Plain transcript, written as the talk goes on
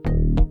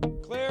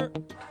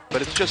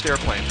But it's just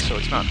airplanes, so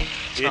it's not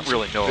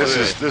really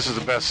NOAA. This is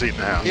the best seat in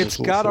the house. It's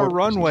got a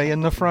runway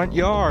in the front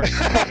yard.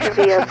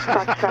 Via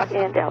Foxtrot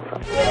and Alpha.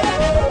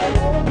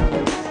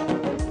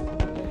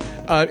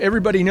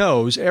 Everybody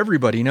knows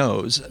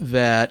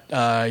that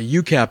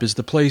UCAP is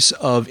the place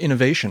of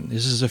innovation.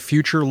 This is a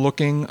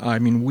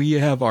future-looking, we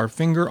have our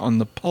finger on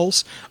the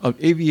pulse of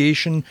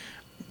aviation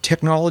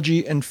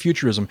technology and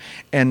futurism.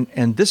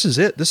 And this is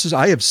it.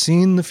 I have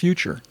seen the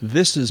future.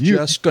 This is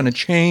just going to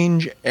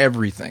change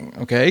everything.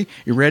 Okay?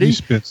 You ready?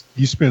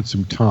 You spent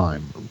some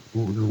time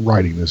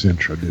writing this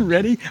intro, didn't you?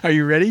 Ready? Are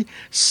you ready?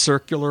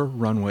 Circular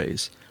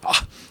runways.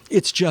 Oh,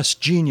 it's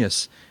just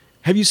genius.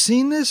 Have you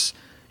seen this?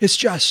 It's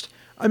just...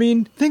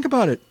 think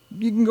about it.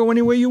 You can go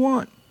any way you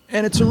want,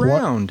 and it's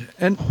around.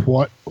 And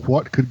what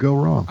could go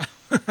wrong?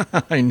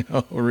 I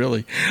know,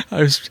 really.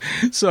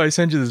 So I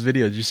sent you this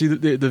video. Did you see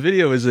the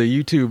video? Is a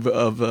YouTube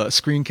of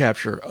screen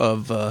capture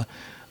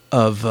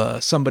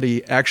of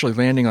somebody actually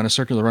landing on a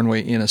circular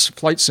runway in a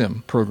flight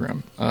sim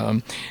program.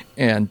 I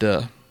don't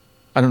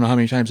know how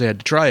many times they had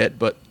to try it,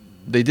 but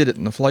they did it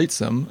in the flight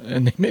sim,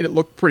 and they made it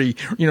look pretty.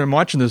 I'm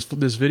watching this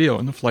video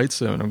in the flight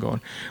sim, and I'm going,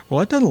 well,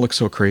 that doesn't look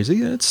so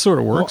crazy. It sort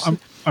of works. Well,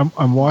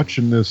 I'm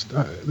watching this.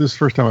 This is the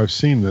first time I've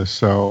seen this.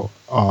 So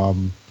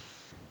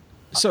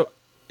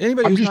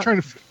anybody, I'm just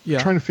trying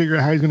to figure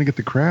out how he's going to get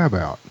the crab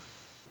out.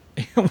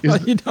 Well,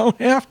 you don't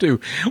have to.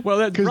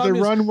 Well, because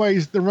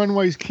the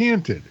runway's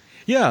canted.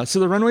 Yeah,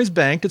 so the runway's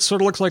banked. It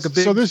sort of looks like a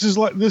big. So this is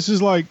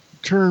like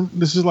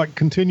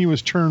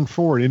continuous turn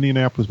forward,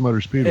 Indianapolis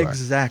Motor Speedway.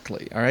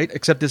 Exactly. All right.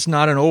 Except it's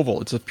not an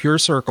oval. It's a pure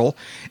circle,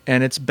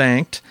 and it's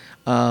banked.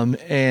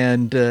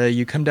 And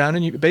you come down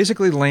and you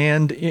basically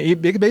land. You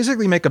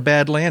basically make a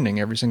bad landing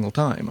every single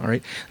time. All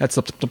right. That's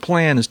the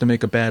plan, is to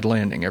make a bad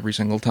landing every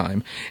single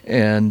time.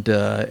 And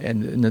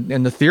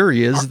the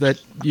theory is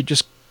that you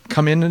just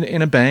come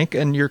in a bank,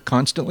 and you're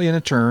constantly in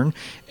a turn,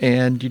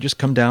 and you just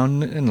come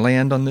down and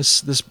land on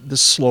this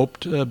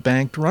sloped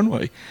banked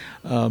runway.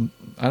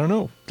 I don't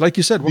know. Like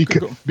you said,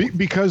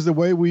 because the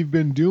way we've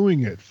been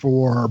doing it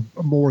for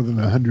more than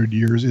 100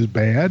 years is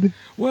bad.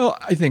 Well,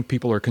 I think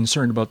people are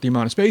concerned about the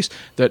amount of space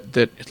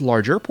that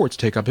large airports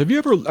take up. Have you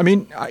ever? The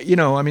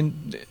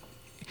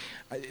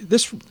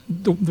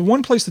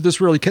one place that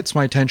this really gets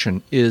my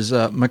attention is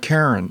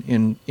McCarran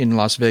in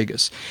Las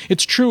Vegas.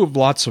 It's true of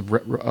lots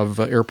of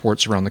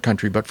airports around the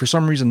country, but for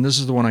some reason, this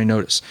is the one I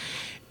notice.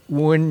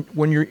 When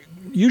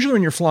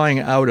you're flying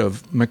out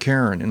of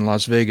McCarran in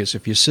Las Vegas,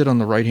 if you sit on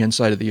the right-hand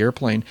side of the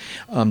airplane,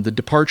 the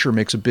departure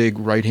makes a big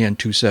right-hand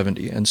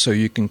 270, and so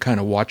you can kind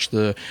of watch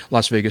the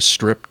Las Vegas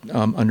Strip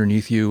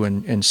underneath you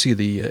and see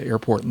the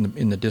airport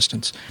in the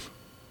distance,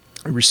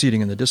 receding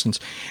in the distance.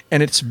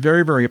 And it's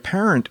very, very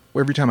apparent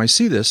every time I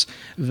see this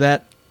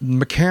that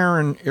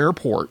McCarran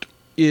Airport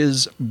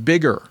is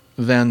bigger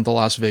than the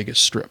Las Vegas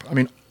Strip.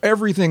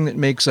 Everything that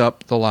makes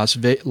up the Las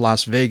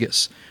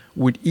Vegas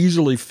would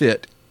easily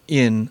fit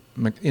in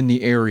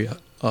the area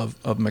of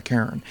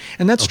McCarran,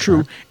 and that's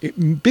true.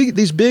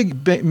 These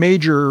big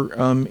major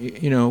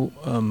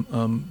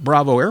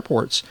Bravo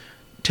airports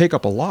take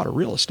up a lot of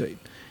real estate,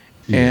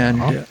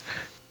 and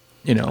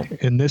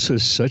And this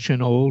is such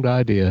an old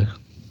idea.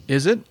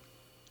 Is it?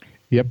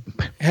 Yep.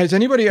 Has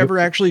anybody ever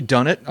actually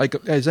done it?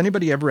 Has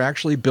anybody ever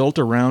actually built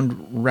a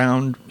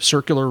round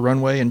circular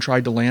runway and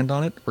tried to land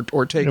on it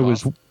or take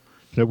off?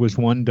 There was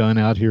one done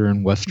out here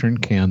in western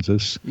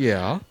Kansas.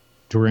 Yeah.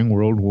 During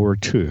World War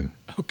II.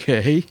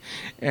 Okay,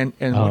 and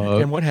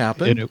what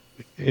happened? And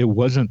it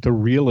wasn't the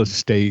real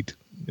estate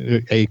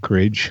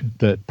acreage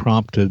that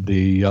prompted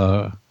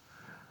the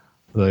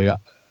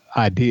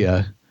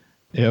idea.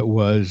 It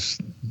was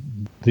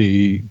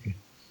the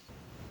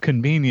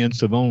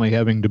convenience of only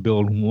having to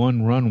build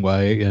one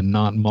runway and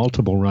not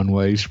multiple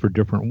runways for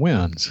different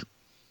winds.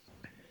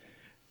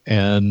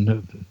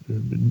 And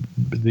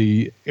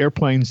the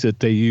airplanes that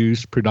they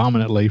used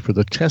predominantly for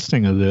the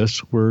testing of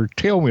this were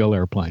tailwheel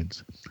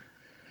airplanes.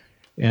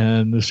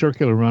 And the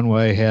circular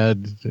runway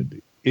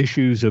had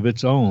issues of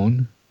its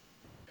own,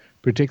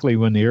 particularly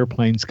when the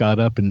airplanes got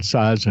up in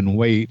size and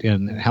weight,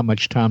 and how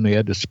much time they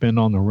had to spend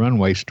on the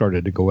runway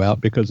started to go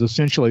out, because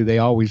essentially they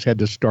always had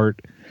to start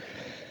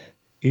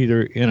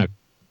either in a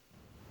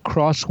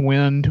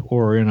crosswind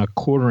or in a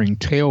quartering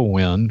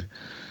tailwind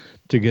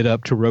to get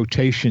up to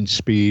rotation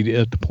speed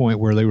at the point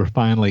where they were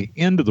finally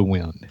into the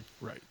wind.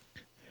 Right.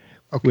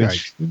 Okay.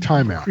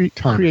 Time out.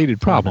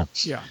 Created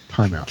problems. Yeah.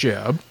 Time out.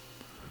 Jeb.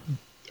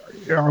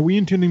 Are we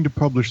intending to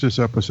publish this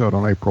episode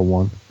on April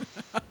 1?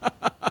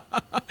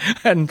 I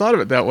hadn't thought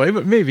of it that way,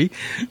 but maybe.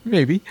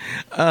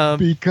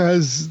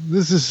 Because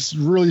this is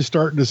really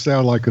starting to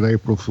sound like an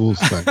April Fool's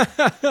thing.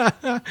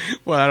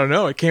 Well, I don't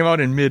know. It came out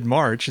in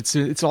mid-March.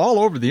 It's all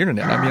over the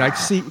internet. I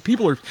see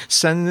people are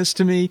sending this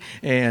to me,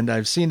 and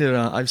I've seen it.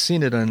 I've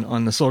seen it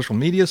on the social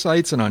media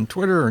sites and on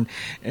Twitter,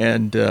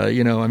 and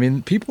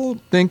people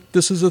think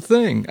this is a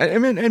thing.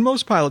 And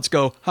most pilots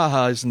go,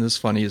 "Ha, isn't this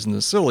funny? Isn't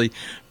this silly?"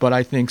 But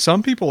I think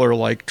some people are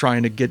like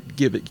trying to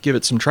give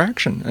it some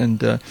traction,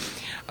 and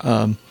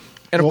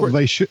of course,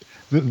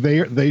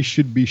 they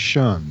should be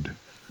shunned.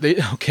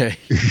 Okay.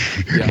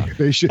 Yeah.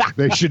 They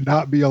should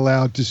not be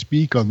allowed to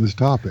speak on this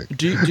topic.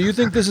 Do you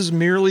think this is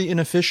merely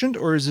inefficient,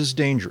 or is this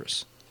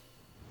dangerous?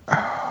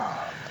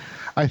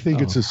 I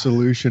think it's a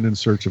solution in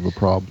search of a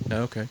problem.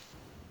 Okay.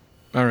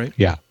 All right.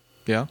 Yeah.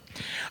 Yeah.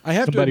 I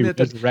have Somebody to admit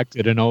that.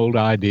 resurrected an old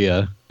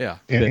idea Yeah.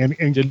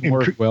 And didn't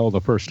work well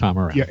the first time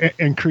around. Yeah,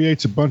 and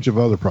creates a bunch of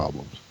other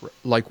problems.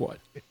 Like what?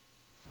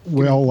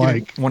 Well, Give me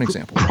like one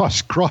example.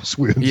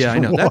 Crosswinds. Yeah, I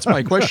know. for That's one.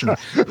 my question.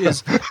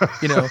 Is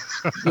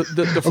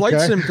the flight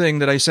Okay. sim thing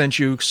that I sent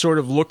you sort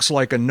of looks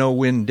like a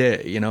no-wind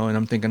day, and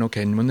I'm thinking,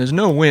 okay, when there's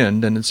no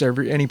wind and it's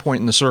any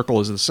point in the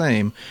circle is the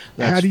same,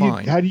 that's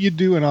fine. How do you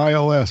do an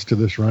ILS to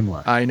this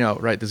runway? I know,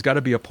 right? There's got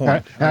to be a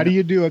point. How do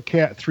you do a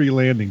Cat 3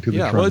 landing to this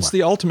runway? Well, it's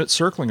the ultimate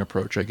circling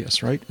approach, I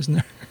guess, right? Isn't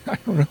there? I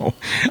don't know.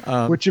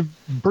 Which have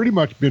pretty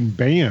much been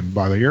banned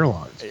by the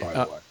airlines, by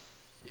the way.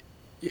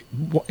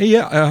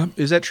 Yeah,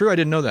 is that true? I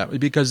didn't know that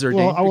because they're.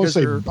 Well, I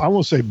because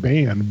won't say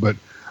banned, but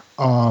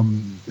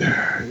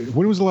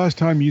when was the last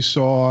time you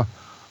saw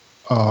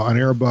an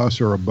Airbus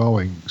or a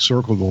Boeing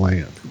circle the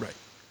land? Right.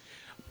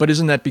 But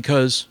isn't that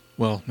because?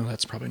 Well, no,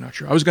 that's probably not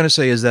true. I was going to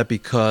say, is that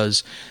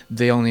because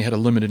they only had a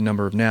limited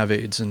number of nav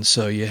aids, and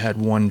so you had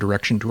one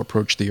direction to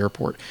approach the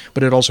airport?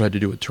 But it also had to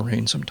do with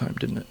terrain sometime,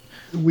 didn't it?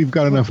 We've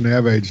got enough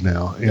nav aids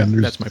now,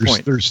 and that's my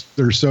point.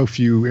 There's so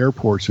few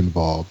airports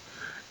involved.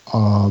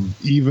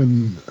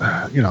 Even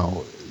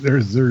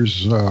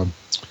there's the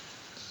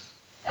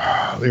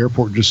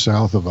airport just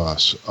south of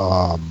us,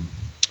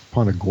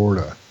 Punta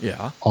Gorda.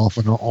 Yeah. Off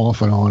and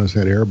on has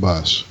had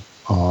Airbus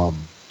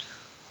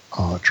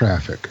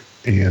traffic,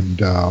 and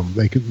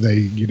they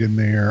get in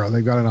there.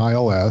 They've got an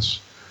ILS,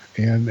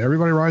 and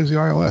everybody rides the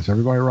ILS.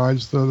 Everybody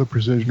rides the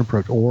precision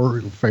approach,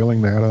 or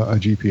failing that, a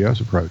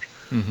GPS approach.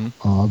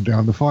 Mm-hmm.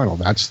 Down to final.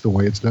 That's the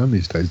way it's done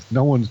these days.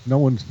 No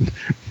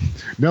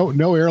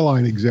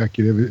airline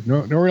executive.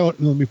 Let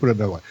me put it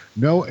that way.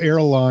 No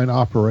airline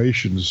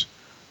operations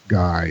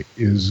guy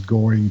is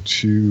going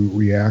to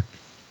react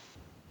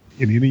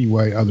in any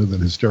way other than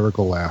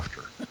hysterical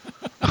laughter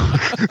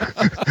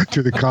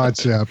to the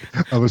concept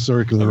of a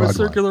circular runway. A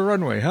circular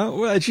runway, huh?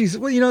 Well, geez,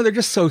 they're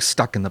just so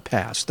stuck in the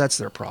past. That's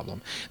their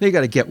problem. They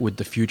got to get with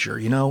the future.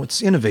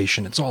 It's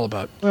innovation. It's all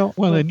about.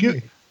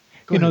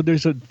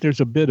 There's a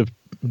bit of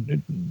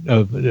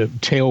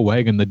tail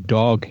wagging the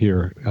dog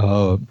here.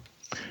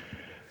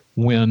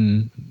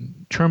 When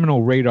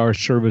terminal radar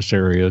service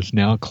areas,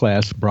 now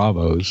class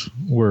Bravos,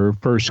 were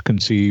first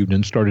conceived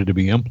and started to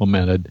be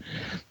implemented,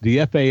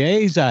 the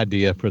FAA's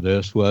idea for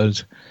this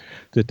was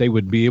that they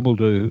would be able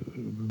to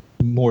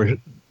more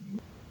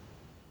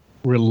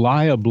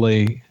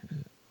reliably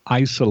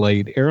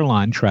isolate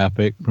airline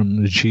traffic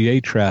from the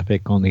GA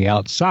traffic on the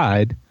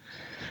outside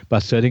by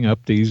setting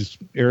up these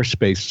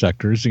airspace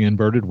sectors, the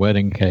inverted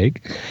wedding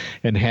cake,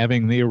 and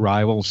having the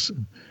arrivals,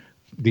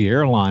 the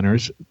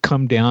airliners,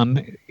 come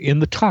down in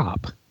the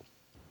top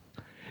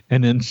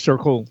and then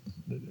circle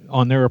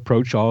on their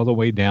approach all the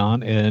way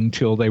down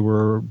until they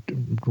were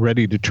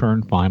ready to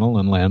turn final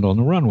and land on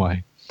the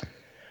runway.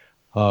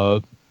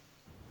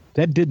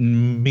 That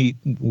didn't meet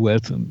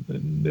with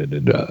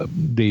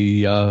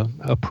the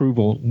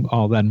approval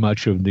all that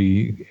much of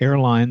the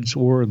airlines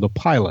or the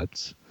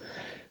pilots.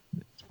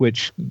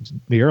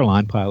 The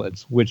airline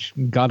pilots, which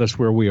got us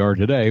where we are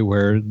today,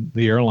 where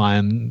the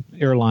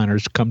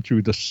airliners come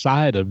through the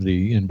side of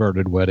the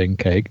inverted wedding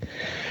cake,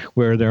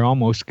 where they're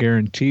almost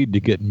guaranteed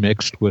to get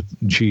mixed with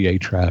GA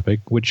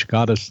traffic, which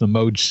got us the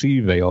Mode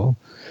C veil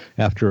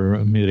after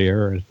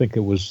midair. I think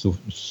it was the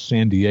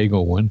San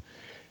Diego one.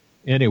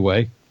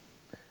 Anyway,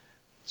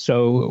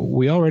 so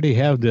we already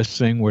have this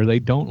thing where they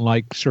don't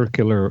like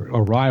circular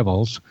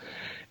arrivals,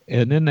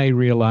 and then they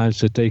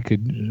realized that they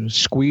could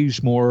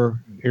squeeze more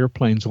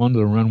airplanes onto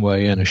the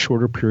runway in a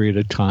shorter period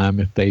of time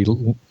if they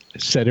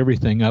set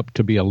everything up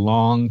to be a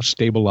long,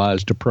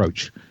 stabilized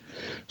approach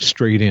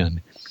straight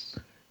in.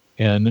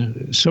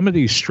 And some of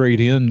these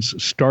straight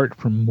ins start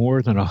from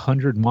more than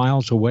 100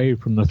 miles away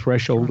from the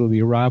threshold of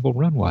the arrival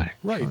runway.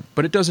 Right,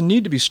 but it doesn't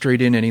need to be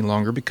straight in any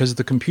longer because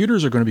the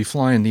computers are going to be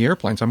flying the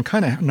airplanes. I'm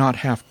kind of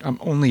I'm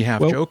only half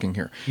joking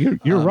here.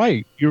 You're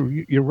right.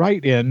 You're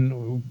right.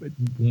 And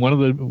one of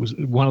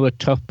the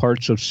tough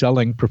parts of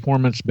selling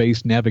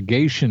performance-based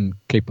navigation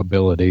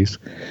capabilities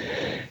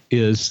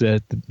is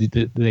that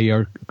they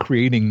are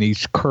creating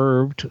these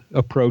curved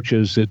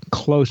approaches at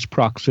close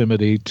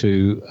proximity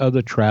to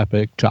other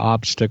traffic, to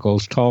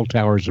obstacles, tall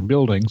towers, or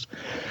buildings,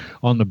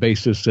 on the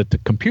basis that the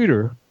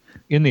computer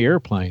in the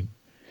airplane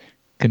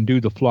can do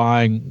the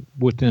flying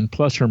within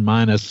plus or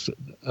minus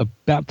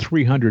about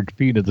 300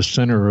 feet of the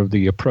center of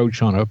the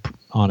approach on a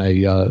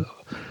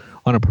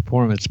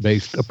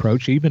performance-based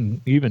approach,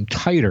 even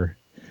tighter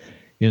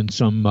in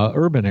some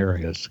urban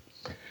areas.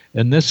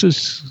 And this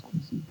is...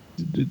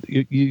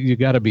 You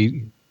got to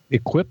be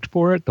equipped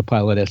for it. The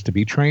pilot has to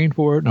be trained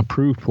for it and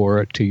approved for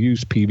it to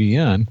use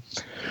PBN.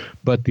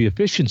 But the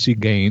efficiency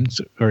gains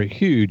are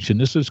huge, and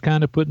this is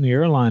kind of putting the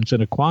airlines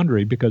in a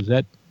quandary because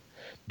that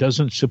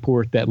doesn't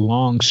support that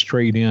long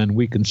straight in.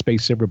 We can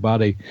space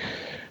everybody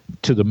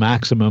to the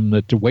maximum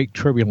that the weight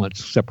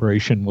turbulence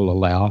separation will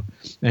allow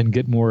and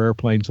get more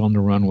airplanes on the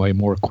runway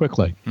more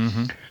quickly.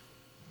 Mm-hmm.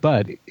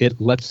 But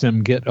it lets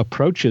them get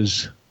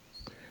approaches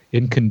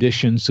in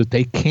conditions that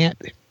they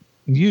can't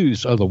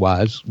use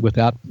otherwise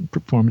without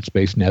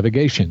performance-based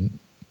navigation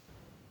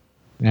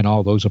and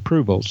all those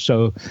approvals.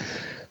 So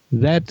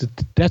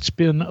that's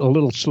been a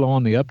little slow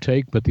on the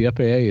uptake, but the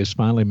FAA is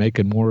finally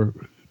making more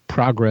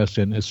progress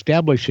in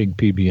establishing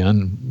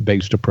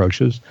PBN-based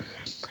approaches.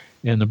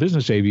 And the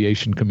business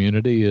aviation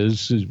community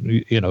is,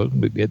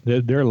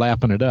 they're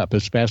lapping it up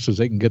as fast as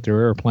they can get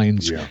their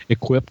airplanes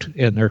equipped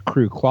and their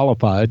crew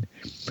qualified,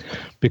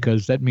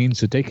 because that means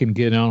that they can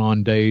get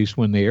on days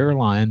when the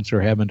airlines are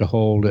having to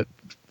hold at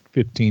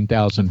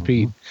 15,000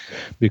 feet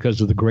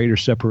because of the greater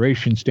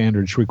separation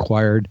standards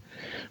required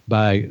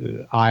by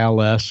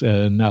ILS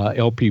and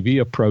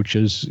LPV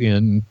approaches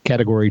in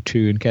Category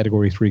 2 and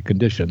Category 3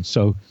 conditions.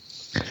 So,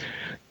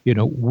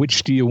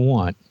 which do you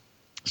want?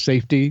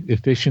 Safety,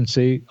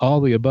 efficiency, all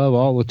the above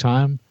all the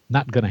time?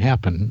 Not going to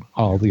happen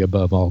all the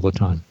above all the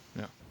time.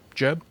 Yeah.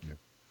 Jeb?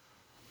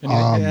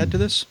 Anything to add to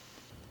this?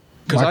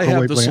 Because I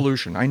have the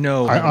solution. I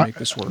know how to make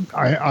this work.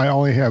 I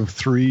only have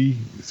three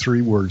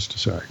words to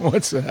say.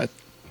 What's that?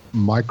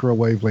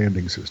 Microwave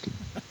landing system.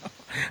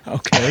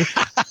 Okay.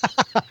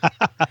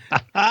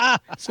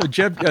 So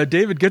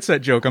David gets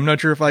that joke. I'm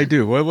not sure if I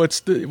do.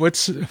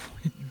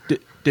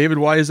 David,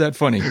 why is that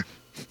funny?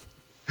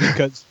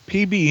 Because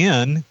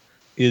PBN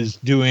is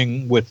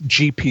doing with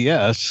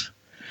GPS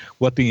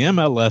what the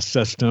MLS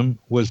system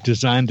was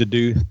designed to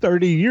do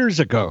 30 years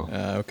ago.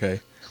 Okay.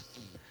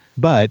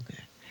 But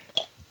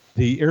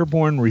the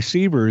airborne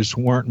receivers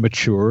weren't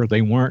mature,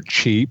 they weren't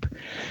cheap,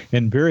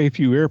 and very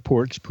few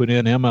airports put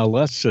in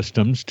MLS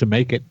systems to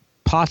make it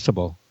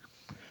possible.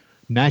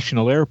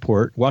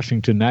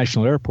 Washington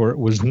National Airport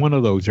was one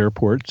of those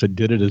airports that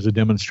did it as a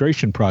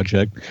demonstration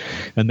project,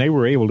 and they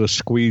were able to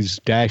squeeze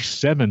Dash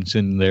 7s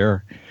in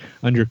there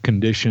under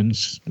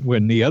conditions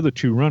when the other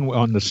two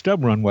on the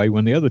stub runway,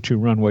 when the other two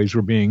runways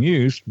were being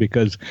used,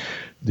 because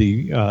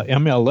the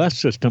MLS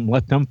system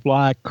let them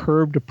fly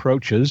curved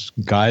approaches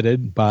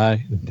guided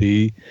by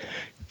the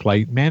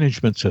flight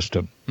management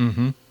system.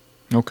 Mm-hmm.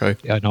 Okay.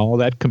 And all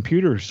that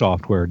computer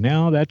software.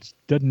 Now that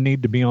doesn't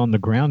need to be on the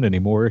ground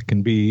anymore. It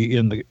can be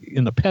in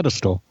the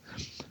pedestal.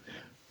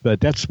 But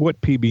that's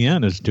what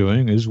PBN is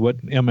doing, is what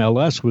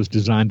MLS was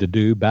designed to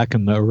do back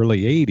in the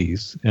early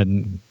 80s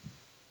and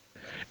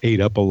ate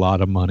up a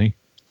lot of money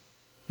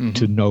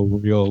to no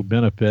real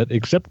benefit,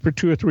 except for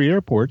 2 or 3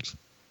 airports.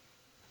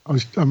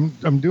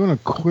 I'm doing a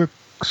quick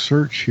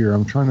search here.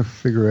 I'm trying to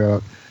figure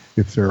out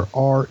if there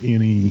are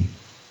any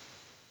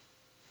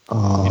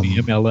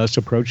MLS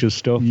approaches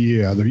still?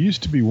 Yeah, there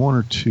used to be 1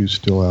 or 2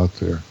 still out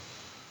there.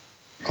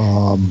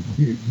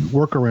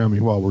 Work around me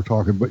while we're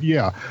talking. But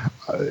yeah,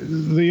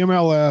 the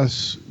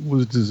MLS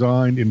was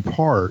designed in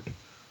part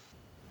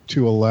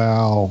to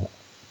allow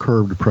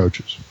curved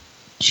approaches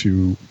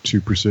to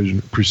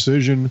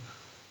precision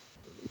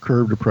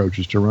curved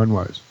approaches to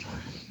runways.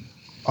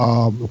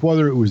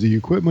 Whether it was the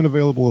equipment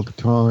available at the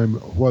time,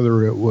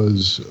 whether it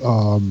was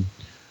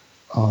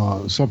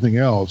something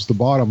else, the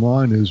bottom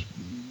line is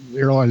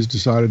airlines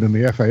decided, and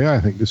the FAA I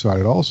think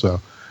decided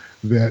also,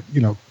 that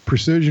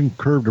precision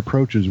curved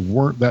approaches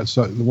weren't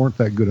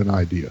that good an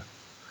idea,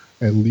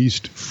 at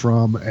least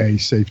from a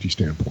safety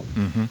standpoint.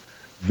 Mm-hmm.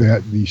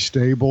 That the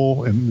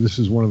stable, and this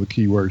is one of the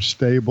key words,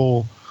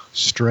 stable,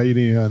 straight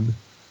in,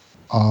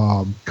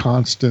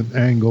 constant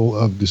angle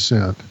of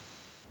descent,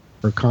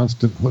 or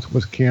constant what's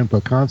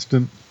CANPA,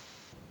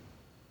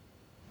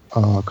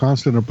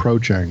 constant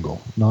approach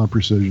angle,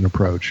 non-precision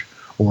approach,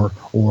 or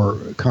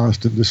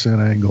constant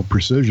descent angle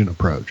precision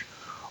approach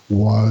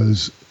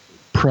was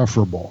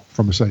preferable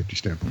from a safety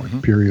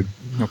standpoint, period.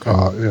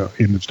 Okay.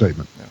 In the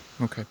statement.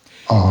 Yeah. Okay.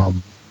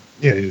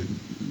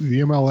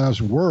 The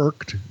MLS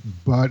worked,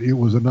 but it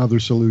was another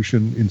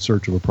solution in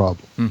search of a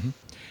problem. Mm-hmm.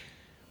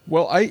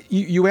 Well,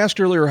 you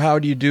asked earlier, how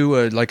do you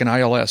do like an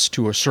ILS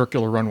to a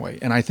circular runway?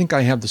 And I think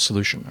I have the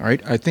solution, all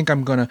right? I think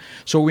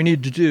so what we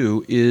need to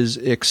do is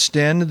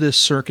extend this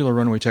circular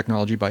runway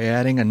technology by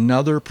adding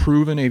another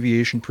proven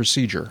aviation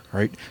procedure,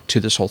 right, to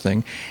this whole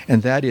thing.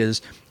 And that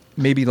is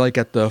maybe like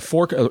at the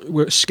fork,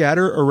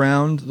 scatter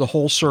around the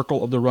whole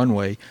circle of the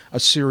runway a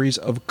series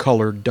of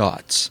colored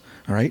dots.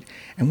 All right,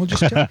 and we'll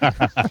just tell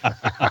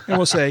and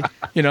we'll say,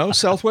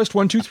 Southwest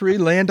 123,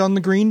 land on the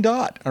green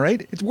dot. All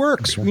right, it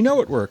works. Okay. We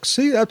know it works.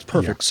 See, that's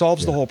perfect.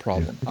 Solves the whole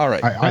problem. Yeah. All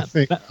right. I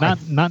think not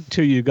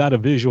until you got a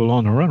visual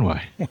on the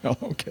runway. Well,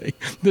 okay.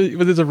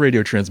 There's a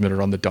radio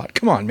transmitter on the dot.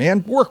 Come on,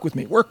 man, work with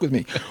me.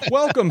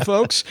 Welcome,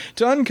 folks,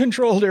 to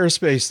Uncontrolled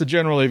Airspace, the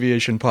General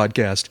Aviation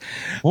Podcast.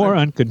 More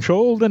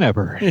uncontrolled than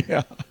ever.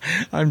 Yeah,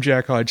 I'm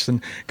Jack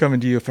Hodgson,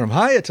 coming to you from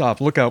high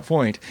atop Lookout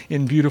Point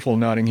in beautiful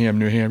Nottingham,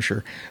 New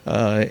Hampshire,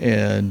 and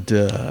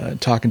and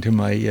talking to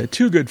my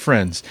two good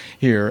friends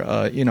here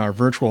in our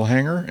virtual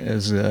hangar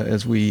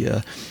as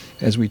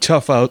we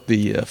tough out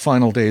the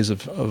final days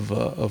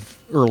of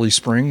early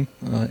spring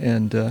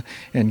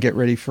and get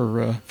ready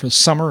for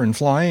summer and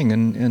flying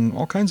and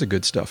all kinds of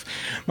good stuff.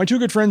 My two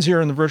good friends here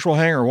in the virtual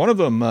hangar. One of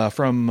them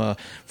from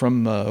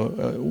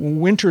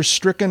winter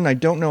stricken. I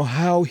don't know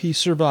how he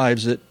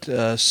survives it.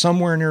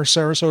 Somewhere near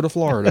Sarasota,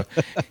 Florida,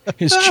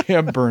 is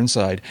Jeb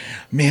Burnside.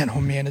 Man,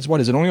 oh man, is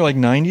it only like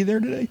 90 there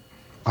today?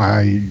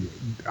 I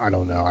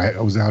don't know. I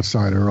was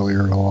outside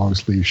earlier in a long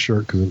sleeve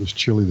shirt because it was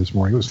chilly this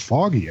morning. It was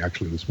foggy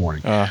actually this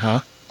morning.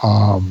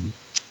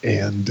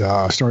 And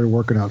started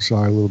working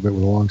outside a little bit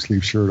with a long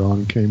sleeve shirt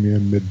on. Came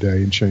in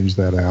midday and changed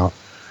that out.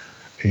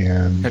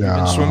 And have you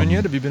been swimming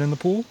yet? Have you been in the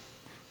pool?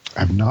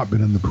 I've not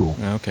been in the pool.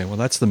 Okay, well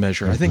that's the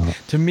measure. I think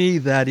to me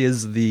that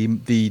is the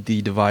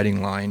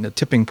dividing line, the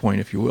tipping point,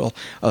 if you will,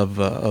 of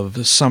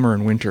the summer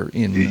and winter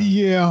in.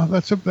 Yeah,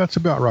 that's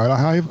about right.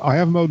 I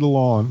have mowed the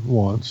lawn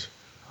once,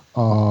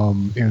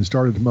 and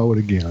started to mow it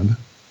again,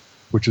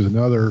 which is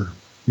another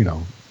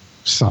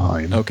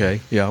sign. Okay,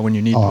 yeah, when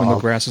you need when the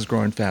grass is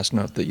growing fast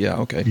enough that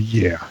okay.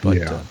 Yeah, but,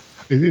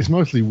 it's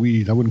mostly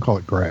weed. I wouldn't call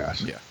it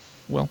grass. Yeah.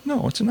 Well,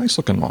 no, it's a nice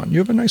looking lawn. You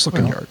have a nice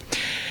looking yard.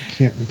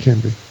 It can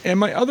be. And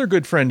my other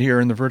good friend here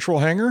in the virtual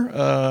hangar,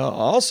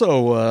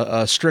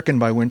 also stricken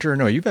by winter.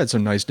 No, you've had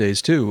some nice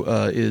days too.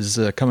 Is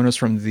coming to us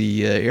from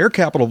the air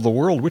capital of the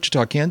world,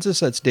 Wichita, Kansas.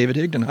 That's David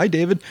Higdon. Hi,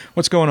 David.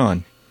 What's going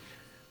on?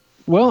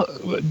 Well,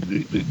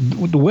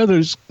 the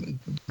weather's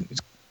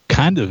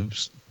kind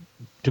of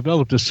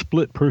developed a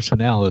split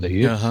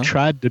personality. It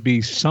tried to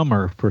be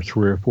summer for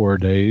 3 or 4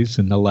 days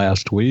in the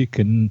last week,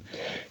 and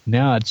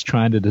now it's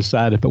trying to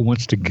decide if it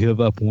wants to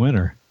give up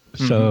winter.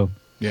 So,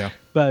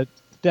 but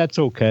that's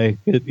okay.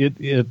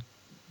 It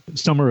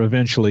summer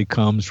eventually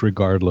comes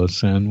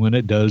regardless, and when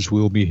it does,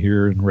 we'll be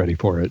here and ready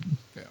for it.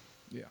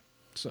 Yeah.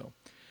 So.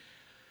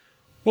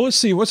 Well, let's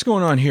see what's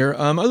going on here.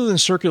 Other than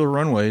circular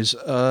runways,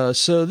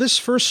 so this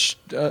first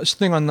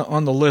thing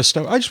on the list,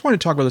 I just want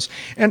to talk about this,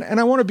 and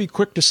I want to be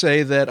quick to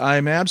say that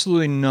I'm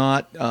absolutely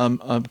not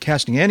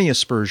casting any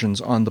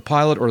aspersions on the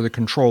pilot or the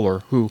controller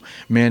who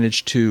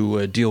managed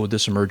to deal with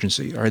this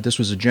emergency. All right, this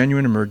was a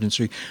genuine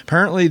emergency.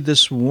 Apparently,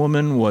 this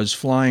woman was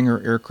flying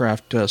her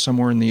aircraft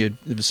somewhere in the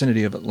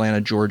vicinity of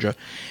Atlanta, Georgia,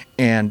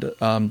 and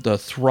the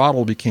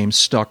throttle became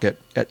stuck at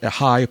a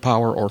high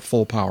power or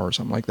full power or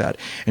something like that,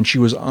 and she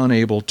was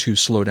unable to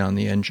slow down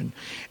the engine.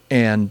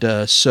 And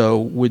so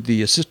with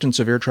the assistance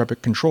of air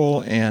traffic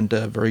control and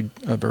very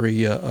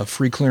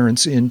free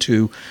clearance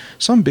into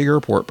some big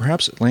airport,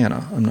 perhaps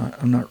Atlanta.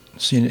 I'm not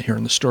seeing it here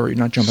in the story,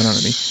 not jumping out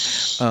at me.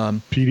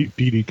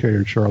 PDK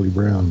or Charlie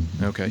Brown.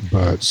 Okay.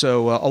 But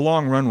so a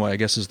long runway, I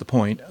guess, is the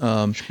point.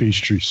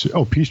 Peachtree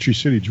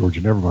City,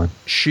 Georgia. Never mind.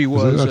 She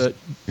was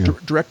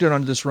directed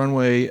onto this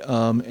runway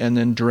and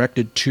then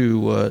directed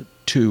to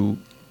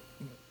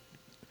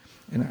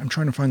and I'm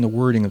trying to find the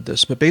wording of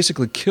this, but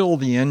basically kill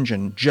the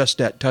engine just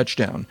at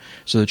touchdown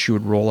so that she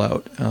would roll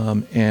out.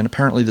 And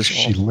apparently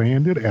she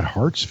landed at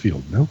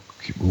Hartsfield. No,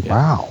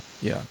 wow.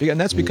 Yeah,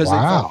 and that's because they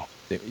thought,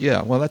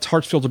 well, that's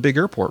Hartsfield's a big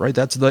airport, right?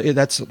 That's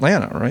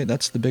Atlanta, right?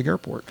 That's the big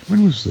airport.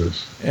 When was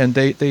this? And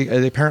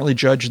they apparently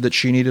judged that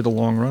she needed a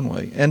long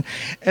runway, and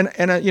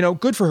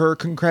good for her.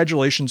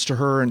 Congratulations to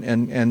her,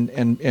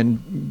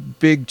 and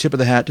big tip of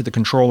the hat to the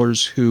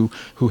controllers who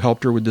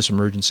helped her with this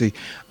emergency.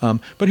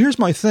 But here's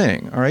my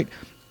thing, all right.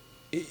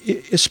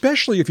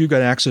 Especially if you've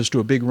got access to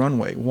a big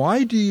runway,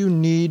 why do you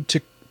need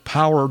to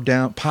power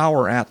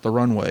at the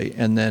runway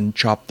and then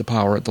chop the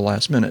power at the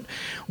last minute?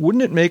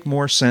 Wouldn't it make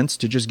more sense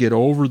to just get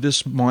over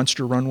this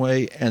monster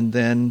runway and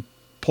then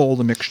pull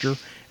the mixture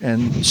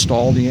and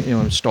stall the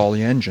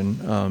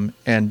engine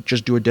and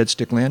just do a dead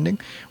stick landing,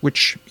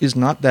 which is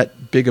not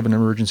that big of an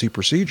emergency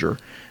procedure.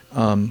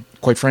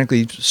 Quite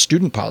frankly,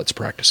 student pilots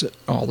practice it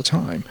all the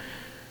time.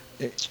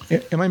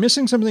 Am I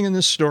missing something in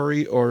this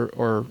story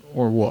or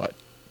what?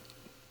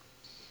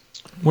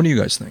 What do you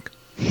guys think?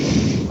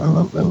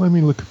 Let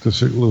me look at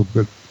this a little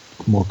bit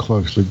more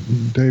closely.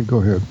 Dave, go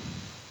ahead.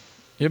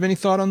 You have any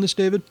thought on this,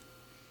 David?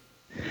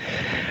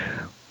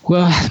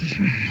 Well,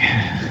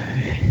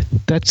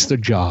 that's the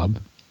job.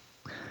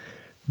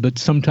 But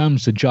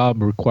sometimes the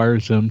job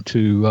requires them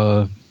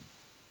to,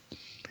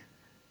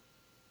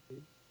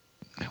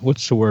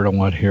 what's the word I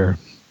want here?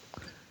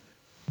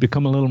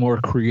 Become a little more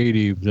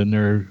creative than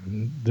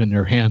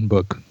their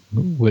handbook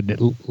would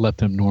let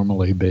them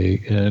normally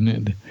be.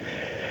 And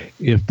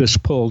if this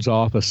pulls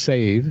off a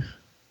save,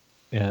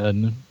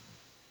 and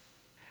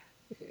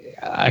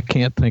I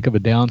can't think of a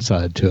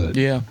downside to it.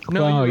 Yeah.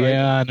 No, right.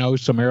 I know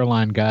some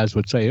airline guys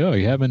would say, "Oh,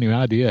 you have any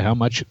idea how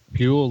much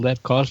fuel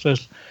that cost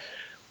us?"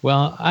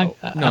 Well,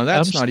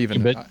 that's not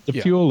even. But the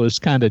fuel is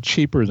kind of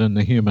cheaper than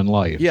the human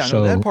life. Yeah,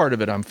 so that part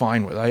of it I'm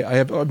fine with. I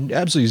have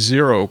absolutely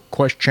zero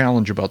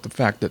challenge about the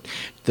fact that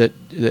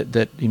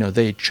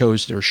they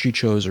chose or she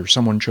chose or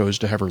someone chose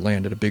to have her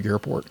land at a big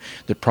airport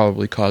that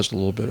probably caused a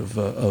little bit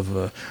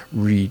of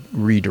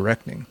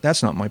redirecting.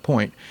 That's not my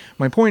point.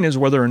 My point is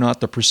whether or not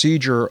the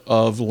procedure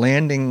of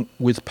landing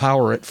with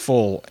power at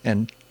full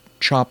and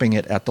chopping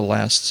it at the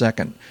last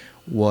second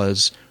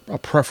was a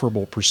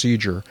preferable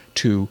procedure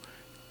to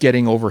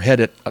getting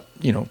overhead at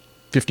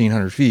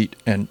 1,500 feet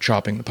and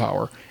chopping the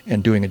power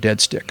and doing a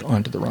dead stick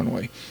onto the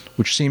runway,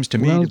 which seems to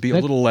me to be a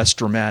little less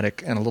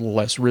dramatic and a little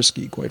less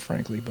risky, quite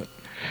frankly. But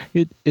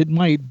it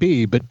might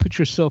be, but put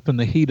yourself in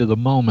the heat of the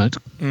moment,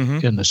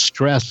 in the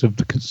stress of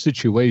the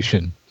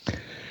situation,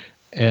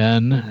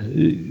 and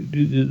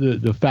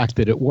the fact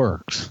that it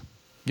works.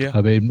 Yeah,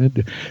 I mean,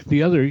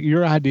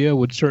 your idea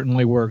would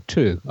certainly work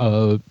too.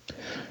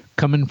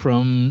 Coming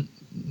from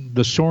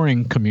the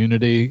soaring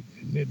community,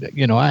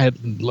 I had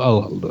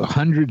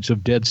hundreds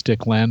of dead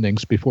stick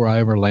landings before I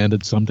ever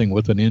landed something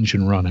with an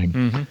engine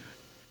running.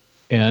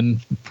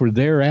 And for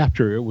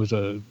thereafter, it was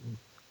a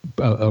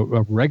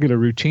regular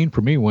routine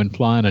for me when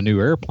flying a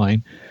new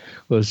airplane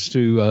was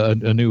to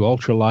a new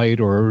ultralight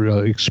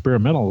or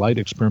experimental light.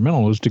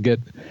 Experimental was to get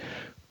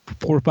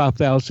 4,000 or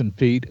 5,000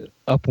 feet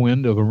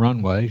upwind of a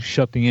runway,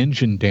 shut the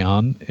engine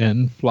down,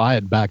 and fly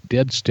it back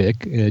dead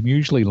stick, and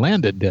usually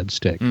land it dead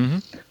stick.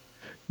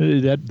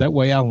 That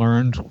way I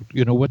learned,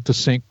 what the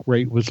sink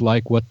rate was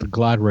like, what the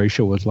glide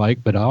ratio was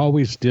like, but I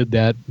always did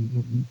that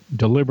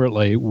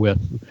deliberately with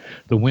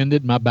the wind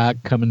at my back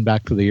coming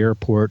back to the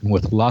airport and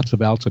with lots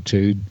of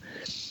altitude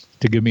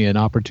to give me an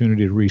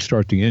opportunity to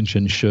restart the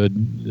engine should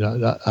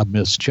I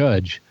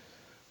misjudge.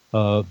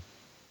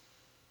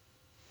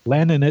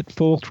 Landing at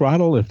full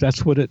throttle, if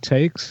that's what it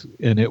takes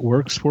and it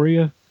works for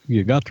you,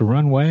 you got the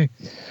runway.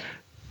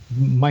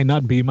 Might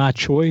not be my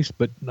choice,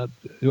 but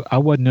I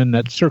wasn't in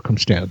that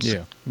circumstance.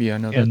 Yeah,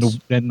 no.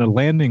 And the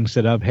landings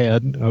that I've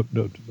had,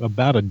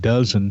 about a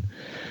dozen,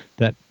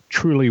 that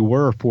truly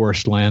were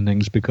forced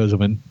landings because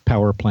of a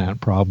power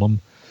plant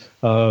problem.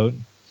 All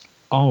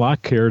I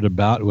cared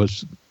about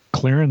was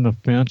clearing the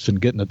fence and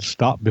getting it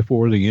stopped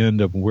before the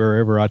end of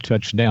wherever I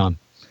touched down.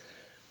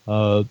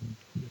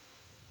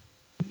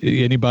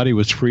 Anybody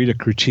was free to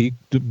critique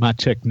my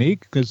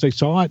technique because they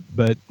saw it,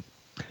 but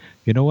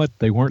you know what?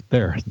 They weren't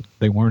there.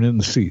 They weren't in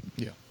the seat.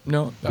 Yeah.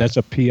 No. That's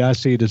a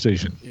PIC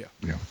decision.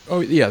 Yeah.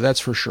 Oh, yeah, that's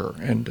for sure.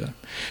 And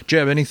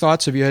Jeb, any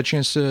thoughts? Have you had a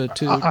chance to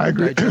I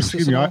agree.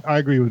 Excuse me. I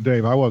agree with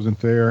Dave. I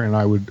wasn't there, and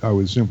I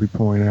would simply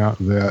point out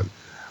that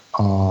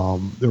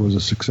there was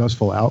a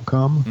successful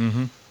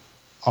outcome,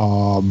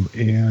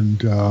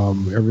 and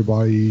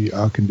everybody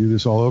can do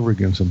this all over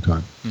again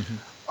sometime.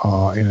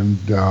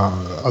 And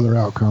other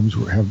outcomes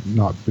have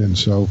not been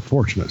so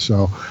fortunate.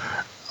 So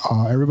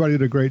everybody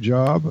did a great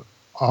job.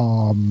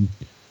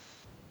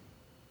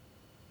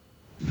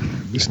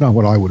 It's not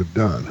what I would have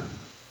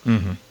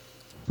done,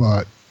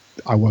 but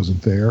I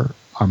wasn't there.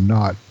 I'm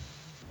not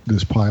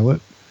this pilot.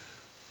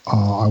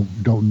 I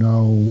don't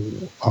know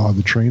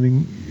the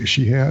training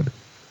she had.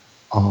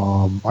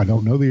 I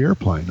don't know the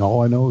airplane.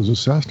 All I know is a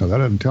Cessna. That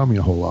doesn't tell me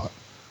a whole lot.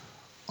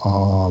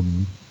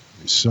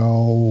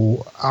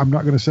 So I'm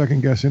not going to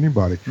second guess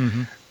anybody.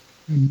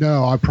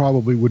 No, I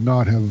probably would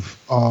not have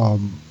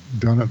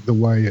done it the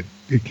way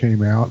it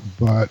came out,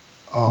 but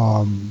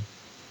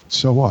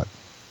so what?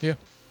 Yeah.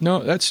 No,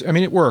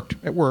 it worked.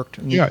 It worked.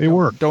 And it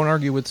worked. Don't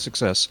argue with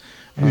success.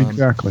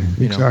 Exactly.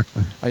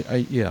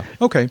 Yeah.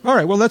 Okay. All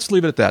right. Well, let's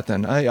leave it at that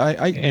then.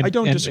 I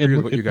don't disagree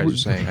with what you guys are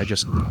saying. I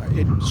just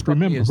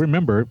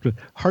remember,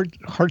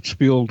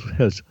 Hartsfield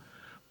has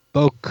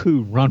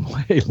beaucoup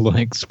runway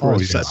lengths for a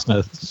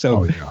Cessna.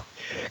 So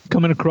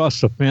coming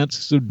across the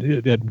fence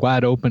at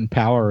wide open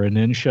power and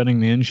then shutting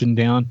the engine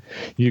down,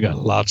 you got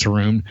lots of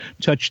room.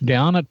 Touch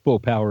down at full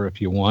power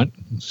if you want.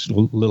 It's a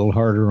little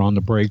harder on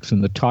the brakes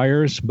and the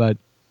tires, but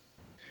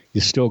you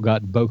still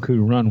got beaucoup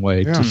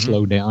runway to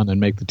slow down and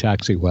make the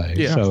taxiway.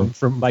 Yeah. So,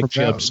 from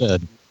Jeb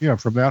said. Yeah,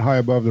 from that high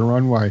above the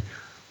runway,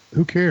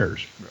 who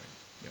cares? Right.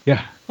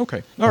 Yeah.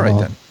 Okay. All right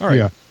then. All right.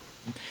 Yeah.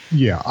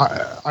 Yeah,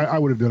 I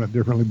would have done it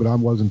differently, but I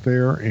wasn't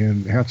there,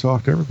 and hats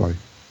off to everybody.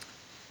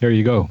 There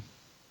you go.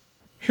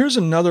 Here's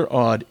another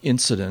odd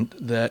incident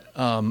that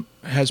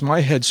has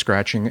my head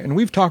scratching, and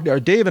we've talked.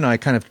 Dave and I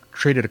kind of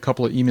traded a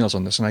couple of emails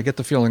on this, and I get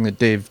the feeling that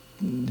Dave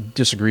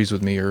disagrees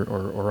with me,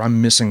 or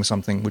I'm missing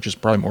something, which is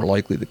probably more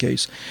likely the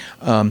case.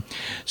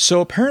 So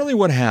apparently,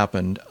 what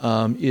happened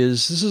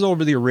is this is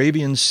over the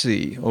Arabian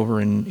Sea, over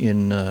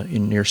in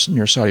near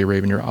Saudi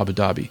Arabia, near Abu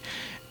Dhabi,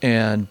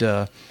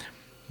 and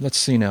let's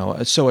see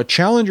now. So a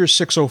Challenger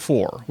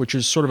 604, which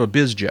is sort of a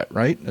biz jet,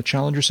 right? A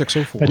Challenger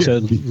 604. That's a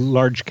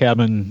large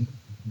cabin.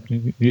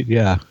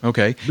 Yeah.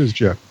 Okay. Biz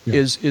jet. Yeah.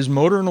 Is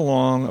motoring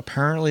along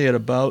apparently at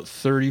about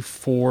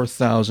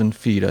 34,000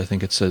 feet, I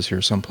think it says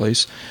here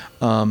someplace,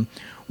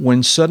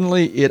 when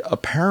suddenly it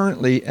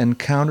apparently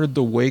encountered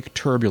the wake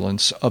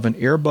turbulence of an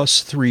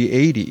Airbus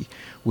 380,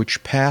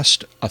 which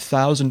passed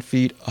 1,000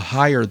 feet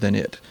higher than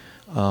it,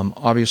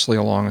 obviously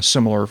along a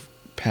similar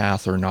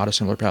path or not a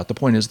similar path. The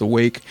point is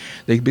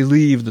they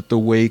believe that the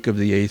wake of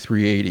the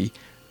A380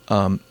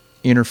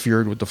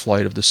 interfered with the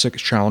flight of the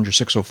Challenger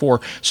 604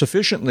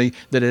 sufficiently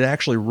that it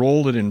actually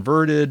rolled it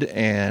inverted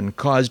and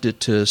caused it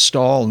to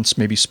stall and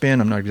maybe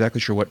spin. I'm not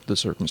exactly sure what the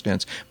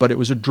circumstance, but it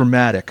was a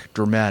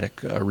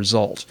dramatic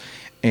result.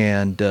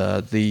 And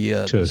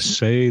to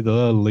say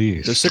the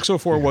least, the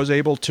 604 was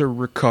able to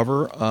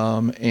recover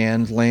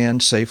and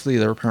land safely.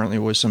 There apparently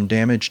was some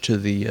damage to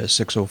the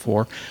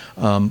 604,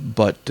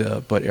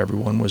 but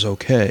everyone was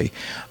okay.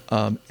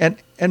 And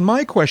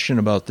my question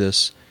about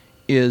this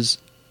is,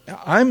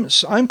 I'm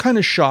kind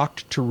of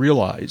shocked to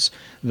realize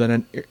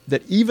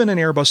that even an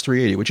Airbus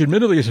 380, which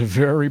admittedly is a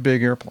very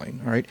big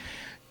airplane, all right,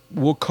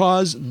 will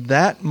cause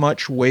that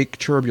much wake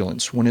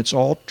turbulence when it's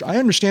all. I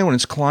understand when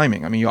it's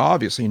climbing. I mean, you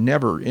obviously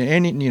never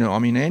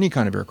any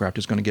kind of aircraft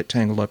is going to get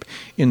tangled up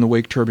in the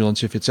wake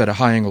turbulence if it's at a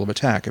high angle of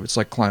attack. If it's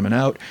like climbing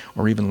out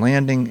or even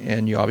landing,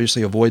 and you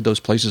obviously avoid those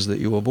places that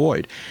you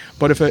avoid.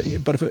 But if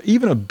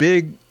even a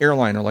big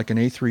airliner like an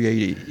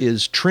A380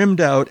 is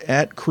trimmed out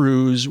at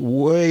cruise,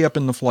 way up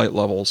in the flight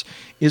levels,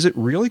 is it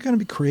really going to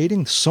be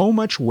creating so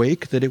much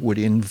wake that it would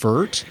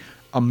invert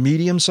a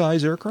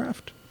medium-sized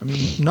aircraft? I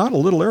mean, not a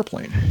little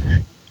airplane.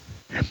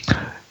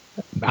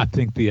 I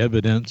think the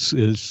evidence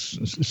is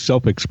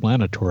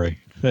self-explanatory.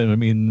 I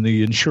mean,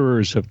 the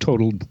insurers have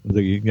totaled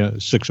the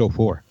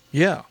 604.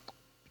 Yeah,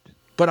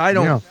 but I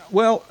don't. Yeah.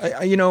 Well,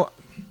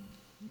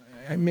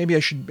 maybe I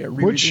should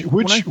read Let's. You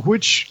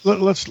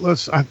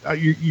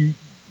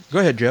go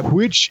ahead, Jeff.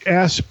 Which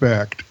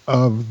aspect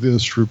of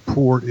this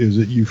report is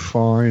it you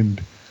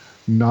find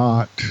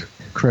not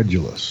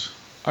credulous?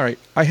 All right,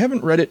 I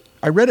haven't read it.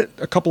 I read it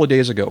a couple of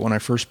days ago when I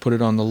first put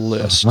it on the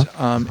list,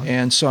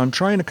 and so I'm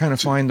trying to kind of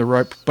find the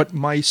right. But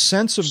my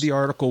sense of the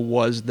article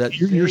was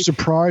that you're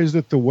surprised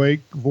that the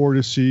wake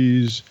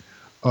vortices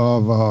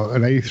of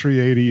an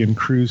A380 in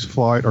cruise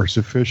flight are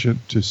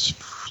sufficient to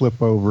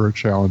flip over a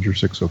Challenger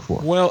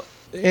 604. Well,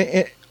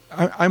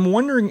 I'm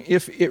wondering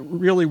if it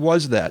really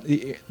was that.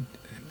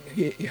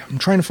 I'm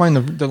trying to find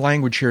the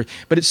language here,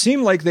 but it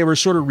seemed like they were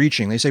sort of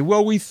reaching. They say,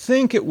 well, we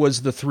think it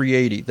was the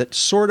 380 that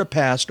sort of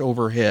passed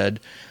overhead,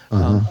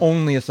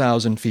 only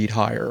 1,000 feet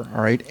higher.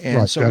 All right,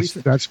 and right. so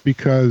that's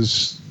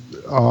because,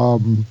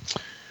 well,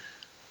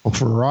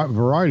 for a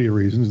variety of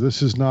reasons,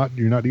 this is not.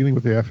 You're not dealing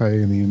with the FAA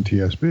and the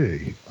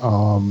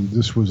NTSB.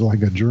 This was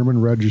like a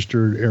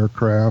German-registered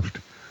aircraft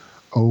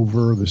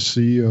over the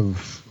Sea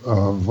of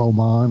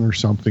Oman or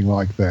something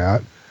like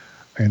that.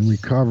 And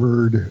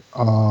recovered.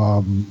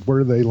 Where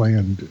did they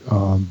land,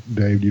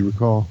 Dave? Do you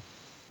recall?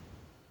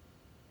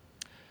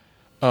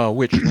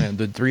 Which land?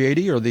 The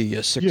 380 or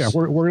the 6? Yeah,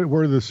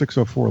 where did the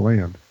 604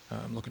 land?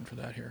 I'm looking for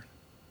that here.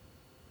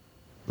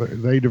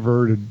 They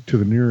diverted to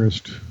the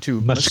nearest.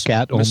 To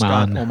Muscat,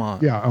 Oman.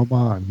 Yeah,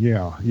 Oman.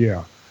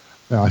 Yeah.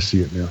 I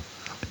see it now.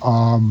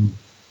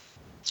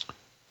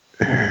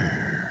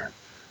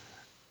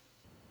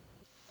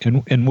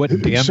 And what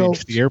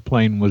damaged the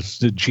airplane was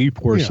the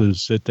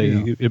G-forces that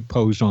they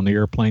imposed on the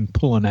airplane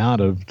pulling out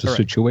of the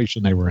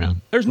situation they were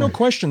in. There's no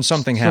question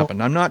something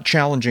happened. I'm not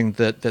challenging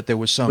that there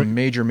was some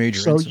major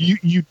so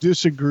incident. you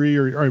disagree,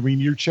 or I mean,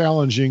 you're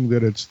challenging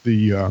that it's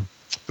the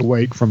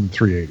wake from the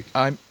 380.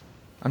 I'm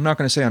not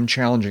going to say I'm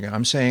challenging it.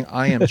 I'm saying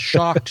I am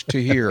shocked to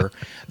hear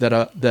that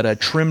a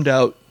trimmed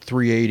out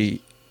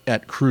 380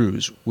 at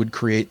cruise would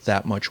create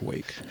that much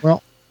wake.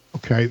 Well,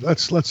 okay,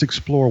 let's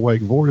explore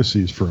wake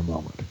vortices for a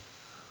moment.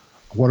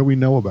 What do we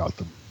know about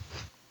them?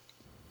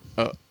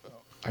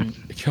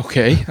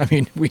 Okay. I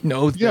mean, we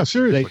know that. Yeah,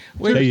 seriously.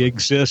 They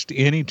exist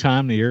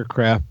anytime the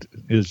aircraft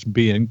is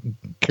being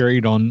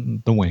carried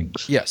on the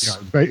wings. Yes.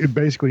 Yeah,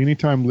 basically,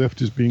 anytime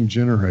lift is being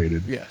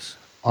generated, yes.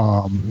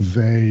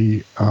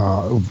 They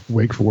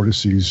wake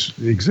vortices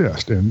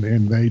exist,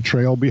 and they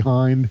trail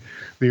behind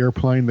the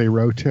airplane. They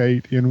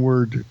rotate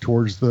inward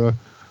towards the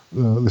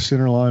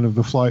center line of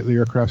the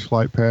aircraft's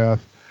flight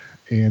path.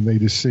 And they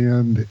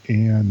descend,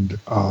 and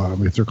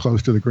if they're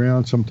close to the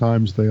ground,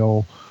 sometimes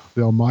they'll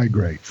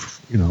migrate,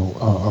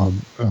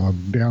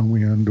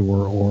 downwind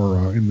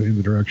or in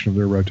the direction of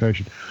their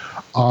rotation.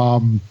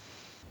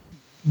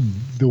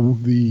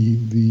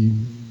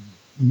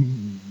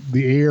 The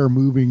air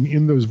moving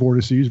in those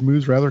vortices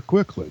moves rather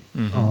quickly,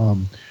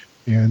 and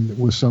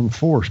with some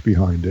force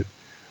behind it.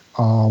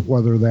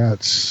 Whether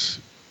that's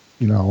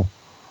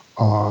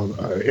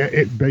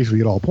it basically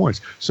at all points.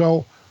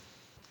 So.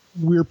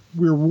 We're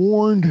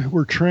warned,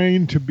 we're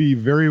trained to be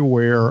very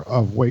aware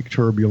of wake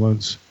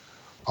turbulence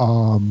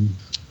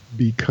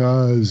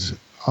because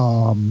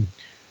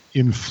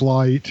in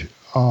flight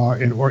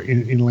or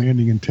in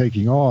landing and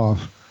taking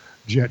off,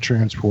 jet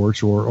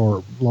transports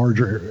or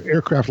larger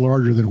aircraft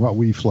larger than what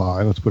we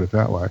fly, let's put it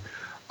that way,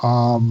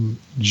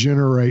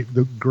 generate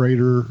the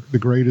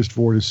greatest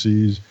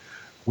vortices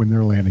when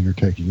they're landing or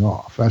taking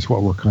off. That's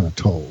what we're kind of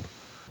told.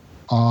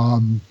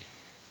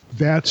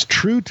 That's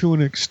true to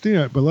an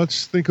extent, but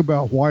let's think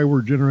about why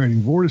we're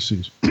generating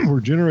vortices. We're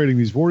generating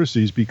these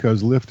vortices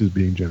because lift is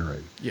being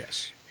generated.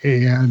 Yes.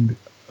 And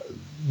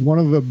one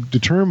of the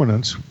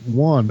determinants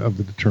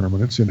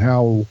in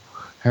how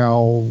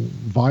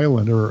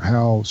violent or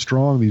how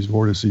strong these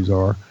vortices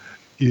are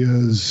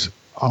is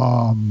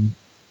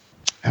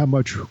how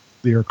much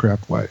the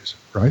aircraft weighs,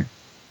 right?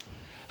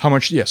 How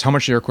much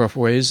the aircraft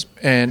weighs,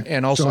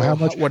 and also So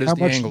what is how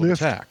the much angle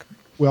lift? of attack?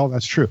 Well,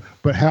 that's true.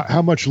 But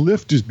how much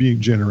lift is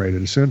being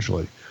generated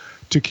essentially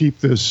to keep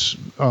this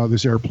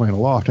this airplane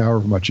aloft,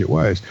 however much it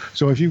weighs?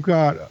 So if you've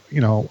got a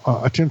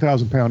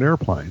 10,000-pound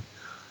airplane,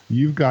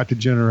 you've got to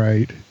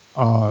generate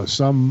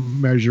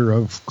some measure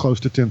of close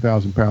to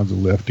 10,000 pounds of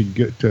lift to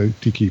get to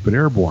keep it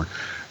airborne.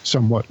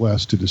 Somewhat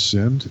less to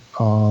descend,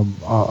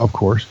 of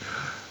course.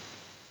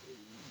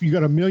 You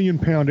got a 1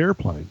 million-pound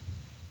airplane,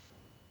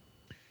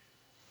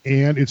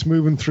 and it's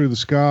moving through the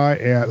sky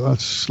at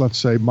let's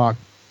say Mach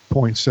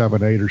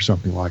 0.78 or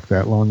something like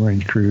that, long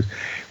range cruise,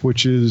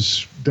 which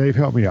is, Dave,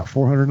 help me out,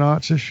 400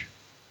 knots ish.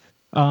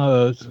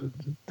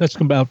 That's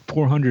about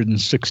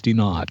 460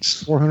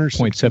 knots.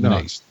 460 0.78.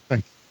 knots.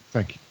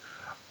 Thank you.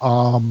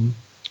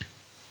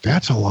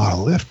 That's a lot of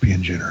lift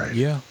being generated.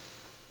 Yeah.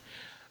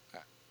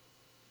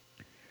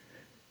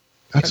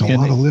 That's a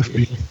lot of lift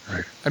being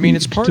generated. I mean,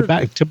 it's part to of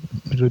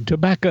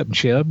back up,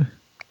 Cheb.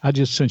 I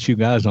just sent you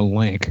guys a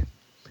link,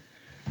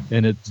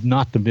 and it's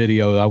not the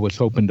video I was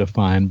hoping to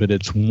find, but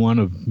it's one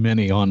of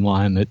many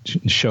online that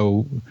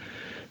show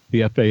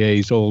the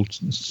FAA's old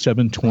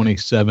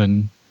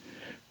 727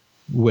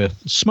 with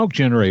smoke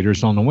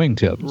generators on the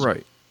wingtips.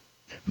 Right.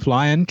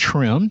 Flying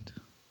trimmed,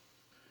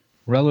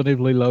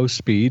 relatively low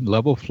speed,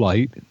 level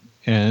flight,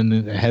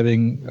 and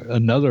having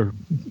another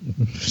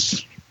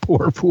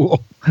poor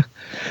fool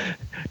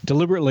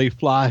deliberately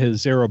fly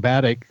his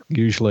aerobatic,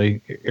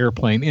 usually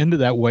airplane, into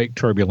that wake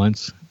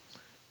turbulence,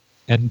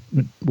 and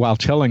while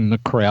telling the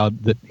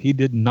crowd that he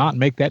did not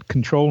make that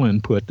control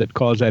input that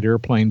caused that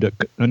airplane to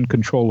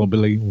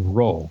uncontrollably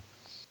roll.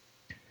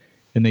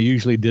 And they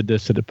usually did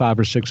this at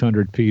 500 or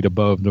 600 feet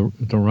above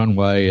the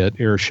runway at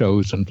air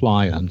shows and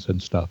fly-ins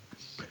and stuff.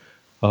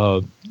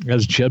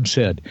 As Jeb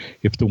said,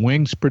 if the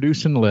wing's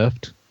producing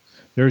lift,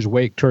 there's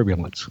wake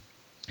turbulence.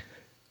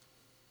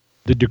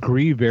 The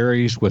degree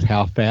varies with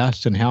how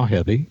fast and how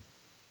heavy,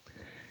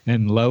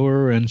 and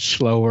lower and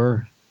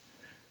slower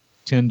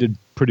tend to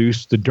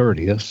produce the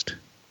dirtiest.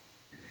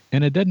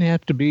 And it doesn't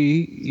have to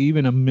be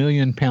even a 1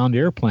 million-pound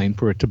airplane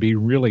for it to be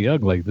really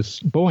ugly. This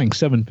Boeing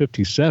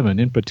 757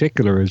 in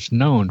particular is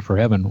known for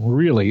having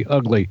really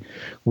ugly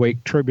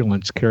wake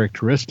turbulence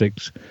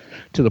characteristics,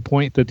 to the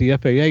point that the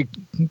FAA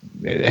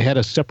had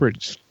a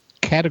separate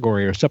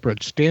category or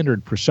separate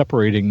standard for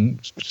separating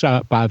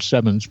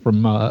 757s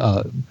from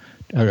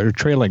or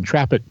trailing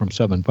traffic from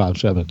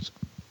 757s.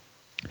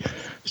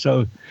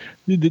 So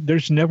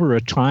there's never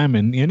a time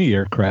in any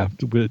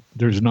aircraft where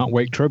there's not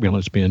wake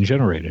turbulence being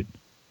generated.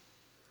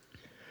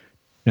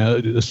 Now,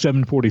 the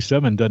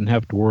 747 doesn't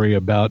have to worry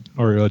about,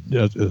 or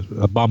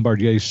a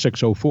Bombardier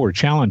 604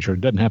 Challenger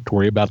doesn't have to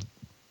worry about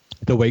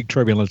the wake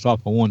turbulence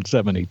off a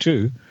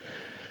 172.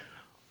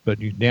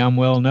 But you damn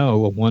well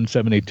know a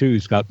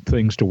 172's got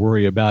things to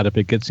worry about if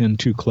it gets in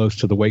too close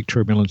to the wake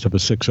turbulence of a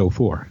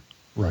 604.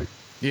 Right.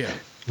 Yeah.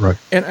 Right.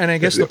 And I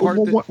guess the part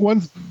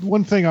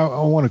one thing I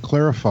want to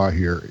clarify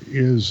here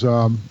is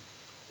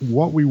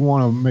what we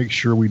want to make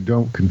sure we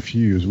don't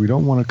confuse. We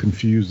don't want to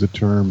confuse the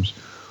terms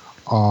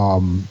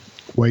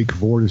wake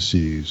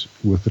vortices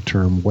with the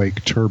term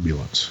wake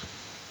turbulence.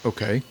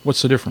 Okay.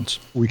 What's the difference?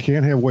 We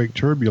can't have wake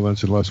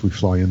turbulence unless we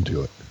fly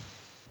into it.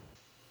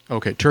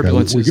 Okay.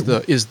 Turbulence is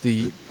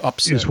the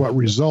upset. Is what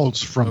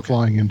results from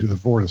flying into the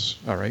vortice.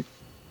 All right.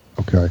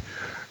 Okay.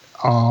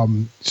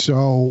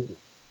 So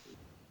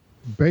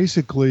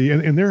basically,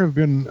 and there have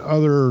been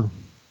other, I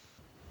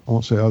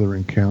won't say other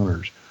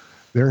encounters.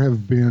 There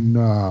have been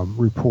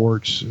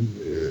reports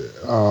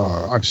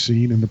I've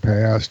seen in the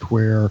past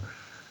where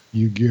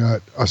you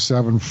get a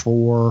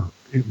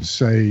 7.4,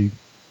 say,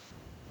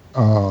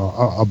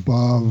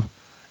 above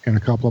and a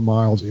couple of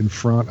miles in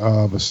front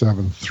of a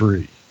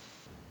 7.3.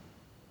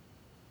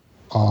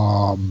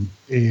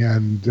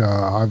 And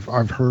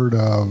I've heard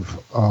of,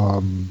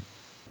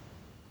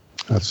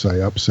 let's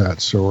say,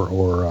 upsets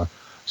or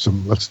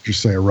some, let's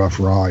just say, a rough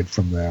ride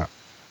from that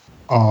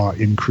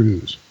in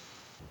cruise.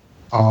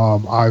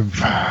 I've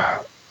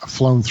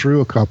flown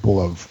through a couple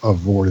of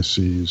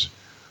vortices.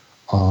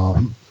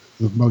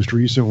 The most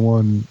recent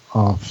one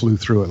flew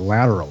through it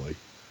laterally,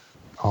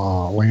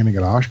 landing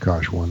at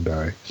Oshkosh one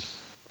day.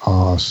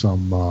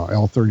 Some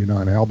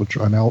L-39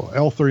 Albatross,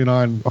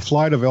 L-39, a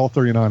flight of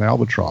L-39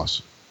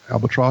 albatrosses,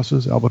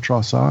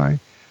 albatrossi.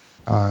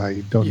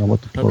 I don't know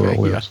what the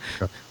plural is.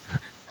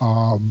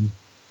 Yeah.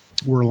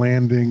 We're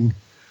landing,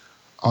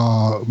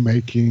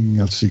 making,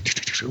 let's see,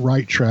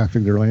 right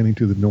traffic. They're landing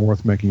to the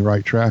north, making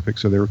right traffic,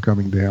 so they were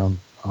coming down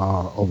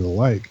over the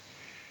lake.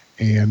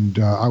 And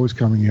I was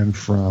coming in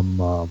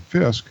from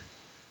Fisk,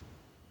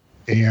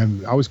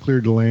 and I was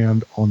cleared to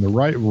land on the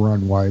right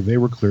runway. They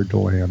were cleared to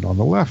land on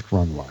the left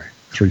runway,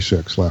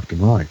 36 left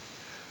and right.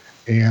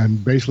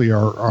 And basically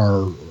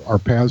our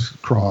paths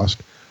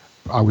crossed.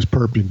 I was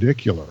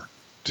perpendicular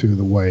to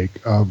the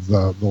wake of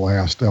the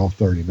last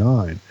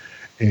L-39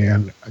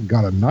 and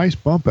got a nice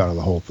bump out of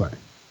the whole thing.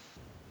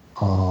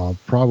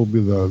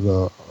 Probably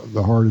the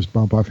hardest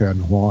bump I've had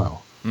in a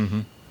while.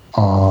 Mm-hmm.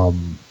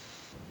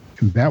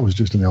 And that was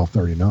just an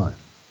L-39.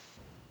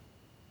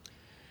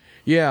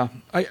 Yeah,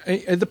 I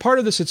the part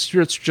of this it's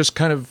just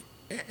kind of,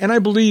 and I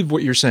believe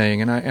what you're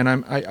saying, and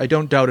I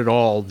don't doubt at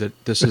all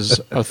that this is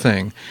a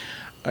thing.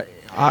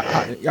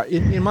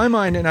 In my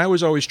mind, and I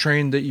was always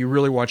trained that you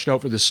really watched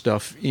out for this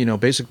stuff,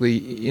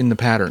 basically in the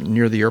pattern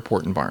near the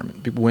airport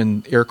environment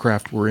when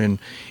aircraft were in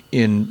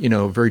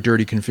very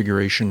dirty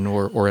configuration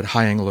or at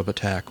high angle of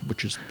attack,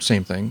 which is the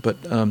same thing, but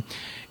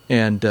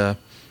and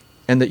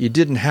that you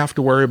didn't have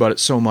to worry about it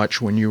so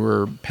much when you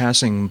were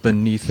passing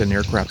beneath an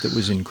aircraft that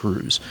was in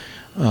cruise.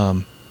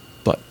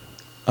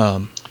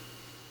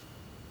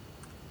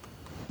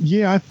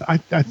 Yeah, I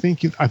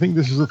think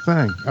this is a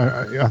thing.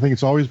 I think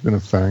it's always been a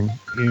thing.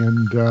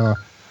 And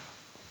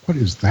what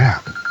is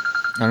that?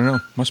 I don't know.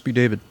 Must be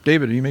David.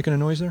 David, are you making a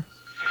noise there?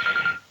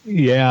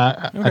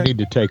 Yeah, Okay. I need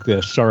to take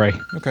this. Sorry.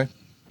 Okay.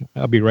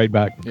 I'll be right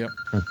back. Yep.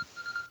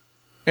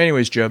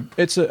 Anyways, Jeb,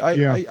 I get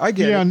it.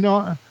 Yeah,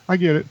 no, I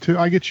get it too.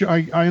 I get you.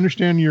 I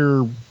understand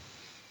your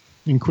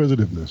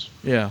inquisitiveness.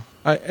 Yeah.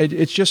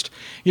 It's just,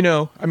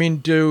 I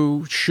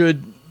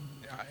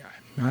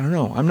don't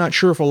know. I'm not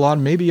sure if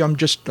maybe I'm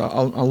just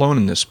alone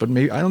in this, but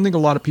maybe I don't think a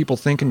lot of people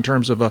think in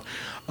terms of a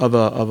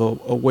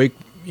wake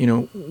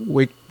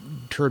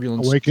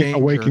turbulence, a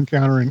wake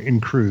encounter in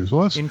cruise.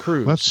 Well, in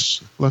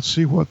cruise. Let's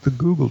see what the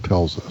Google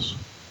tells us.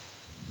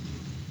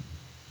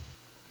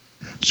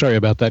 Sorry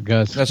about that,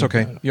 guys. That's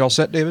okay. You all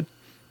set, David?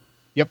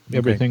 Yep,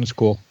 everything's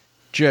cool.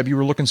 Jeb, you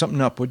were looking something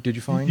up. What did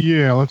you find?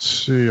 Yeah, let's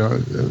see.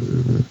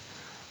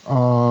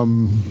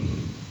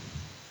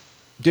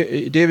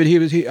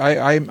 David,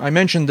 I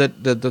mentioned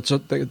that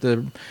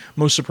the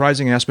most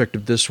surprising aspect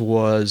of this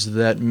was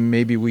that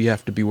maybe we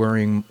have to be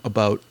worrying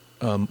about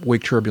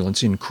wake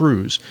turbulence in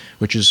cruise,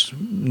 which is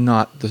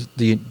not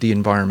the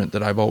environment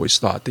that I've always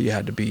thought that you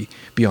had to be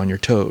on your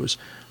toes.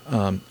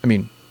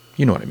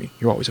 You know what I mean.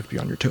 You always have to be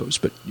on your toes,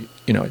 but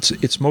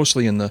it's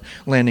mostly in the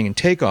landing and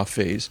takeoff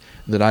phase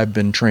that I've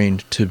been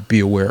trained to be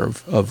aware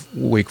of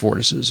wake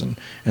vortices and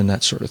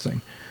that sort of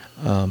thing.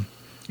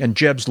 And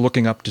Jeb's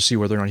looking up to see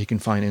whether or not he can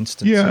find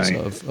instances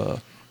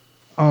of.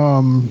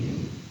 I'm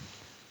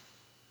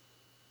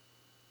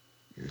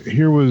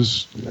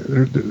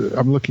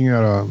looking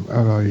at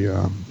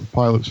a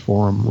pilot's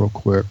forum real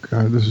quick.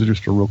 This is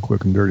just a real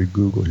quick and dirty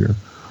Google here,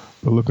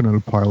 but looking at a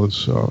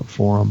pilot's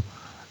forum,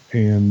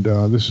 and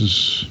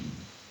this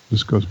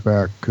goes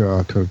back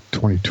to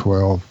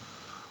 2012.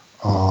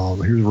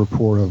 Here's a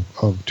report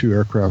of two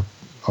aircraft.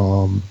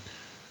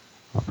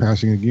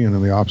 Passing again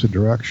in the opposite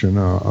direction.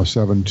 A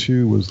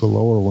 7.2 was the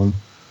lower one.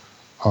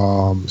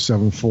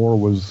 7.4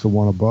 was the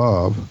one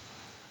above.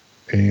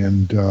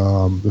 And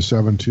the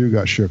 7.2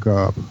 got shook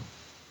up.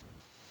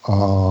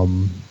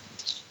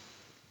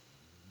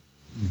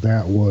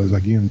 That was,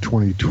 again,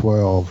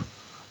 2012.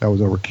 That was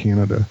over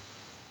Canada.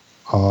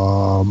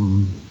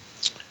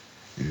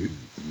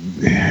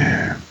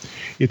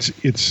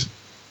 It's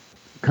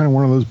kind of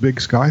one of those big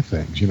sky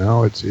things,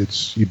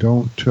 It's you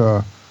don't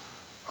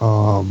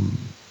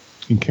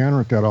encounter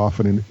it that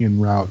often in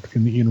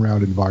the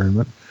in-route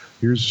environment.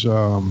 Here's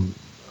a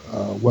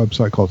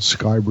website called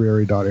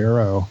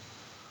skybrary.aero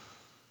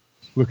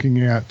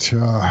looking at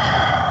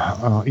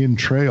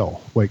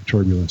in-trail wake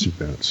turbulence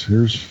events.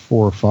 Here's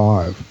 4 or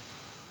 5.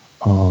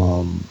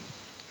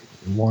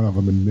 One of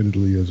them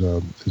admittedly is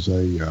a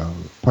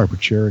Piper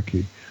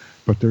Cherokee,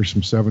 but there's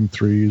some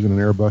 7.3s and an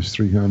Airbus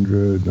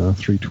 300,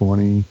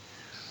 320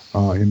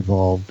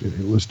 involved.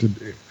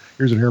 Listed.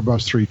 Here's an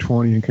Airbus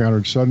 320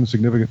 encountered sudden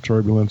significant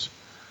turbulence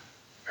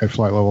at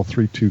flight level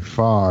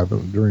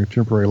 325 during a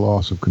temporary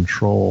loss of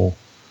control.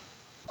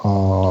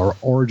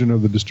 Origin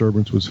of the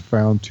disturbance was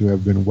found to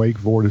have been wake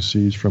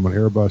vortices from an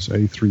Airbus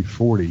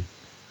A340,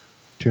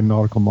 10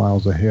 nautical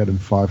miles ahead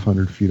and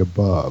 500 feet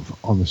above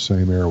on the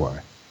same airway.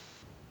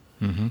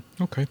 Mm-hmm.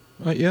 Okay.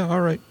 Yeah.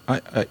 All right.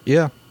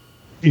 Yeah.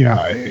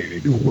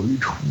 Yeah.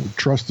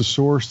 Trust the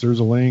source. There's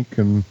a link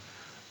and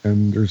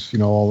there's,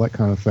 all that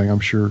kind of thing. I'm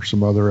sure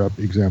some other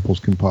examples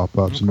can pop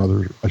up. Okay. Some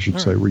other,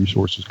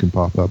 resources can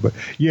pop up. But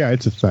yeah,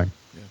 it's a thing.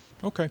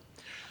 Yeah. Okay.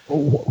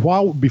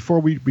 Before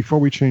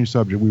we change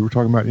subject, we were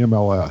talking about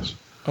MLS.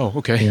 Oh,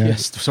 okay.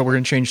 Yes. So we're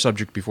going to change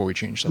subject before we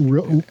change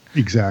subject.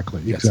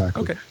 Exactly. Yes.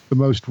 Exactly. Okay. The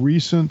most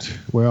recent,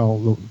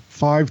 the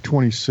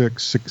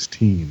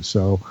 5/26/16.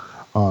 So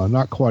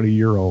not quite a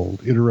year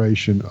old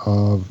iteration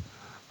of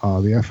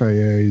the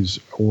FAA's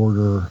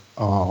order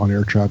on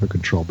air traffic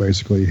control.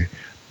 Basically,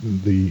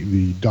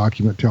 the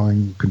document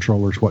telling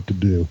controllers what to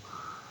do.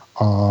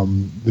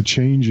 The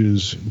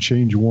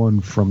change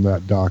 1 from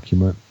that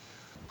document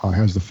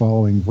has the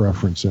following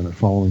reference in it,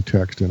 following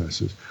text in it. It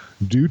says,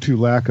 due to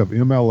lack of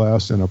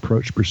MLS and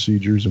approach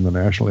procedures in the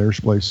national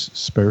airspace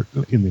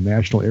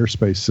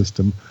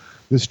system,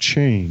 this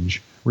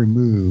change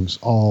removes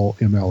all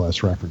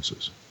MLS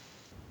references.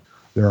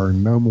 There are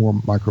no more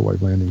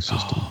microwave landing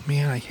systems. Oh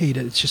man, I hate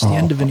it. It's just the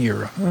end of an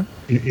era, huh?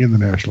 In the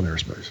national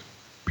airspace.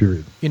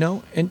 Period.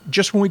 And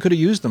just when we could have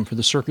used them for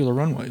the circular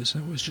runways,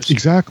 it was just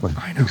exactly.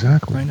 I know.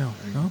 Exactly. I know.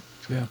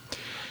 Yeah.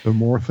 The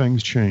more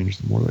things change,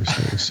 the more they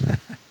stay the same.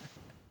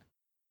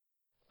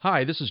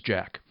 Hi, this is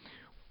Jack.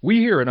 We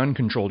here at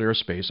Uncontrolled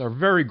Airspace are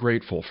very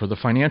grateful for the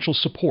financial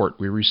support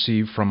we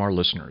receive from our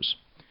listeners.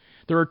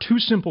 There are 2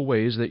 simple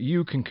ways that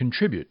you can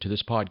contribute to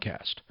this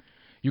podcast.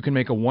 You can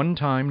make a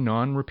one-time,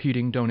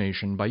 non-repeating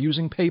donation by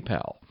using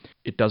PayPal.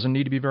 It doesn't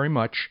need to be very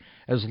much.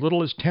 As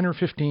little as $10 or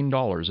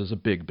 $15 is a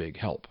big, big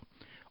help.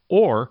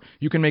 Or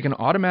you can make an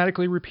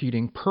automatically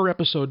repeating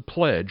per-episode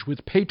pledge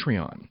with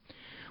Patreon.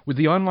 With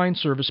the online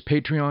service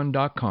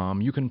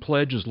Patreon.com, you can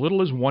pledge as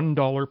little as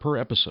 $1 per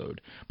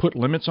episode, put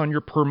limits on your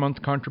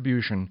per-month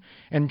contribution,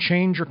 and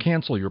change or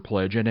cancel your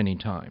pledge at any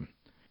time.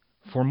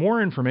 For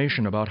more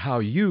information about how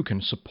you can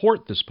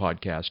support this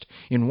podcast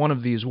in one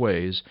of these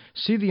ways,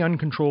 see the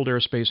Uncontrolled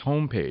Airspace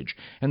homepage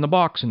and the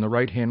box in the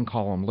right-hand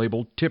column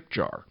labeled Tip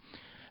Jar.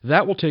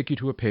 That will take you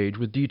to a page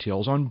with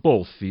details on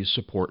both these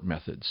support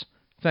methods.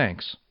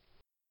 Thanks.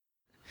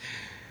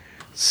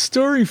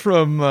 Story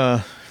from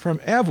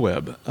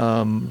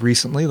AvWeb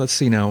recently. Let's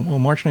see now. Well,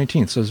 March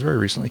 19th, so it's very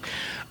recently.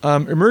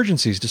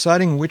 Emergencies,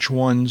 deciding which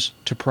ones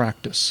to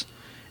practice.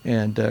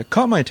 And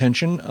caught my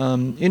attention.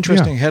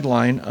 Interesting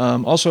headline.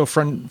 Also, a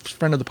friend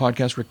of the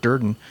podcast, Rick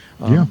Durden,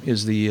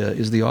 is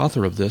the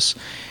author of this,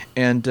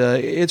 and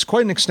it's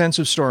quite an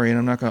extensive story.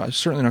 And I'm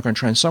certainly not going to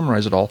try and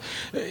summarize it all.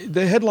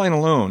 The headline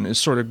alone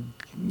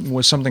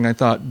was something I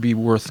thought would be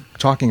worth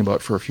talking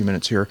about for a few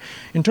minutes here,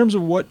 in terms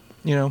of what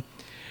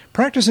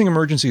practicing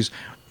emergencies.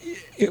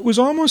 It was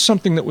almost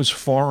something that was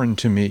foreign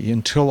to me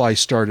until I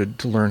started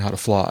to learn how to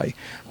fly.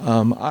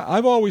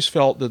 I've always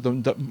felt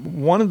that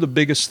one of the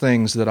biggest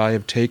things that I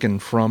have taken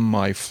from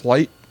my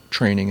flight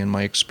training and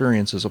my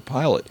experience as a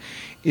pilot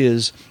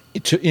is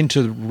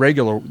into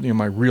regular,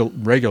 my real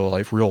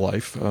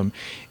life,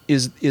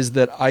 is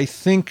that I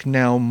think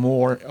now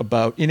more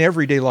about, in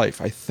everyday life,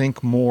 I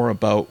think more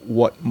about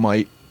what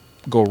might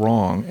go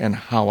wrong and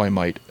how I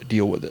might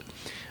deal with it.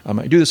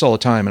 I do this all the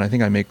time, and I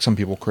think I make some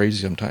people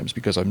crazy sometimes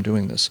because I'm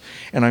doing this.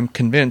 And I'm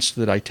convinced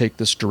that I take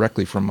this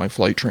directly from my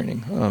flight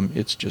training.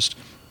 It's just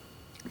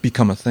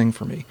become a thing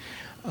for me.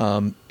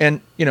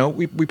 And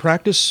we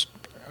practice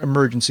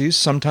emergencies,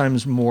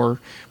 sometimes more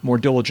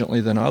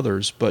diligently than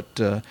others,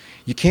 but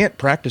you can't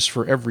practice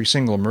for every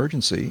single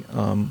emergency.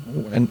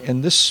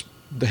 And this,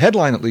 the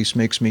headline at least,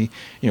 makes me,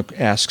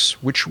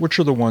 asks which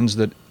are the ones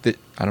that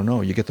I don't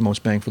know, you get the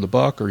most bang for the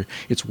buck, or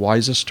it's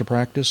wisest to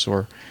practice,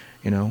 or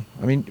do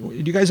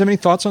you guys have any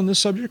thoughts on this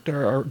subject?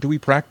 Or do we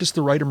practice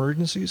the right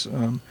emergencies?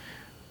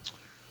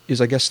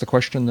 Is, I guess, the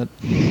question that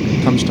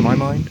comes to my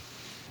mind.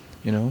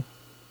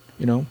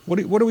 What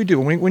do we do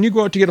when you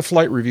go out to get a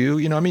flight review?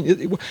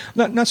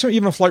 Not so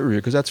even a flight review,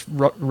 because that's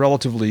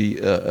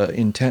relatively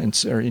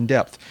intense or in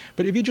depth.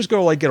 But if you just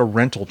go get a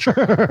rental check,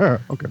 okay,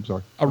 I'm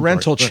sorry,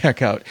 rental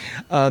checkout,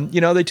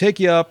 they take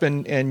you up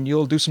and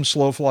you'll do some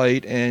slow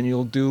flight and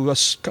you'll do a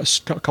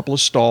couple of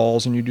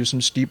stalls and you do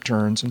some steep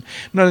turns, and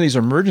none of these are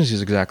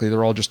emergencies exactly.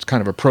 They're all just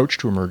kind of approach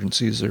to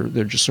emergencies.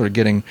 They're just sort of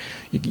getting,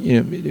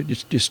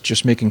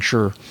 just making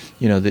sure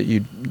that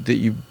you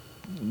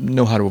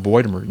know how to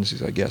avoid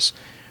emergencies, I guess.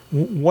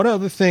 What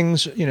other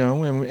things,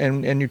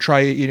 and you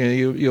try,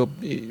 you'll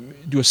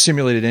do a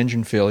simulated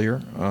engine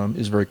failure,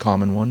 is a very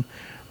common one.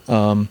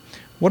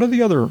 What are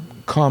the other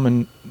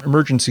common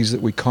emergencies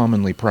that we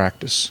commonly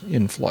practice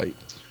in flight?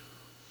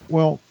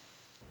 Well,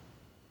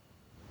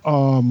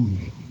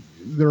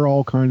 there are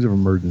all kinds of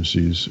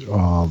emergencies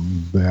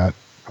that,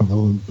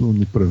 let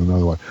me put it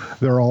another way.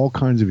 There are all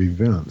kinds of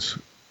events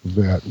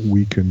that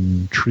we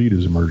can treat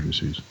as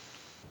emergencies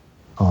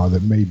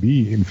that may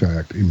be, in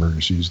fact,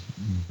 emergencies,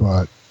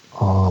 but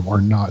are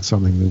not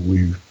something that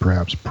we've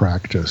perhaps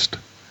practiced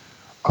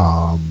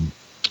in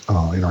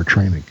our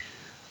training.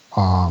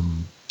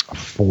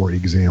 For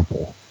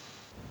example,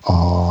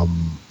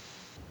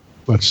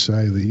 let's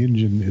say the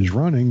engine is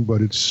running,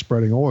 but it's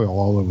spreading oil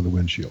all over the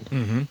windshield.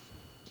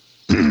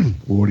 Mm-hmm.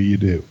 What do you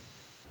do?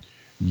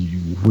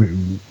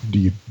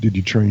 Did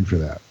you train for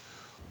that?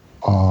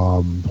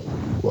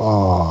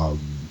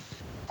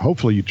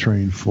 Hopefully you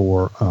train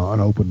for an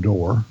open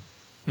door.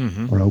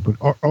 Mm-hmm. Or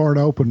an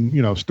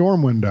open,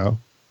 storm window.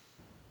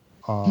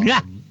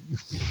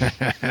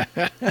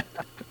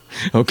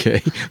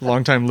 Okay,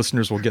 long-time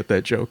listeners will get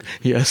that joke.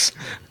 Yes.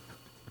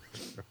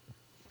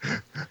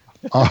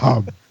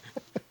 I'm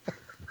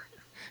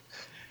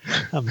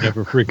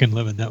never freaking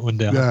living that one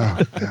down.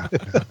 Yeah.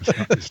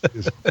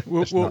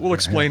 We'll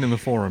explain in the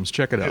forums.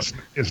 Check it out.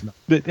 It's not.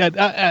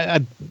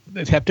 I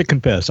have to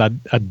confess, I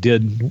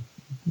did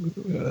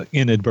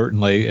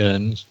inadvertently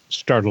and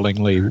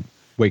startlingly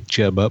wake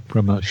Jeb up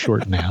from a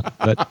short nap.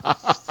 But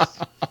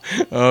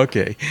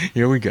okay,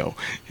 here we go.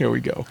 So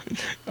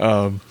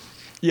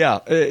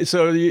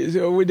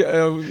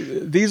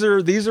these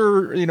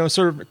are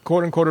sort of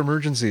quote unquote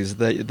emergencies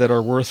that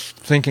are worth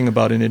thinking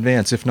about in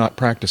advance, if not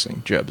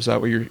practicing. Jeb, is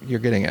that what you're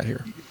getting at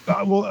here?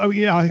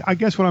 I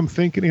guess what I'm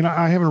thinking,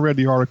 I haven't read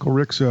the article.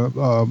 Rick's a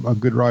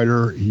good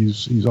writer.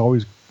 He's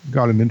always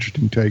got an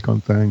interesting take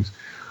on things.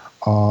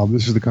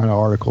 This is the kind of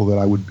article that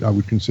I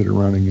would consider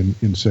running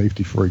in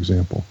safety, for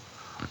example.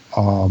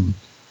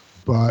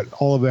 But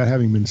all of that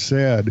having been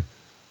said,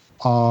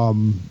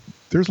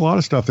 there's a lot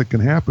of stuff that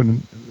can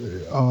happen,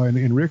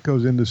 and Rick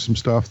goes into some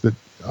stuff that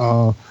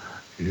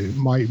it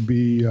might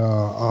be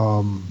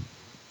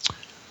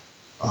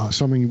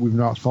something we've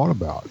not thought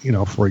about.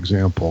 For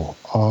example,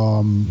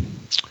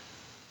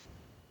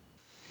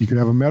 you could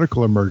have a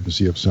medical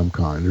emergency of some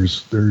kind.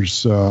 There's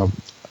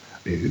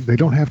they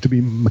don't have to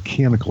be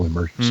mechanical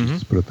emergencies.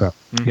 Let's put it that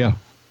way.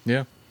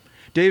 Yeah.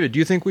 David, do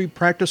you think we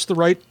practice the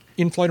right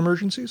in-flight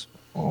emergencies?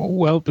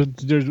 Well,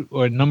 there's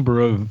a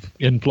number of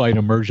in-flight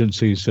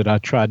emergencies that I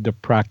tried to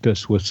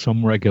practice with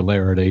some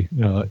regularity,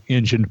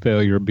 engine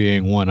failure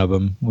being one of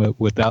them,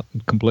 without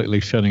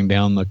completely shutting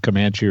down the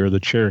Comanche or the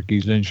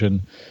Cherokee's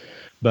engine,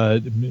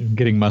 but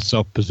getting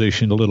myself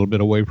positioned a little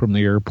bit away from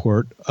the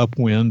airport,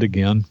 upwind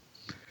again,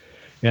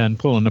 and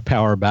pulling the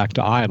power back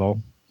to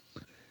idle,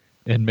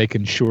 and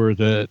making sure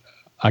that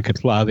I could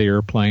fly the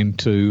airplane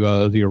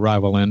to the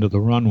arrival end of the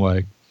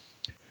runway.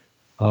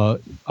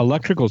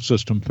 Electrical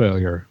system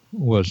failure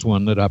was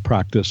one that I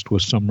practiced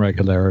with some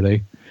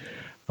regularity,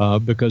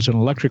 because an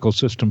electrical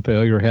system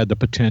failure had the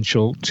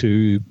potential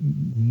to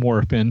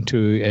morph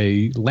into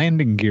a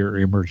landing gear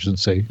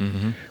emergency,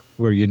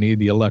 where you need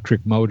the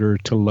electric motor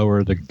to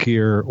lower the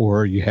gear,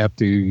 or you have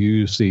to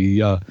use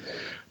the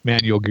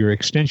manual gear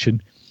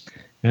extension.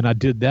 And I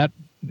did that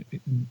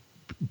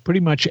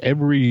pretty much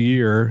every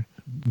year,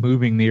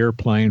 moving the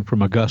airplane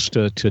from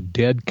Augusta to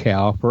Dead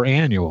Cow for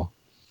annual.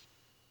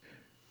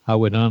 I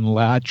would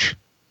unlatch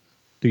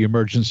the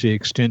emergency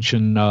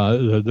extension,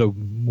 the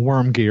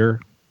worm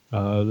gear,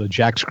 the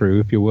jack screw,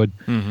 if you would,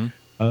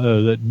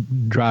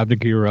 that drive the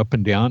gear up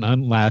and down,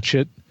 unlatch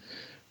it,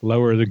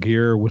 lower the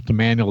gear with the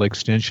manual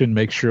extension,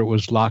 make sure it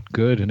was locked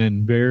good, and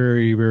then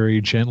very, very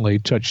gently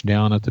touch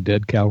down at the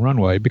Dead Cow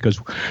runway, because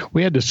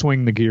we had to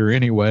swing the gear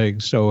anyway,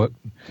 so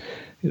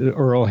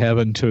Earl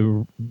having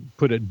to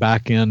put it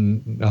back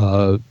in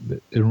and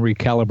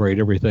recalibrate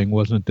everything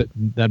wasn't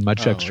that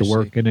much extra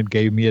work, and it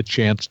gave me a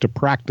chance to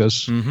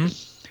practice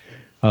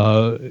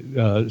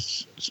a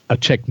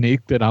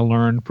technique that I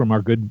learned from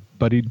our good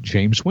buddy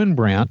James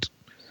Winbrandt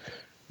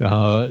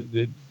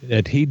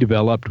that he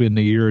developed in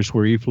the years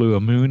where he flew a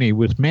Mooney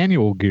with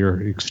manual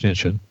gear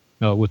extension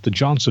with the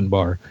Johnson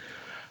bar.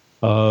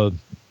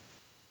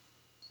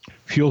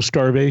 Fuel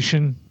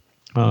starvation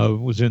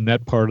was in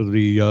that part of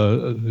the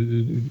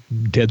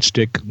dead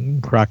stick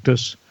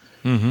practice.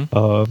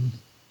 The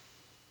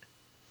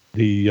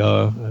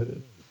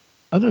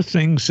other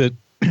things that,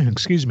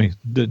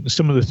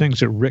 some of the things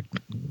that Rick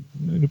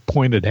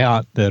pointed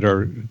out that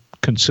are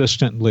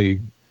consistently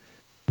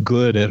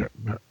good at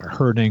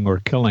hurting or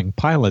killing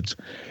pilots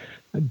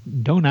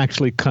don't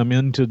actually come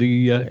into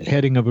the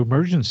heading of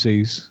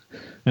emergencies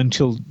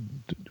until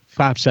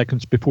 5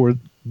 seconds before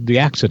the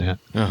accident.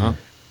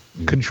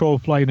 Control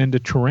flight into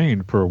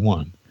terrain, for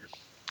one.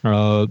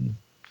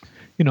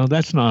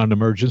 That's not an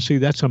emergency.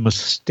 That's a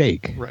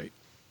mistake. Right.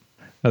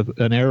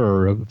 An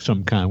error of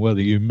some kind,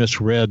 whether you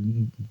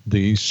misread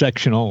the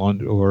sectional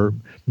or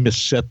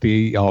misset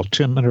the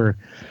altimeter.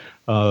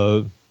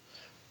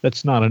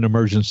 That's not an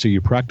emergency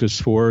you practice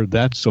for.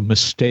 That's a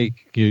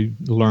mistake you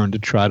learn to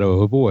try to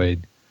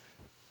avoid.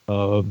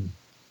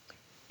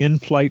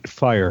 In-flight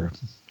fire.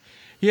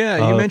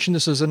 Yeah, you mentioned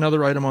this as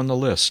another item on the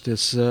list.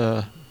 It's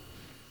you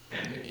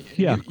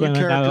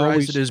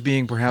characterize it as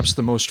being perhaps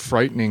the most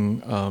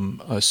frightening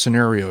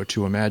scenario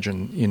to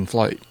imagine in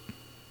flight.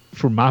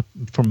 From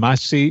my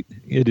seat,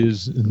 it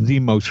is the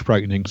most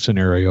frightening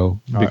scenario,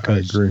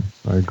 because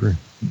I agree.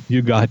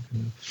 You got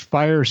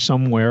fire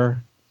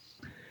somewhere,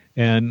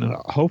 and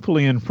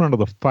hopefully in front of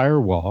the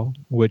firewall,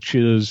 which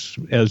is,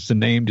 as the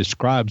name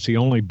describes, the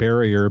only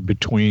barrier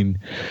between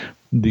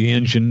the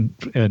engine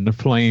and the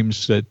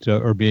flames that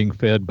are being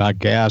fed by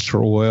gas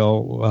or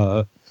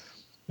oil,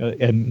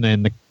 and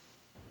the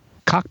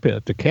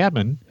cockpit, the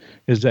cabin,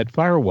 is that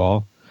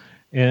firewall.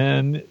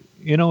 And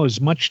as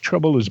much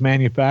trouble as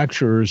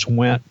manufacturers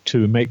went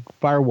to make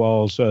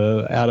firewalls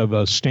out of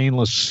a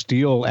stainless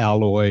steel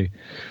alloy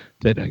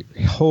that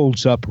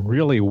holds up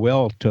really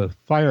well to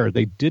fire,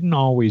 they didn't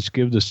always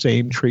give the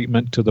same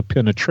treatment to the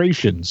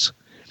penetrations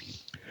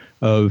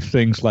of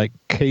things like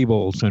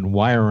cables and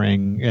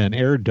wiring and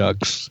air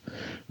ducts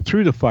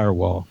through the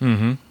firewall.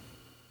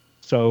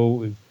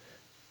 So,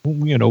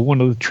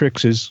 one of the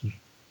tricks is,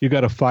 you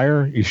got a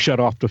fire, you shut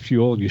off the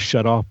fuel, you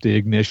shut off the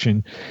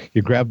ignition,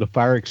 you grab the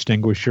fire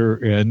extinguisher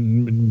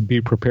and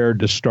be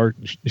prepared to start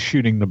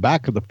shooting the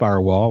back of the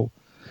firewall,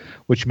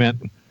 which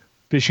meant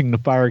fishing the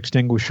fire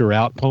extinguisher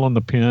out, pulling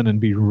the pin, and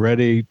be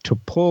ready to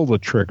pull the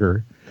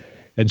trigger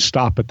and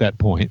stop at that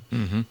point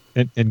and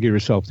get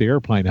yourself the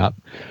airplane out.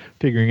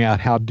 Figuring out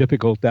how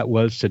difficult that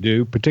was to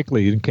do,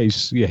 particularly in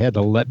case you had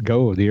to let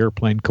go of the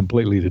airplane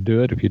completely to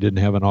do it if you didn't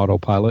have an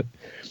autopilot.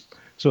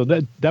 So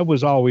that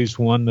was always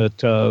one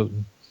that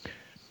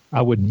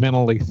I would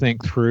mentally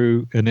think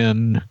through, and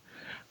then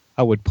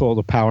I would pull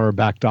the power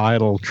back to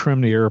idle,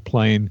 trim the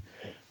airplane,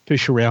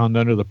 fish around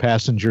under the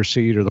passenger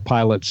seat or the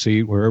pilot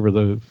seat, wherever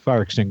the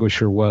fire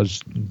extinguisher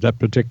was that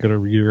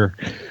particular year,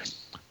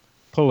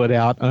 pull it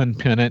out,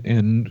 unpin it,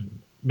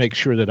 and make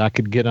sure that I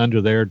could get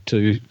under there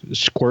to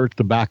squirt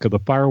the back of the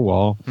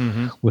firewall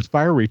with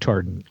fire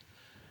retardant.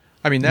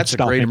 I mean, that's a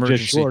great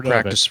emergency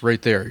practice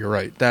right there. You're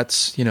right.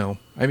 That's, I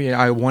mean,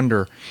 I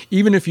wonder,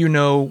 even if you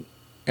know,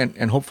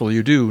 and hopefully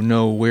you do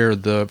know where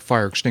the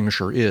fire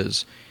extinguisher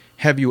is,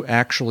 have you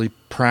actually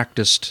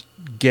practiced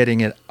getting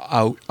it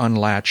out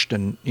unlatched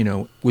and,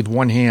 with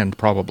one hand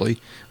probably?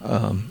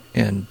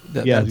 And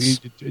that's...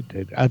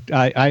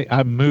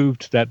 I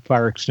moved that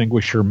fire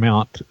extinguisher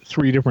mount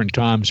 3 different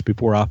times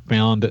before I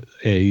found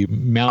a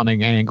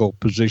mounting angle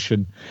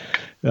position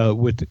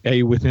with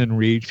A, within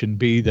reach, and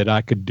B, that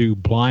I could do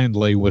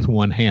blindly with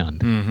one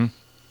hand. Mm-hmm.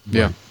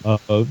 Yeah.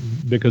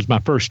 Because my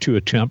first 2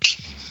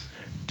 attempts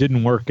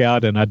didn't work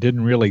out, and I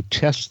didn't really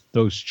test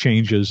those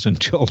changes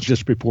until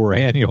just before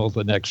annual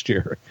the next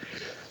year.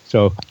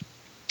 So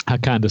I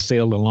kind of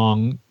sailed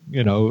along,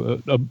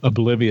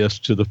 oblivious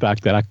to the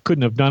fact that I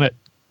couldn't have done it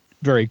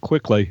very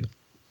quickly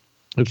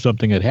if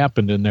something had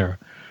happened in there.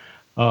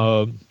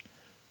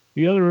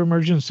 The other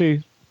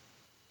emergency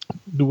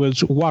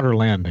was water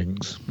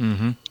landings.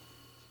 Mm-hmm.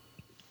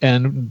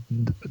 And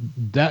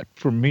that,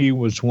 for me,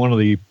 was one of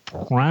the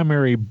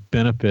primary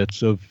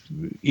benefits of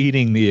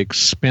eating the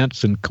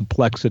expense and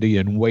complexity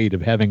and weight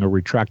of having a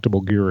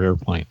retractable gear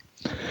airplane.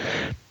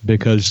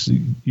 Because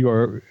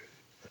you're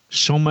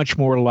so much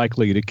more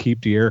likely to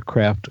keep the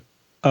aircraft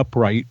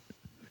upright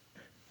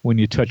when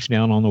you touch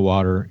down on the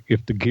water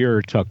if the gear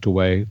are tucked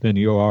away than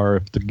you are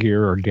if the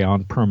gear are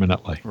down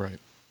permanently. Right.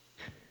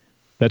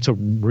 That's a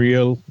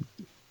real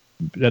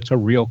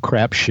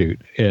crapshoot.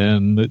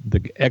 And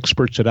the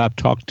experts that I've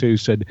talked to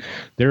said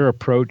their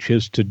approach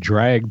is to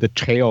drag the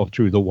tail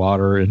through the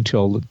water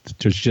until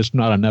there's just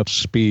not enough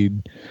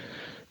speed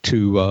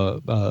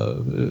to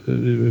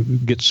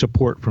get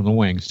support from the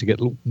wings, to get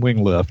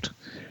wing lift,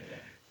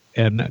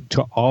 and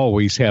to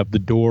always have the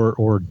door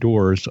or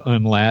doors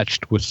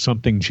unlatched with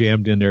something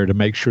jammed in there to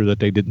make sure that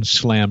they didn't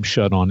slam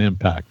shut on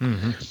impact.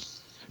 Mm-hmm.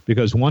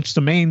 Because once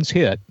the mains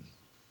hit,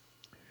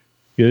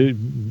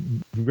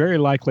 very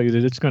likely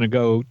that it's going to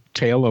go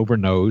tail over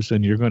nose,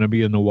 and you're going to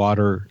be in the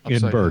water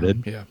upside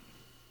inverted. down. Yeah.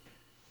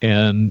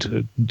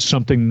 And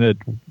something that,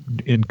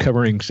 in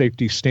covering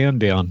safety stand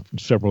down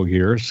several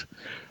years,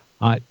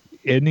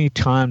 any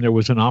time there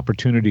was an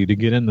opportunity to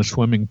get in the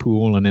swimming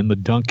pool and in the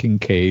dunking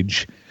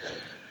cage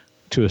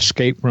to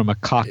escape from a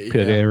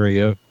cockpit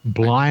area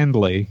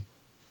blindly,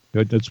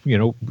 that's,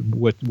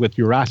 with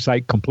your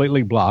eyesight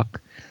completely blocked.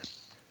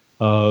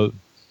 And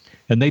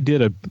they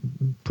did a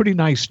pretty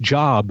nice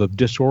job of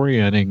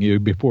disorienting you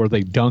before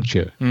they dunked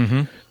you.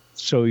 Mm-hmm.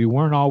 So you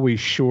weren't always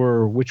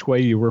sure which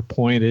way you were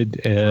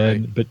pointed,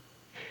 and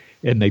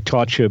they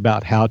taught you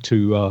about how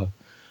to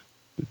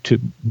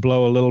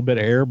blow a little bit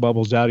of air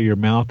bubbles out of your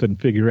mouth and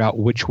figure out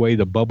which way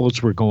the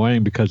bubbles were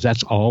going, because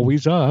that's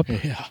always up.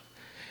 Yeah.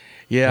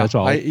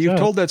 You've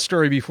told that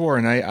story before,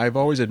 and I've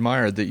always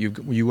admired that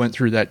you went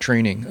through that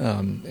training.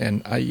 And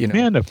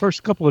man, the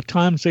first couple of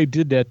times they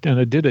did that, and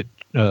I did it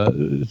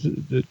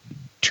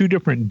 2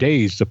 different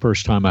days the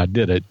first time I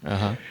did it.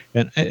 Uh-huh.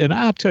 And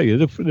I'll tell you,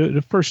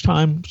 the first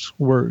times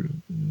were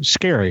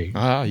scary.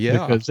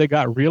 Because they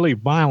got really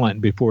violent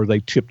before they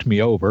tipped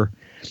me over.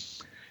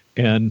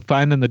 And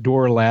finding the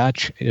door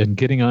latch and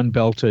getting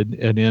unbelted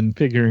and then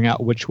figuring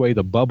out which way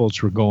the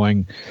bubbles were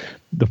going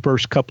the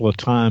first couple of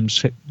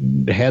times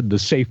had the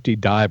safety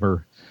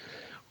diver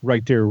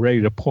right there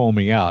ready to pull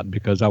me out,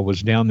 because I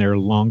was down there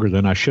longer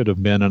than I should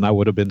have been, and I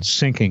would have been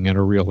sinking in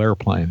a real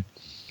airplane.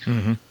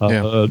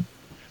 Mm-hmm.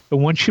 But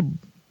once you,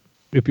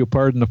 if you'll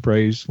pardon the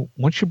phrase,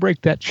 once you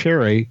break that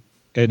cherry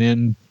and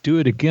then do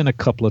it again a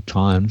couple of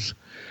times,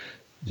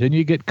 then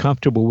you get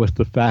comfortable with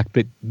the fact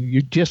that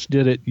you just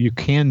did it, you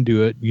can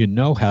do it, you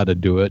know how to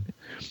do it.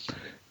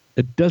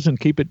 It doesn't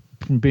keep it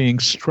from being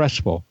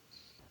stressful.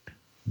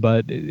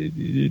 But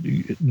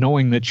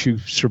knowing that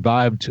you've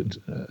survived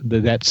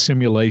that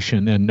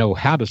simulation and know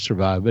how to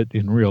survive it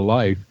in real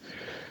life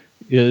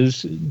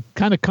is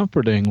kind of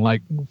comforting,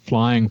 like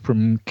flying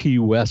from Key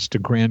West to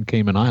Grand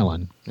Cayman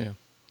Island. Yeah.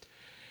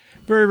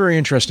 Very, very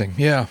interesting.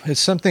 Yeah, it's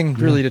something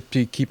really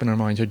to keep in our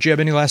minds. Do you have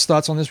any last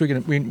thoughts on this?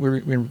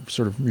 We're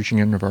sort of reaching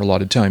the end of our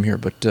allotted time here,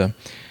 but on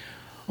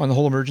the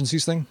whole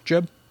emergencies thing,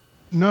 Jeb?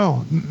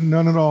 No,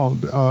 none at all.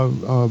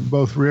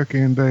 Both Rick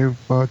and Dave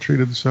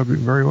treated the subject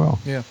very well.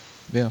 Yeah.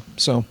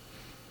 So,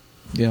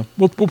 yeah,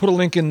 we'll put a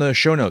link in the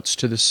show notes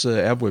to this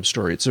AvWeb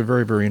story. It's a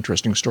very, very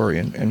interesting story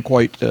and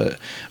quite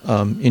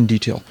in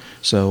detail.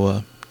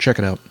 So check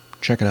it out.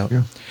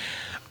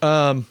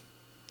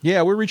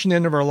 Yeah. We're reaching the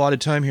end of our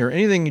allotted time here.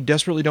 Anything you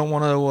desperately don't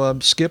want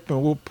to skip?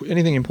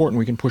 Anything important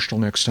we can push till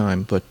next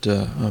time, but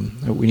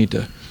we need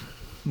to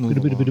move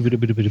along.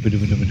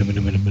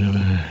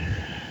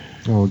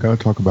 Oh, we got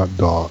to talk about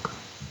dog.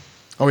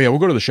 Oh yeah, we'll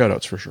go to the shout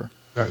outs for sure.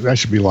 That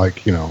should be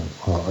like,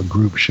 a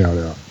group shout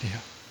out.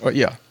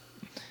 Yeah.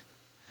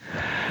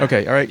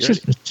 Okay, all right.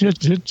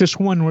 Just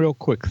one real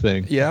quick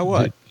thing. Yeah,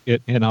 what?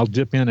 And I'll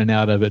dip in and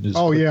out of it. We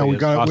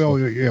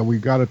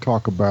got to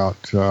talk about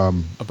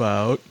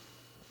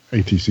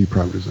ATC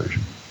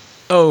privatization.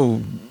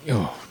 Oh,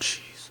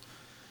 jeez.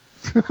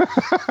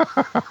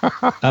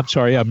 I'm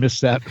sorry, I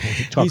missed that.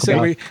 He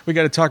said we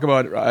got to talk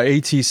about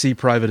ATC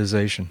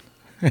privatization.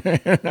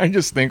 I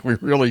just think we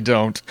really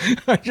don't.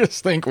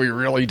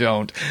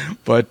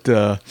 But,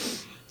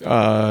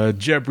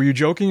 Jeb, were you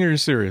joking or are you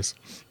serious?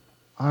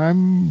 Now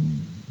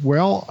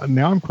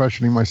I'm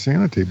questioning my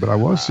sanity, but I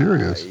was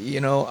serious.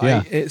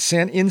 Yeah.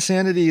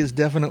 Insanity is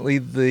definitely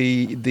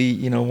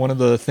the one of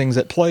the things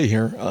at play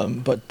here.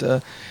 And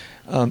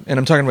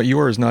I'm talking about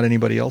yours, not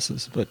anybody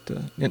else's, but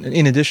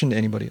in addition to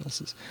anybody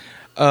else's.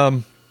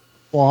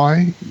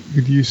 Why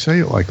did you say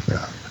it like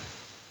that?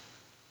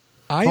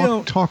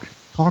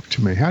 Talk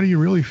to me. How do you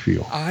really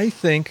feel? I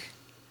think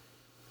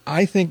so.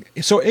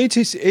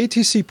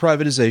 ATC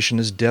privatization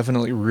has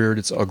definitely reared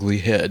its ugly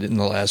head in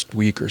the last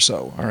week or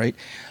so. All right,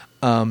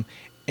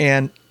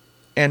 and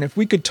if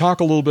we could talk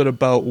a little bit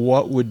about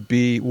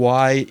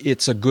why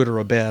it's a good or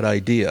a bad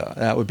idea,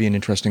 that would be an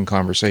interesting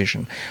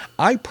conversation.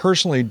 I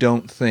personally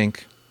don't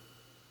think.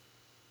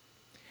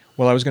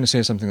 Well, I was going to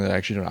say something that I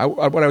actually don't.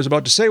 What I was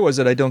about to say was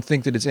that I don't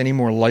think that it's any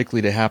more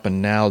likely to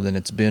happen now than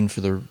it's been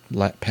for the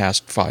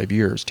past 5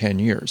 years, 10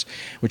 years,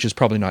 which is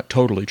probably not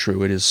totally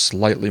true. It is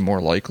slightly more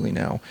likely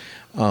now.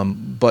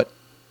 But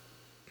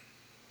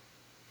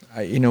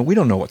we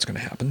don't know what's going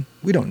to happen.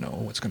 We don't know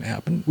what's going to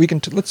happen.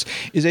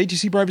 Is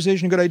ATC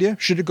privatization a good idea?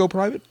 Should it go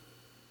private?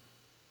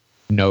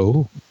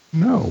 No.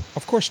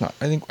 Of course not.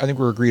 I think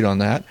we're agreed on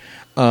that.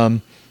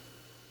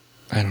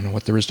 I don't know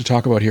what there is to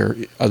talk about here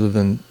other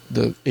than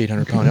the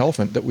 800-pound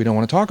elephant that we don't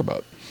want to talk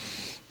about.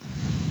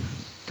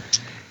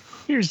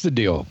 Here's the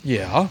deal.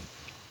 Yeah.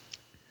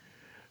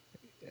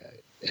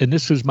 And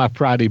this is my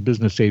Friday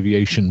Business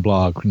Aviation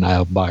blog,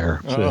 Niall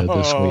Byer,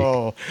 this week.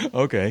 Oh,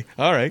 okay.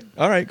 All right.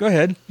 Go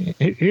ahead.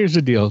 Here's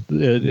the deal,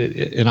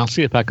 and I'll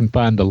see if I can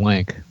find the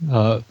link.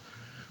 But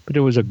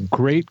there was a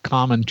great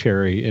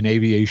commentary in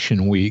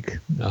Aviation Week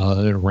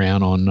that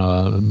ran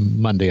on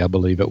Monday, I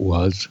believe it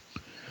was,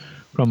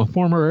 from a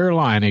former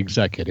airline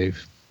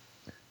executive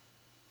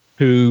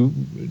who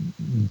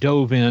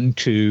dove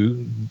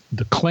into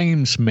the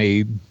claims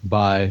made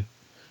by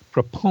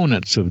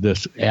proponents of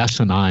this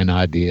asinine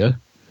idea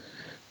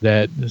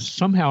that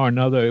somehow or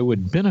another it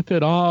would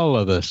benefit all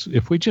of us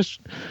if we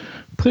just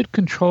put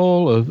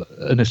control of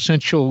an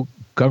essential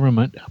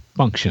government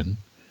function,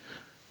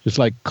 just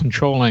like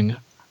controlling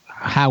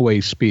highway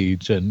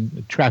speeds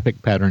and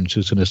traffic patterns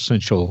is an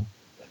essential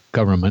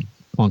government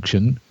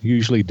function,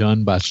 usually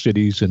done by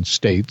cities and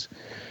states.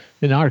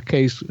 In our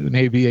case, in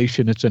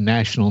aviation, it's a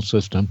national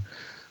system.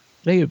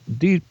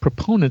 These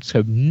proponents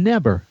have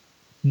never,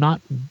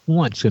 not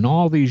once in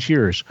all these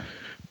years,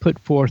 put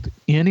forth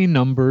any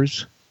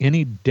numbers,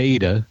 any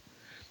data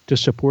to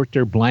support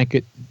their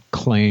blanket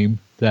claim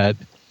that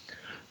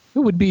it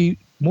would be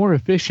more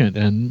efficient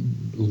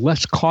and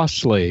less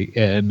costly,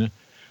 and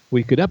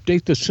we could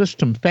update the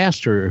system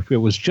faster if it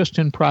was just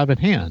in private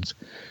hands.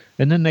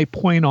 And then they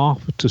point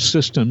off to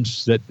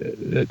systems that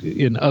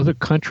in other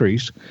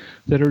countries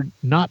that are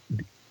not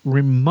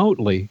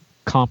remotely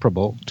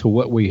comparable to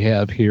what we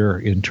have here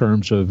in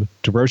terms of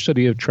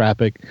diversity of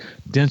traffic,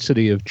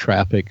 density of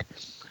traffic,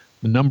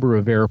 the number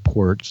of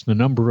airports, the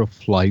number of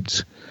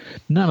flights,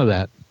 none of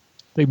that.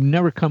 They've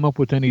never come up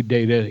with any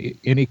data,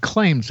 any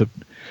claims of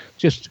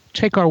just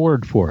take our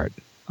word for it.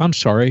 I'm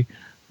sorry.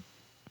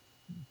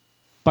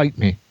 Bite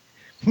me.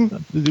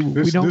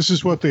 This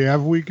is what the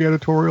AvWeek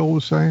editorial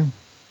was saying?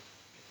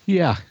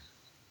 Yeah,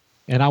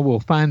 and I will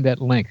find that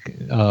link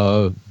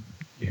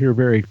here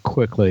very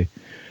quickly.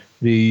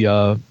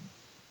 The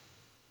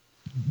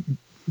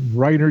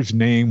writer's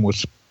name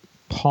was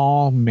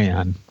Paul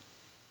Mann,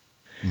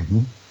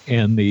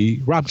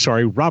 and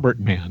Robert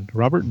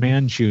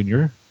Mann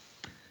Jr.,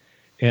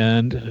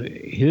 and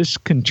his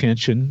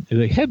contention,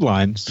 the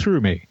headlines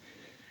threw me.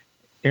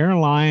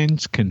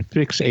 Airlines can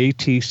fix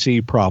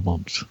ATC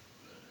problems.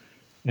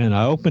 And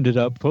I opened it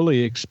up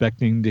fully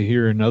expecting to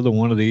hear another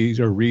one of these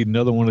or read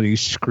another one of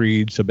these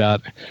screeds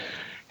about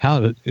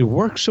how it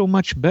works so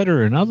much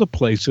better in other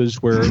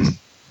places where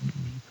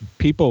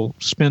people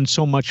spend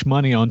so much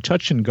money on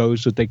touch and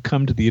goes that they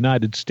come to the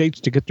United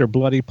States to get their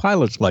bloody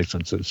pilot's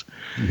licenses.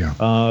 Yeah.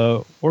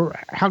 Or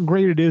how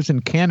great it is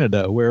in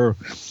Canada where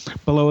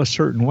below a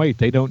certain weight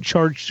they don't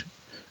charge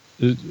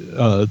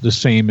the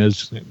same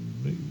as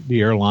the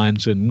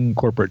airlines and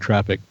corporate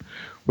traffic,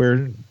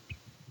 where,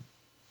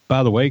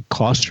 by the way,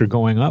 costs are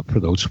going up for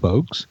those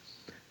folks.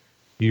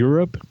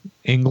 Europe,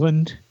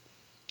 England,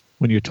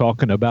 when you're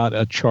talking about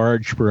a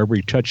charge for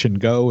every touch and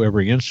go,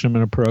 every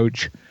instrument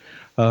approach,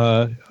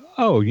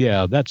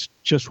 that's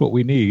just what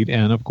we need.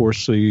 And, of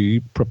course, the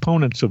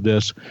proponents of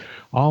this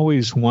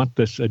always want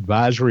this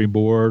advisory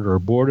board or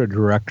board of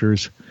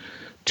directors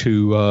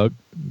to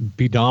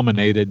be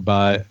dominated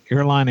by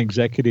airline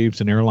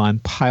executives and airline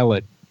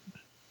pilot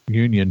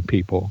union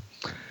people.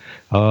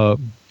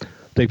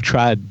 They've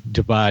tried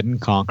divide and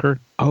conquer.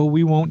 Oh,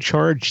 we won't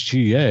charge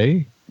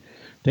GA.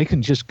 They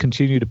can just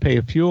continue to pay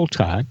a fuel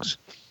tax.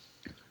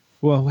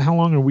 Well, how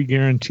long are we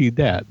guaranteed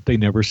that? They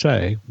never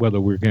say whether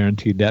we're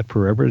guaranteed that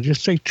forever. They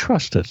just say,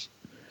 trust us.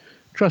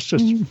 Trust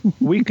us,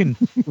 we can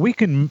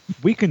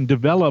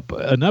develop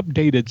an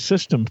updated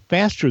system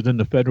faster than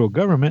the federal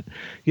government,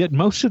 yet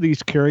most of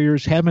these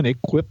carriers haven't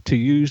equipped to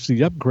use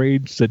the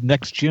upgrades that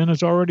NextGen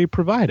has already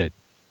provided.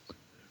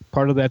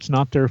 Part of that's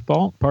not their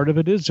fault, part of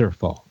it is their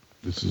fault.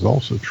 This is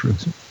also true.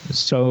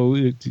 So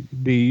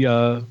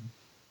the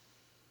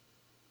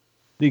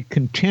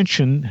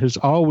contention has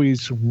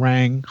always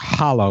rang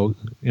hollow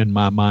in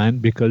my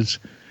mind, because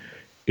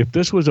if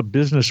this was a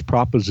business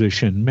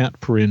proposition meant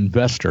for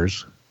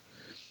investors,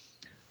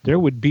 there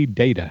would be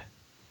data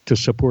to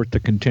support the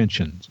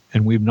contentions,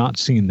 and we've not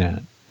seen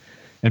that.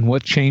 And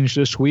what changed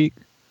this week?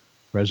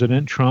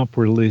 President Trump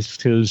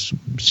released his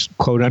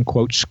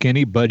quote-unquote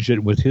skinny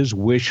budget with his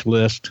wish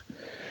list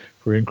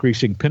for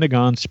increasing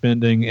Pentagon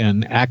spending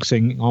and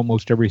axing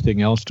almost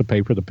everything else to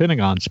pay for the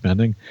Pentagon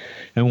spending.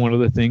 And one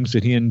of the things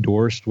that he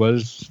endorsed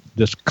was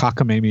this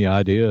cockamamie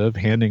idea of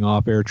handing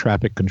off air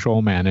traffic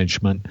control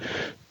management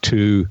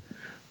to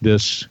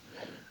this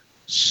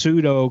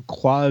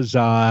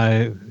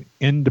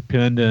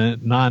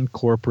pseudo-quasi-independent,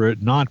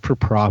 non-corporate,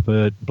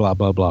 not-for-profit, blah,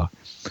 blah, blah.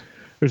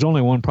 There's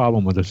only one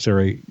problem with this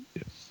theory.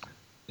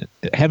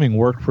 Having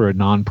worked for a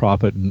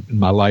nonprofit in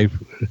my life,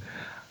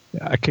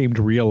 I came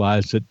to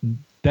realize that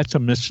that's a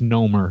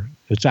misnomer.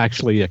 It's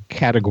actually a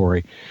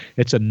category.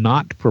 It's a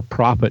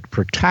not-for-profit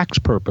for tax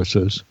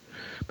purposes,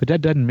 but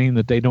that doesn't mean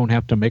that they don't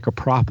have to make a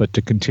profit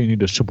to continue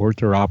to support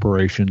their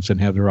operations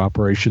and have their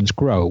operations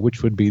grow,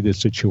 which would be the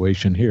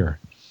situation here.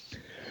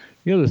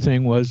 The other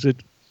thing was that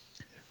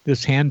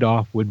this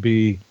handoff would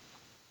be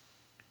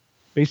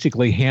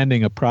basically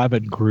handing a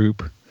private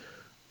group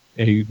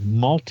a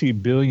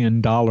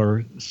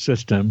multi-billion-dollar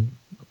system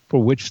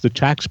for which the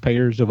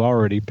taxpayers have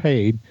already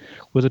paid,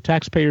 with the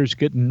taxpayers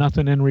getting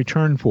nothing in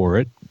return for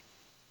it.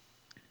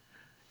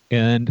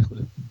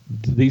 And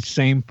these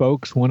same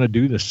folks want to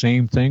do the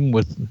same thing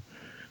with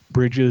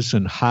bridges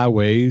and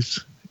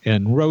highways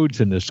and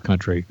roads in this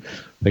country.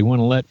 They want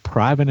to let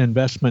private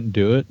investment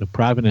do it. The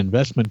private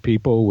investment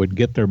people would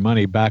get their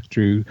money back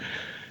through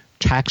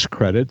tax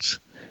credits,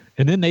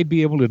 and then they'd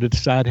be able to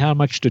decide how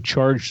much to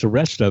charge the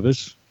rest of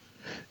us,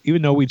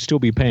 even though we'd still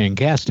be paying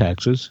gas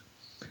taxes,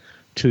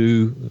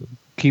 to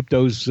keep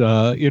those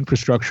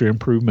infrastructure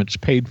improvements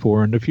paid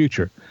for in the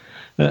future.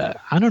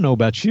 I don't know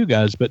about you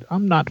guys, but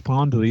I'm not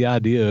fond of the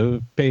idea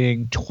of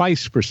paying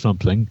twice for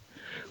something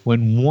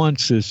when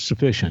once is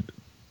sufficient.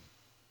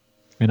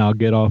 And I'll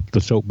get off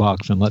the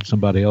soapbox and let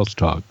somebody else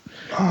talk.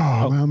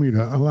 Allow me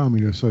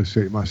to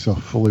associate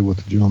myself fully with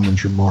the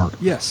gentleman's remark.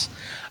 Yes,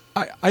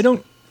 I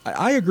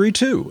agree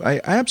too. I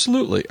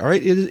absolutely. All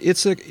right,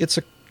 it's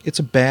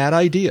a bad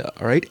idea.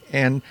 All right,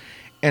 and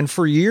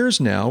for years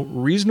now,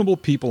 reasonable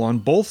people on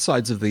both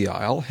sides of the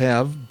aisle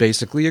have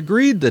basically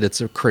agreed that it's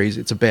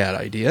a bad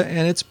idea,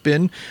 and it's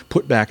been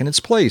put back in its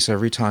place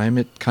every time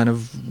it kind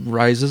of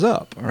rises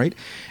up. All right,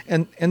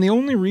 and the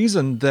only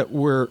reason that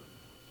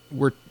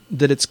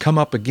that it's come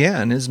up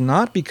again is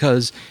not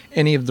because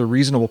any of the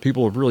reasonable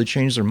people have really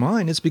changed their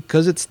mind. It's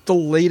because it's the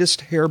latest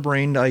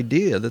harebrained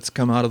idea that's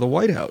come out of the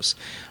White House.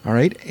 All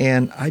right.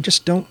 And I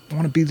just don't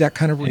want to be that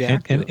kind of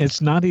reactor. And it's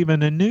not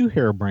even a new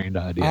harebrained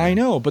idea. I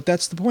know, but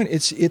that's the point.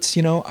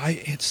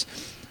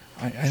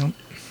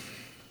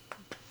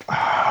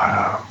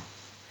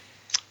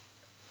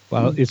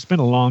 Well, it's been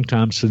a long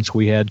time since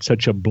we had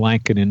such a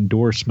blanket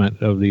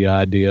endorsement of the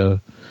idea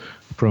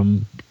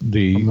from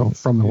the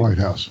White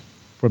House.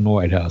 From the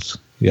White House.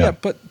 Yeah,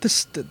 but I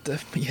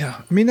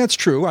mean, that's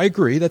true. I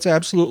agree. That's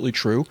absolutely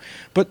true.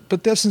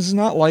 But this is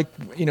not like,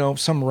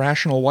 some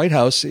rational White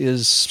House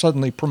is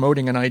suddenly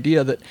promoting an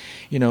idea that,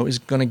 is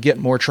going to get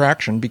more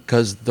traction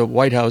because the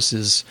White House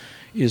is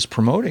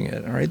promoting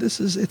it. All right. This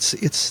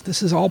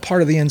is all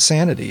part of the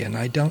insanity, and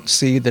I don't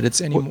see that it's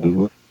any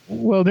more.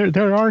 Well,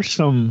 there are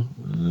some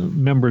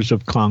members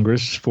of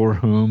Congress for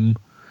whom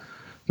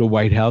the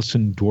White House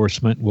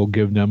endorsement will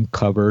give them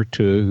cover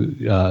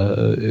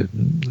to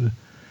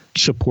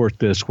support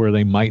this where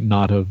they might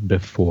not have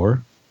before.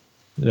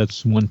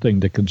 That's one thing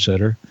to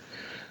consider.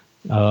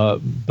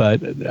 But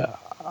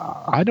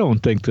I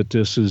don't think that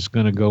this is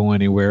going to go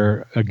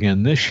anywhere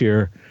again this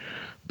year,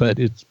 but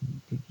it's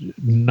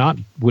not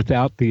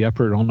without the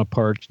effort on the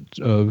part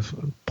of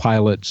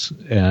pilots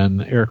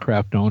and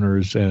aircraft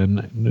owners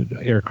and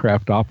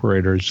aircraft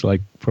operators,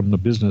 like from the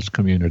business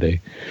community.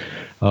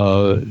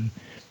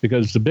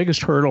 Because the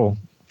biggest hurdle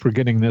for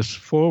getting this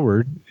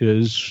forward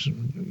is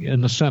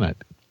in the Senate.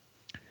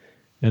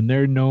 And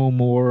they're no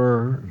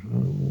more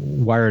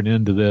wired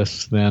into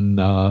this than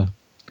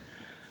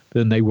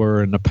they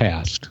were in the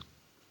past.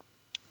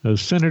 The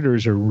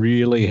senators are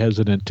really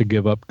hesitant to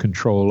give up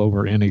control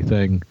over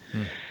anything,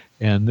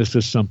 and this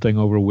is something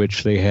over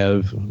which they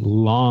have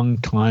long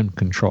time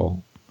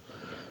control.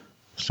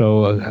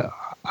 So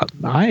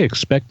I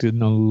expect in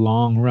the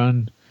long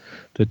run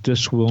that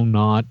this will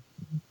not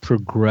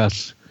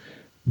progress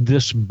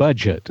this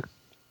budget,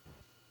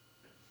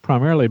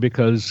 primarily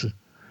because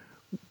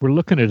we're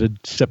looking at a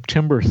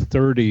September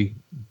 30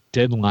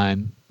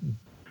 deadline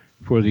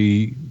for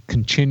the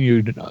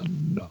continued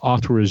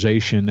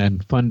authorization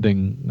and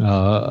funding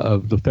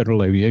of the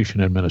Federal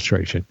Aviation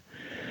Administration,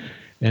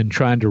 and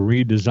trying to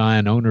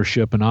redesign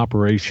ownership and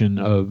operation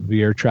of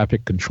the air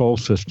traffic control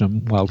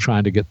system while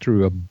trying to get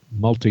through a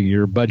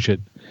multi-year budget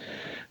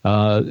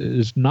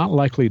is not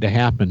likely to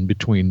happen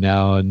between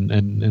now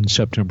and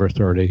September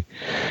 30.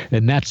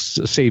 And that's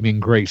a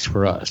saving grace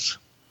for us.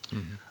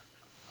 Mm-hmm.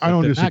 I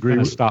don't disagree. They're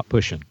not going to stop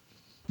pushing.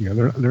 Yeah,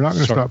 they're not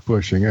going to stop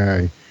pushing,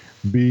 A.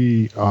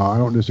 B, I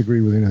don't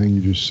disagree with anything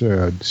you just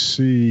said.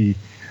 C,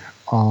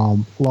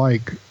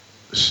 like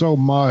so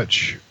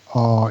much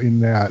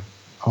in that,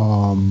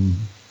 what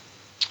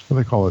do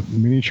they call it,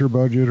 miniature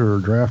budget or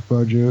draft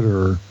budget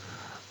or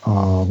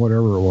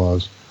whatever it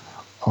was,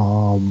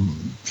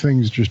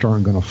 things just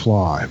aren't going to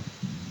fly.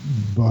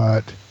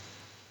 But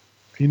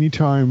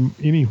anytime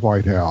any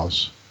White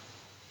House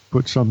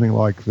puts something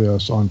like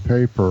this on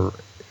paper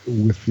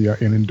with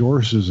and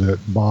endorses it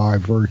by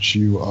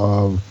virtue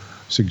of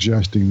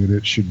suggesting that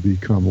it should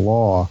become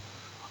law,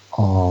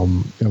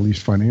 at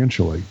least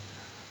financially,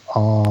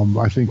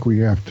 I think we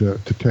have to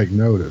take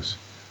notice.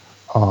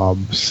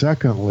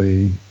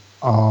 Secondly,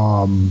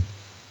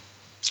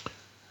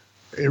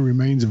 it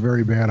remains a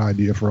very bad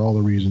idea for all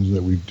the reasons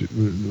that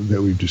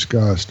we've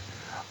discussed.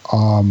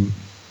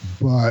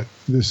 But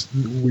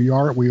we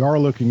are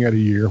looking at a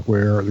year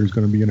where there's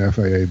going to be an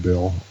FAA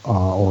bill,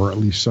 or at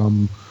least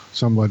some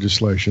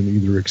legislation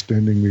either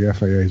extending the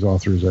FAA's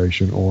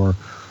authorization or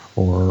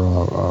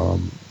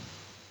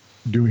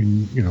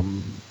doing,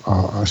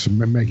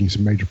 making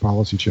some major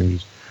policy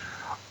changes.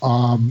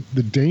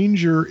 The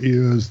danger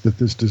is that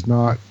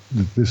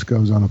this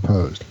goes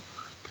unopposed.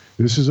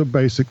 This is a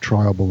basic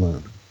trial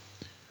balloon.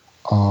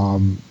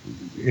 And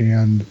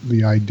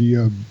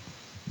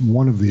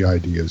one of the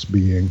ideas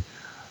being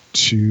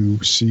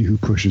to see who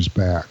pushes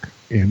back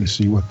and to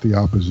see what the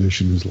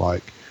opposition is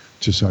like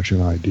to such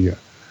an idea.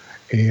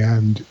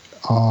 And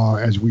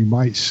as we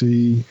might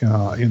see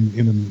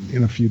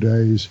in a few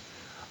days,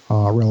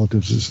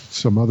 relative to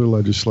some other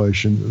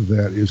legislation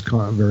that is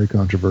very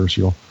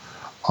controversial,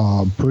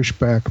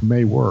 pushback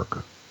may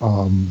work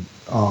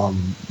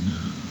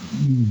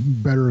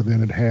better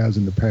than it has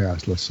in the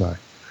past, let's say.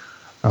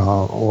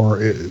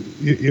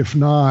 If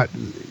not,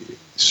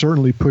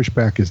 certainly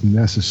pushback is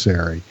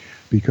necessary,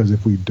 because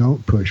if we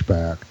don't push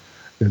back,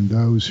 then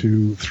those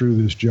who threw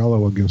this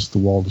jello against the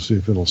wall to see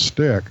if it'll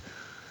stick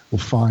will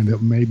find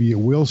that maybe it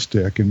will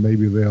stick, and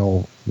maybe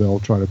they'll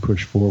try to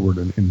push forward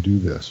and do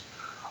this.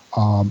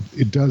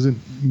 It doesn't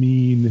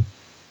mean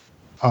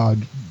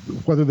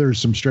whether there's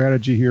some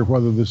strategy here,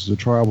 whether this is a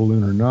trial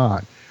balloon or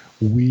not.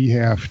 We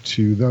have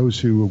to, those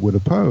who would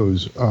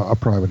oppose a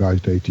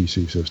privatized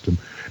ATC system,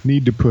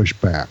 need to push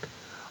back,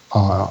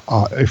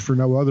 if for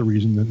no other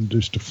reason than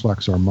just to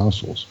flex our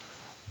muscles.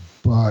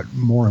 But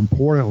more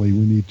importantly,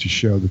 we need to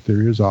show that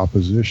there is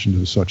opposition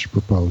to such a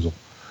proposal,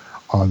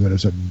 that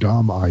it's a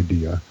dumb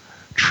idea.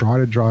 Try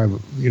to drive,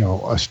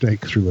 a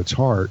stake through its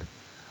heart,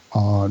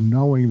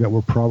 knowing that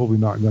we're probably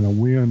not going to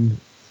win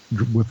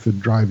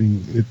with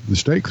driving the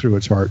stake through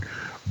its heart,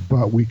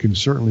 but we can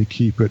certainly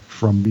keep it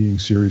from being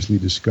seriously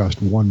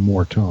discussed one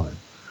more time.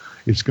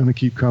 It's going to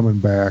keep coming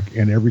back,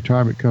 and every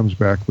time it comes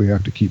back, we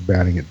have to keep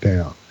batting it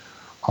down.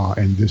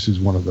 And this is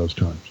one of those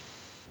times.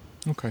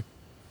 Okay.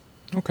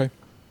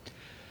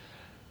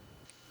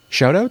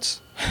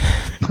 Shout-outs?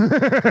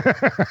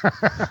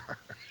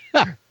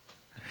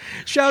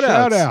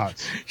 Shout-outs.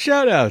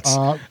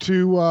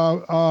 To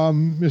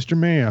Mr.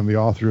 Mann, the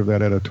author of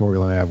that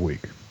editorial in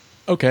Avweek.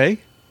 Okay.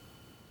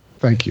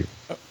 Thank you.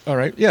 All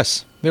right.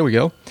 Yes. There we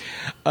go.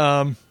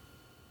 The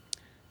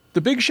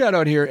big shout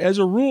out here, as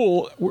a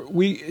rule,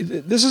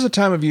 this is a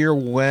time of year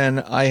when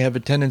I have a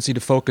tendency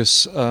to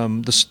focus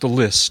the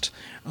list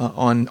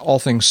on all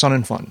things Sun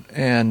and Fun,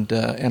 and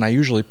I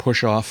usually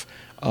push off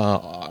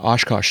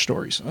Oshkosh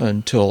stories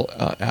until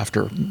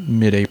after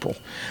mid-April.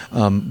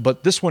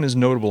 But this one is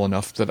notable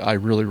enough that I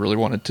really, really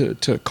wanted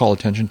to call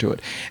attention to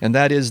it. And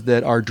that is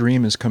that our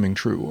dream is coming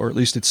true, or at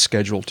least it's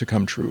scheduled to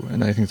come true.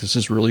 And I think this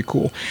is really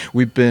cool.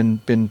 We've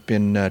been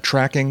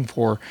tracking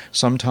for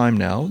some time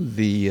now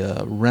the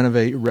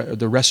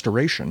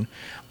restoration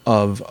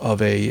of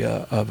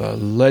a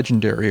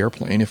legendary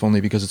airplane, if only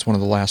because it's one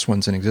of the last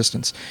ones in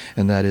existence,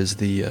 and that is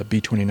the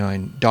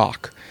B-29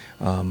 Doc.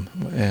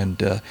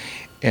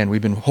 And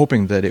we've been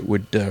hoping that it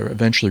would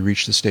eventually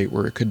reach the state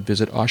where it could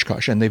visit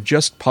Oshkosh. And they've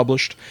just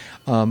published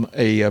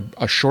a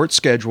short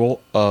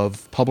schedule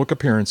of public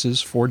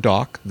appearances for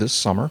Doc this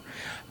summer,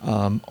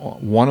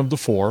 one of the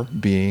 4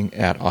 being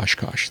at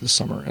Oshkosh this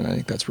summer. And I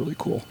think that's really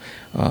cool.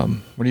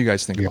 What do you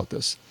guys think about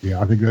this? Yeah,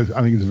 I think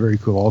it's very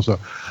cool. Also,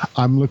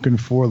 I'm looking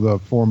for the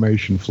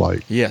formation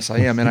flight. Yes, I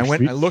am. And I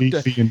looked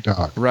at Fifi and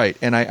Doc. Right,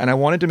 and I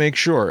wanted to make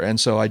sure, and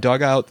so I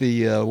dug out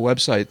the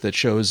website that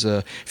shows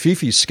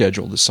Fifi's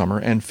schedule this summer,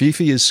 and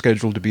Fifi is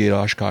scheduled to be at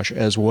Oshkosh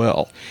as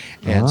well.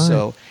 And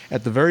so,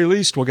 at the very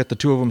least, we'll get the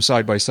 2 of them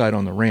side by side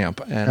on the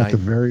ramp. And at the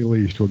very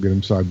least, we'll get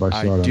them side by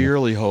side. I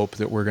dearly hope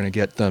that we're going to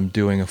get them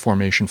doing a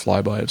formation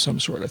simulation flyby of some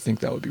sort. I think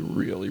that would be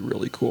really,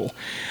 really cool.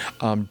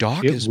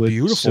 Doc It is would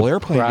beautiful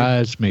airplane.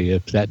 surprise me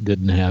if that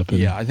didn't happen.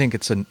 Yeah, I think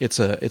it's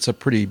a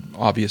pretty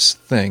obvious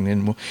thing,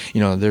 and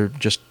there are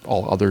just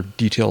all other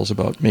details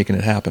about making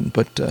it happen.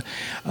 But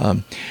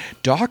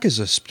Doc is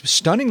a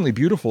stunningly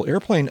beautiful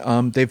airplane.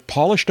 They've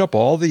polished up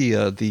all the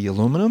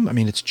aluminum. I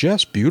mean, it's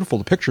just beautiful.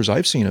 The pictures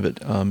I've seen of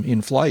it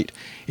in flight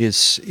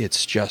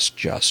it's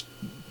just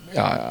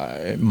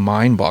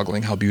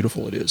mind-boggling how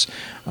beautiful it is.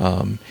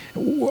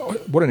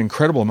 What an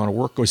incredible amount of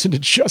work goes into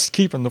just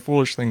keeping the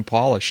foolish thing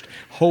polished.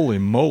 Holy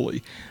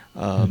moly.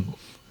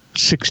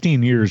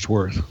 16 years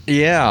worth.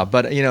 Yeah,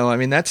 but I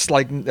mean, that's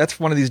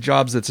one of these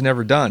jobs that's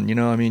never done.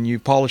 I mean, you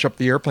polish up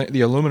the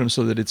aluminum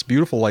so that it's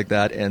beautiful like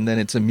that, and then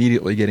it's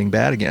immediately getting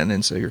bad again.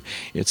 And so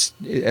it's,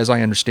 as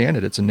I understand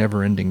it, it's a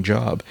never-ending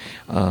job.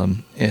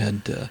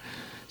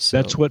 So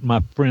that's what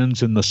my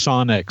friends in the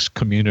Sonex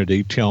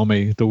community tell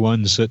me. The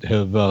ones that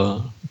have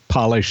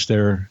polished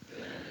their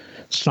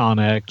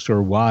Sonex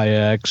or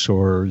YX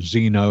or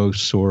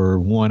Xenos or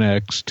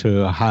 1X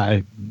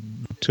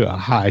to a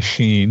high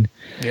sheen.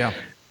 Yeah.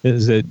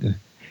 Is that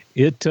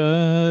it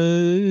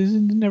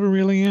never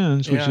really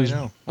ends, which is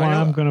why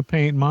I'm going to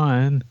paint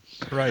mine.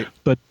 Right.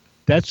 But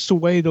that's the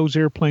way those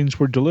airplanes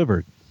were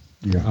delivered.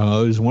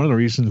 Yeah. Is one of the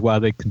reasons why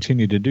they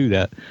continue to do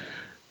that.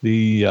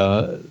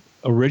 The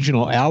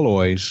original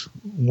alloys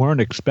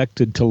weren't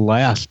expected to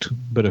last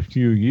but a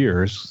few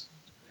years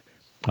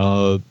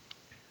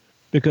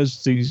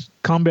because these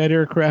combat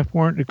aircraft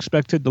weren't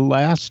expected to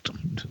last,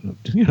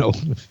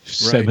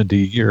 70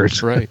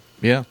 years. Right.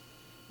 Yeah.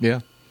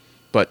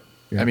 But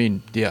Yeah. I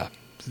mean, yeah,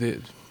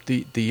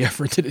 the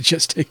effort that it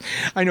just takes.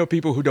 I know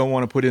people who don't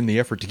want to put in the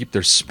effort to keep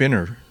their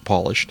spinner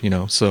polished.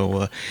 So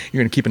you're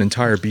going to keep an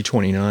entire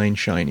B-29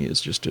 shiny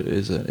is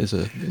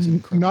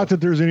incredible. Not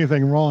that there's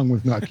anything wrong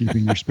with not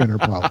keeping your spinner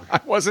polished.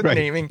 I wasn't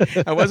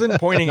I wasn't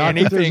pointing Not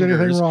any that there's fingers.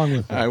 anything wrong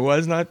with that. I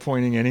was not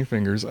pointing any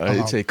fingers.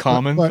 It's a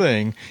common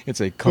thing. It's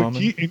a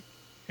common.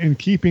 In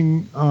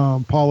keeping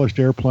polished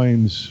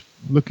airplanes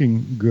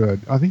looking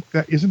good, I think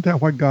that isn't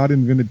that why God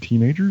invented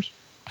teenagers?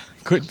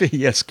 Could be,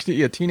 yes.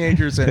 Yeah,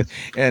 teenagers and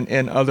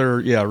other,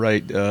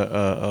 right,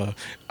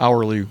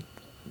 hourly,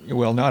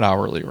 well, not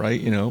hourly, right?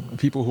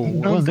 People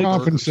who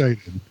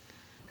Uncompensated.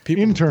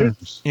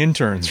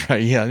 Interns.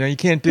 right? Yeah, no, you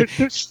can't do.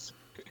 There's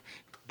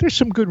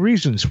some good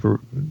reasons for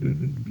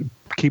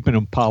keeping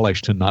them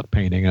polished and not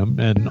painting them.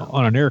 And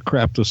on an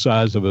aircraft the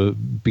size of a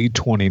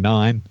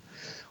B-29,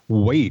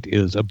 weight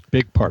is a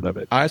big part of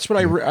it. That's what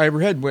I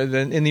read.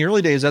 In the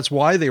early days, that's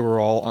why they were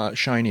all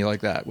shiny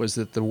like that, was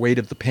that the weight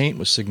of the paint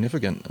was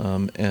significant,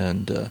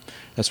 and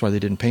that's why they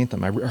didn't paint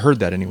them. I heard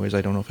that anyways.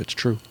 I don't know if it's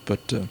true,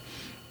 but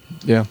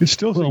yeah. It's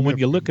still when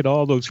you look at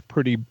all those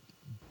pretty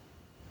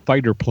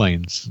fighter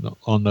planes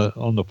on the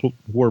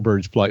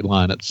Warbirds flight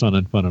line at Sun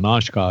and Fun and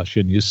Oshkosh,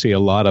 and you see a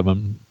lot of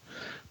them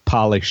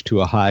polished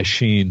to a high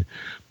sheen.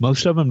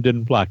 Most of them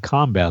didn't fly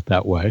combat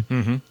that way.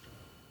 Mm-hmm.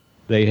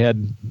 They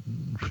had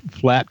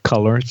flat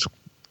colors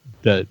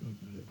that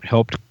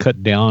helped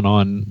cut down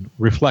on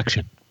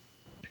reflection,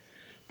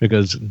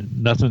 because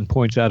nothing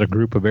points out a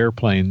group of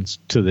airplanes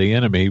to the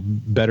enemy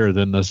better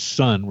than the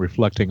sun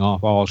reflecting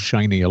off all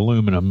shiny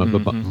aluminum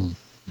of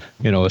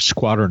a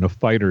squadron of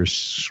fighters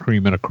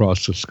screaming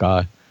across the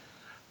sky.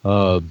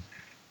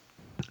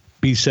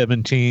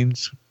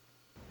 B-17s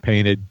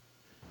painted,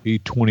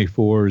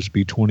 B-24s,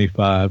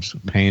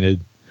 B-25s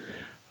painted.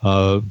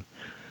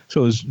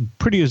 So as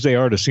pretty as they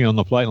are to see on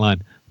the flight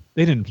line,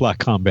 they didn't fly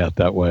combat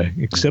that way,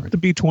 except the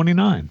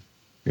B-29.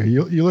 Yeah,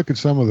 you look at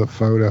some of the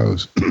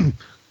photos,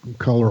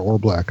 color or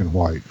black and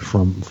white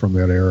from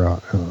that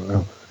era,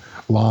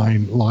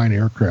 line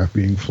aircraft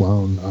being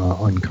flown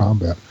on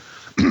combat.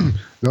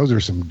 Those are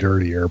some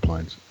dirty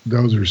airplanes.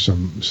 Those are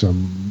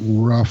some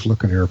rough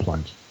looking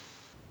airplanes.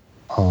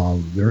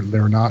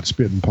 They're not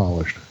spit and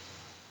polished.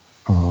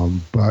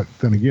 But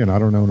then again, I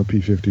don't own a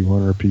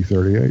P-51 or a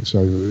P-38,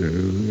 so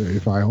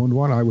if I owned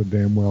one, I would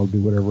damn well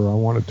do whatever I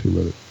wanted to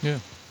with it.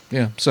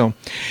 Yeah. So,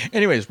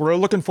 anyways, we're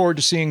looking forward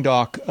to seeing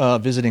Doc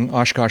visiting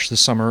Oshkosh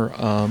this summer,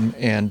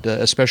 and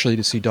especially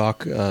to see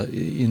Doc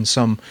in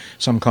some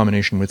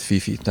combination with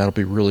Fifi. That'll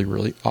be really,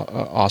 really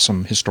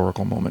awesome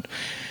historical moment.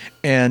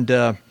 And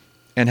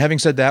having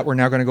said that, we're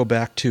now going to go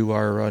back to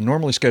our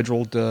normally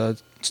scheduled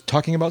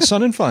talking about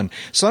Sun and Fun.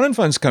 Sun and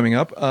Fun's coming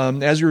up.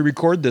 As we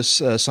record this,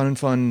 Sun and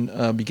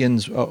Fun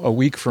begins a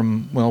week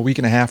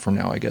and a half from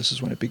now, I guess,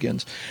 is when it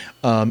begins.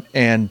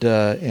 And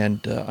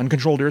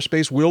Uncontrolled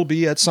Airspace will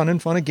be at Sun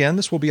and Fun again.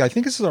 This will be, I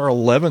think this is our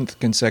 11th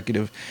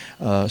consecutive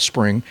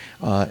spring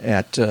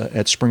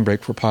at Spring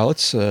Break for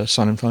Pilots,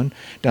 Sun and Fun,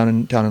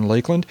 down in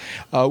Lakeland.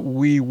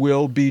 We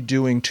will be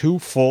doing 2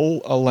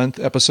 full-length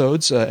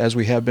episodes, as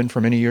we have been for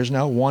many years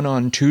now, one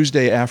on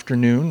Tuesday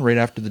afternoon, right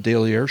after the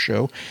Daily Air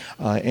Show,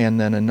 and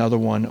then another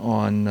one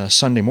on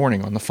Sunday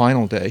morning, on the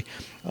final day.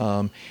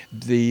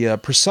 The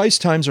precise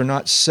times are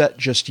not set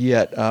just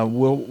yet.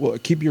 We'll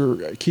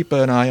keep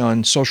an eye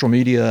on social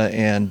media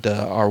and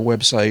our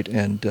website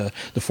and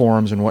the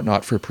forums and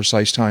whatnot for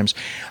precise times.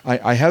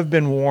 I have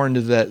been warned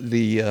that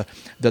the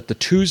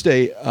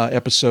Tuesday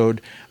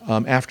episode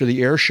after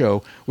the air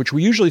show, which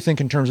we usually think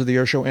in terms of the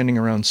air show ending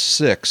around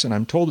 6, and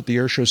I'm told that the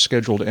air show is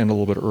scheduled to end a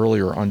little bit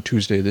earlier on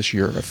Tuesday this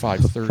year at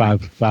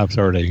 5:30.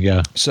 5:30,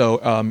 yeah. So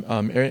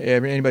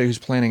anybody who's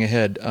planning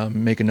ahead,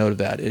 make a note of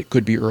that. It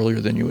could be earlier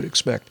than you would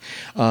expect.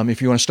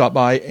 If you want to stop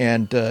by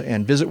and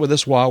visit with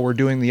us while we're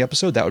doing the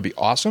episode, that would be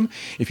awesome.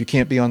 If you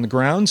can't be on the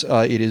grounds,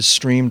 it is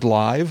streamed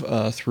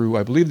live through,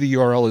 I believe the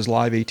URL is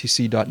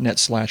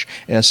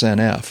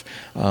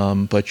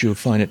liveatc.net/SNF, but you'll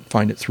find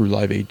it through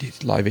Live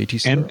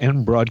ATC.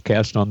 And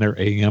broadcast on their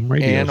AM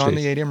radio and station. on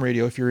the AM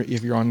radio if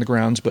you're on the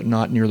grounds but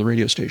not near the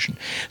radio station.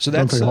 So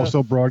Don't that's they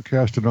also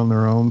broadcast it on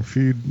their own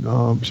feed,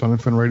 Sun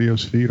and Fun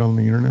Radio's feed on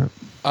the internet?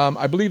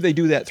 I believe they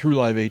do that through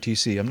Live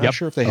ATC. I'm not Yep.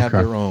 sure if they have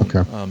their own.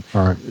 Okay. All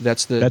right.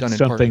 That's done in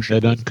something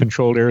partnership that with-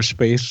 Uncontrolled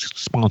Airspace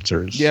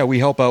sponsors. Yeah, we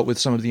help out with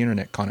some of the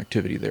internet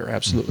connectivity there.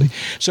 Absolutely.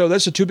 So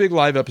that's the two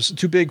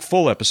big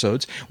full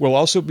episodes. We'll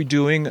also be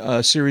doing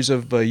a series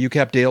of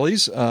UCAP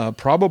dailies,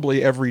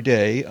 probably every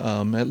day.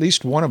 At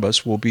least one of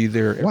us will be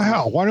there.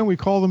 Wow. Why don't we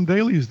call them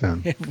dailies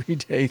then? Every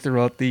day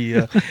throughout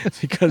the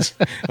because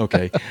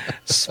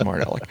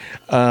smart Alec.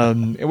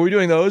 And we'll be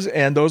doing those,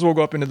 and those will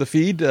go up into the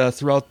feed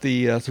throughout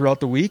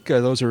the week.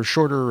 Those are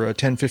shorter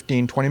 10,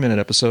 15, 20-minute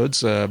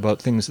episodes about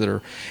things that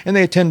are, and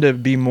they tend to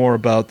be more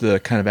about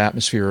the kind of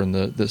atmosphere and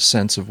the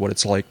sense of what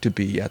it's like to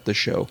be at the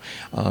show.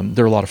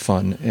 They're a lot of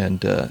fun, and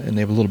they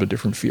have a little bit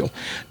different feel.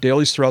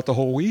 Dailies throughout the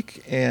whole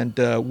week, and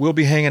we'll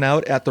be hanging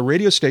out at the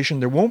radio station.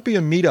 There won't be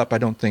a meetup, I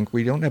don't think.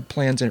 We don't have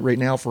plans right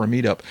now for a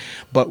meetup,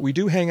 but we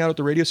do hang out at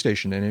the radio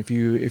station. And if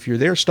you're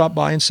there, stop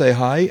by and say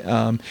hi.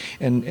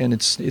 And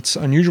it's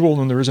unusual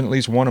when there isn't at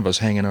least one of us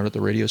hanging out at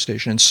the radio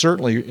station, and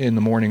certainly in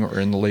the morning or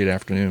in the late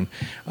afternoon.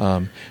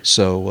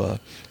 So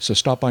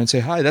stop by and say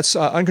hi. That's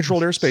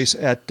Uncontrolled Airspace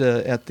at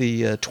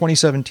the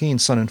 2017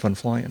 Sun and Fun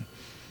Fly-In.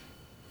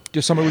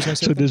 Just somebody was going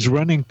to say. So does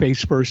running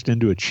face first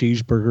into a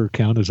cheeseburger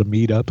count as a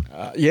meetup?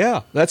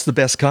 Yeah, that's the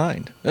best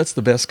kind. That's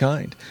the best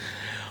kind.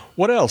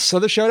 What else?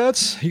 Other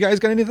shout-outs? You guys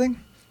got anything?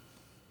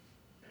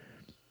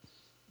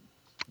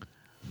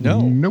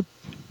 No. Nope.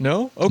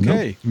 No?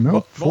 Okay.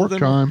 Nope. Fork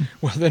time.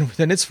 Well,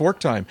 then it's fork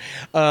time.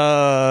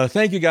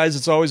 Thank you, guys.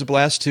 It's always a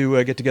blast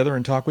to get together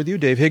and talk with you.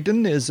 Dave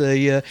Higdon is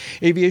a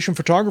aviation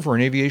photographer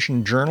and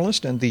aviation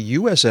journalist and the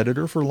U.S.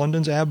 editor for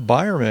London's Ab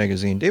Buyer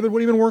magazine. David,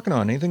 what have you been working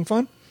on? Anything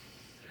fun?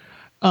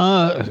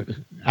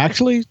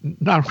 Actually,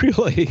 not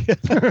really.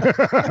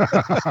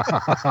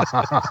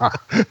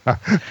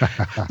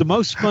 The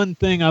most fun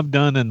thing I've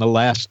done in the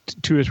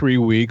last 2 or 3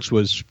 weeks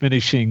was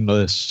finishing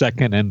the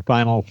second and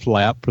final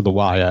flap for the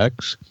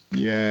YX.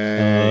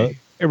 Yay.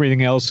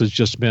 Everything else has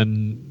just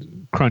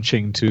been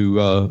crunching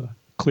to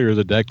clear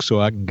the deck so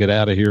I can get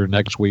out of here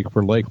next week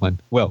for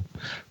Lakeland. Well,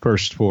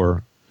 first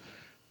for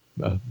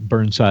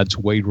Burnside's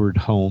Wayward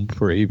Home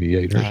for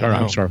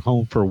Aviators.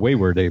 Home for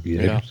Wayward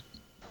Aviators.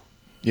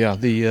 Yeah,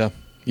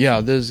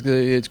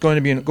 it's going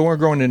to be we're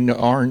going in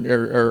Orange.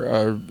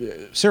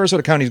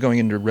 Sarasota County is going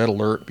into red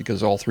alert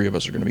because all three of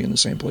us are going to be in the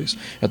same place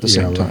at the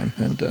same time.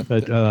 And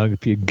but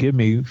if you give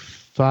me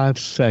 5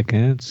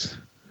 seconds,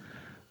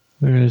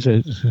 where is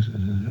it?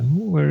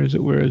 Where is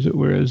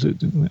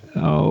it?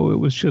 Oh, it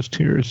was just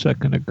here a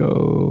second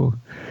ago.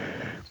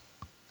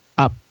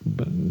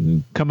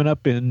 Coming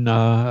up in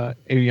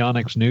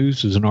Avionics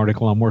News is an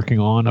article I'm working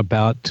on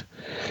about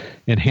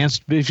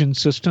enhanced vision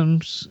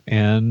systems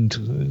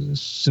and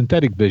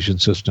synthetic vision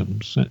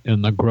systems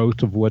and the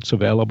growth of what's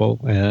available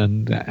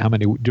and how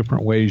many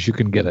different ways you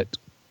can get it.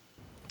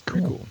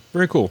 Cool.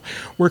 Very cool.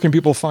 Where can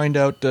people find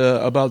out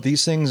about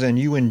these things and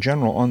you in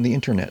general on the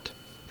internet?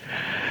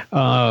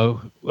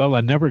 Well,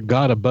 I never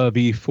got above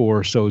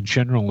E4, so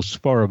general is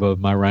far above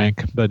my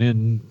rank. But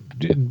in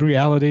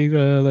reality,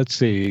 let's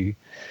see.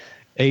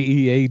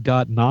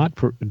 AEA.net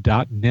for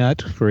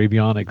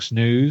Avionics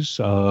News,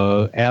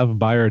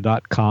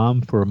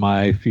 avbuyer.com for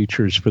my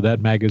features for that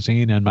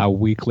magazine and my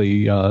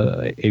weekly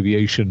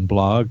aviation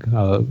blog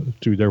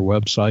through their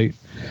website.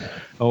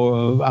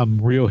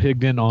 I'm Real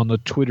Higdon on the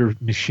Twitter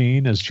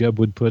machine, as Jeb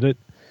would put it.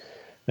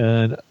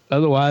 And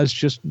otherwise,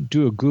 just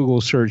do a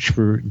Google search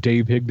for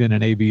Dave Higdon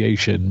and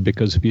aviation,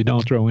 because if you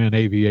don't throw in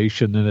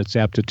aviation, then it's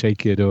apt to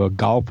take you to a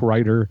golf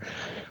writer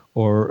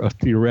or a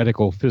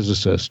theoretical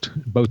physicist,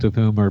 both of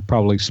whom are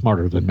probably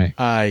smarter than me.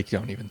 I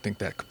don't even think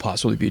that could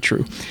possibly be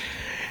true.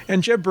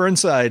 And Jeb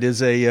Burnside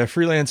is a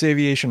freelance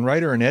aviation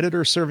writer and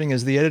editor, serving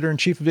as the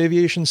editor-in-chief of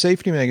Aviation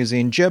Safety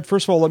magazine. Jeb,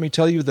 first of all, let me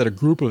tell you that a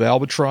group of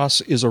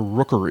albatross is a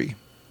rookery.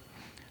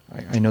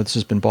 I know this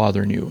has been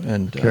bothering you.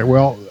 And okay,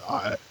 well,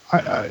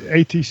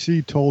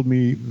 ATC told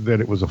me that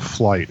it was a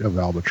flight of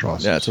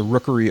albatrosses. Yeah, it's a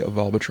rookery of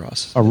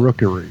albatross. A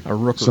rookery. A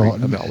rookery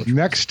of albatross.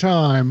 Next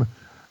time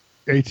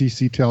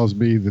ATC tells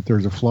me that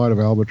there's a flight of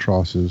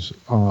albatrosses,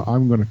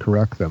 I'm going to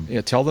correct them.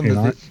 Yeah, tell them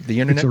that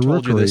the internet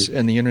told you this,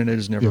 and the internet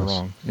is never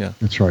wrong. Yeah,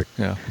 that's right.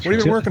 Yeah. What have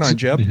you been working on,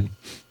 Jeb?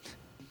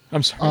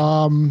 I'm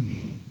sorry.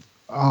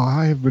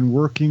 I have been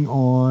working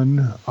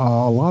on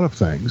a lot of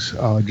things.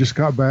 Just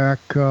got back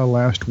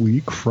last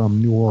week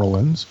from New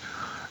Orleans.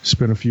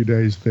 Spent a few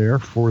days there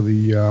for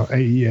the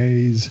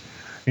AEA's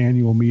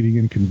annual meeting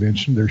and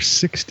convention. Their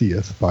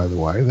 60th, by the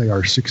way. They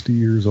are 60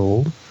 years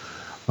old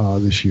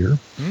this year.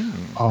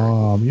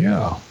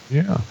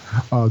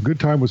 Good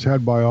time was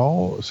had by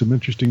all. Some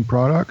interesting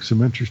products,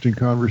 some interesting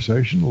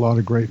conversation, a lot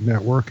of great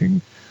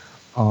networking.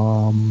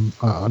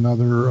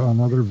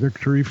 Another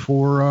victory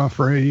for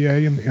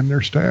AEA and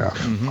their staff.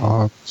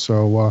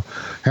 So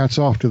hats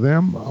off to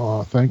them.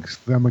 Thanks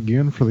them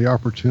again for the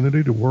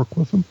opportunity to work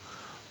with them.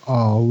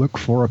 Look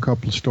for a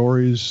couple of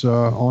stories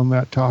on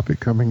that topic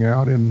coming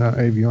out in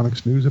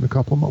Avionics News in a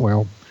couple of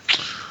months.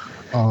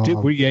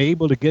 Were you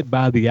able to get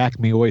by the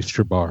Acme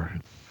Oyster Bar?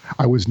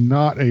 I was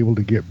not able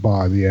to get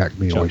by the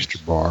Acme Oyster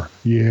Bar.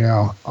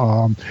 Yeah.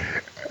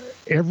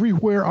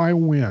 Everywhere I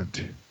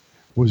went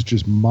was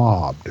just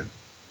mobbed.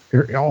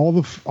 All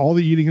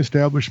the eating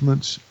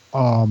establishments.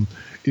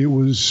 It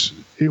was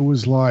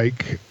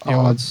like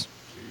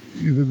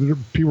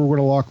people were going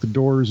to lock the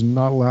doors and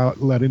not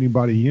let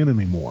anybody in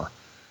anymore.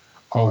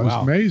 Oh, wow. It's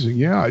amazing.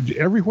 Yeah,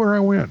 everywhere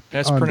I went.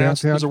 That's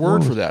pronounced. There's a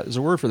word for that. There's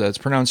a word for that. It's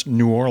pronounced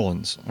New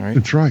Orleans. All right.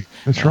 That's right.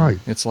 That's right.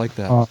 It's like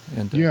that. I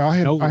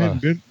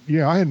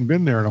hadn't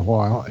been there in a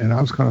while, and I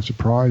was kind of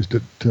surprised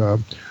at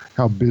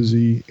how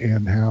busy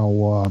and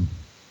how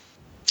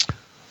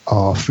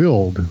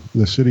filled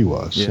the city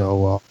was. Yeah.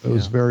 So it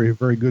was very,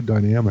 very good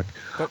dynamic.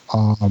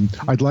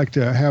 I'd like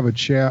to have a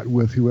chat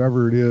with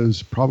whoever it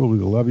is, probably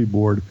the levy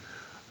board,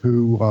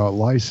 who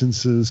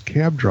licenses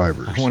cab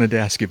drivers. I wanted to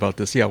ask you about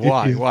this. Yeah,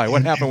 why? Why?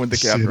 What happened with the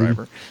cab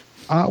driver?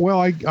 Well,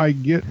 I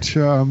get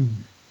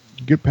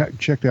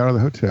checked out of the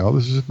hotel.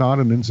 This is not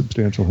an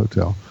insubstantial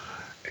hotel,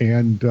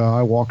 and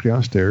I walk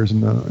downstairs,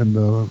 and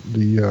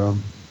the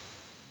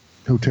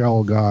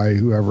hotel guy,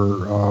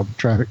 whoever,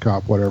 traffic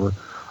cop, whatever,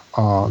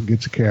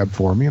 gets a cab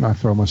for me, and I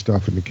throw my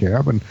stuff in the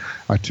cab, and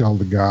I tell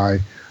the guy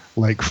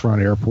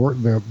Lakefront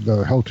Airport.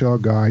 The hotel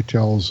guy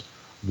tells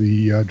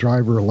the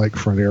driver at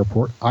Lakefront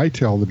Airport. I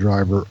tell the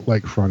driver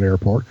Lakefront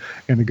Airport,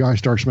 and the guy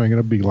starts making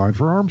a beeline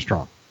for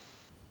Armstrong,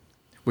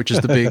 which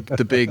is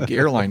the big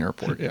airline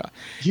airport. Yeah.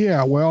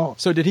 Yeah. Well.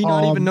 So did he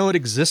not even know it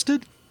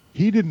existed?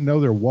 He didn't know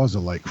there was a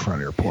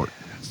Lakefront Airport.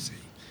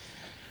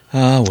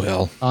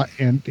 Well.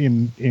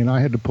 And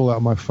I had to pull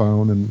out my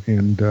phone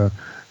and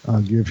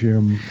give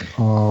him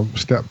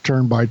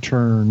turn by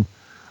turn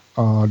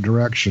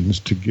directions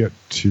to get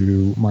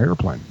to my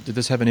airplane. Did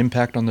this have an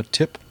impact on the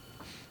tip?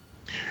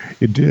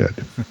 It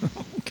did.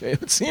 Okay,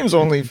 it seems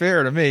only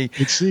fair to me.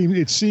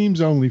 It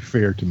seems only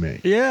fair to me.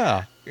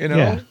 Yeah,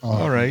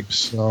 all right.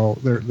 So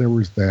there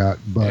was that,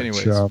 but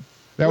anyways,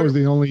 that was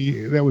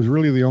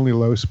really the only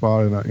low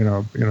spot in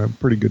a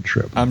pretty good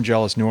trip. I'm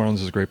jealous. New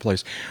Orleans is a great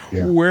place.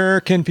 Yeah.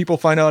 Where can people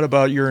find out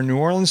about your New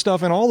Orleans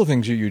stuff and all the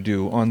things that you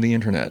do on the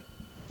internet?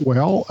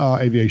 Well,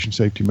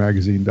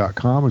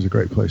 aviationsafetymagazine.com is a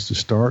great place to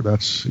start.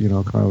 That's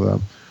kind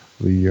of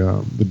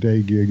the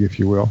day gig, if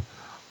you will.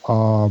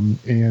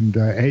 And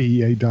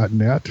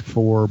AEA.net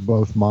for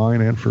both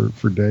mine and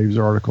for Dave's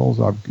articles.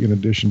 In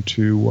addition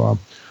to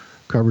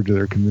coverage of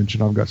their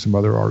convention, I've got some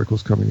other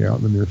articles coming out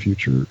in the near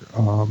future.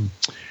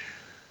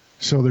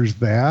 So there's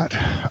that.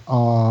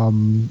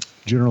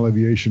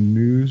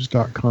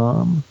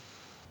 GeneralAviationNews.com.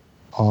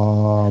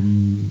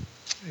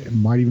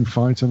 Might even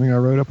find something I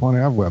wrote up on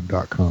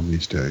avweb.com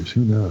these days.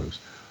 Who knows?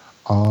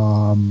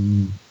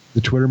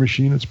 The Twitter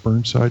machine, it's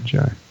Burnside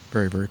Jack.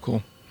 Very, very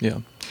cool. Yeah.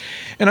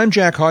 And I'm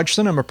Jack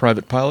Hodgson. I'm a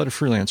private pilot, a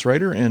freelance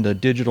writer, and a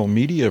digital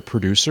media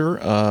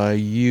producer.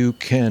 You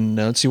can,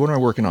 let's see, what am I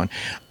working on?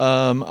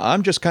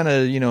 I'm just kind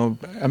of, now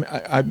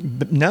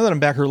that I'm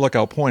back here at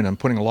Lookout Point, I'm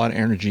putting a lot of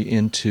energy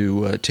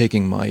into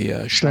taking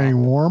my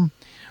Staying warm?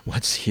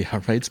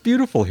 It's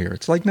beautiful here.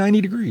 It's like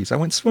 90 degrees. I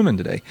went swimming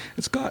today.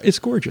 It's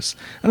gorgeous.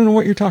 I don't know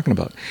what you're talking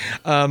about.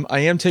 I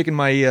am taking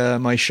my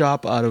my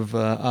shop out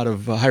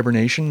of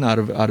hibernation, out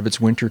of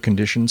its winter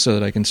conditions, so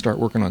that I can start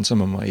working on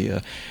some of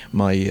my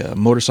my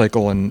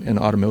motorcycle and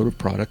automotive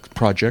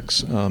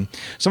projects.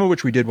 Some of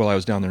which we did while I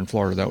was down there in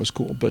Florida. That was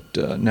cool. But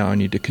now I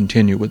need to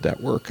continue with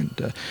that work,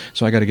 and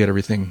so I got to get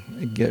everything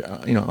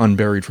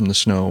unburied from the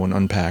snow and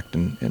unpacked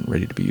and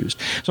ready to be used.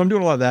 So I'm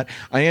doing a lot of that.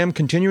 I am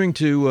continuing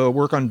to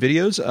work on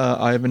videos.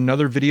 I have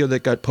another video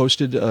that got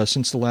posted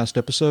since the last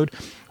episode,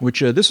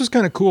 which this was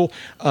kind of cool.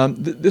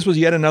 This was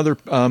yet another.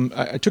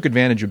 I took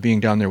advantage of being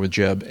down there with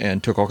Jeb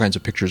and took all kinds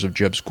of pictures of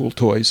Jeb's cool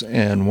toys,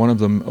 and one of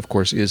them, of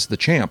course, is the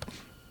Champ.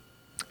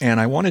 And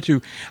I wanted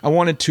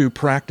to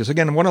practice.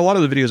 Again, a lot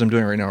of the videos I'm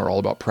doing right now are all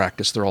about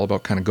practice. They're all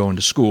about kind of going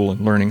to school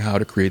and learning how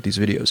to create these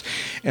videos.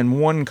 And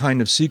one kind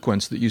of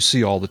sequence that you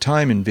see all the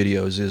time in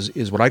videos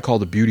is what I call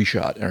the beauty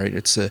shot. All right,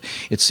 it's a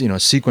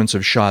sequence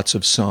of shots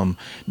of some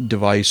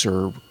device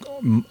or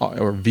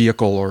or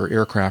vehicle or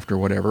aircraft or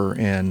whatever,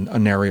 and a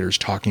narrator's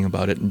talking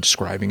about it and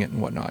describing it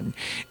and whatnot.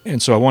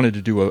 And so I wanted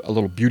to do a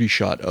little beauty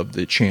shot of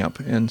the Champ,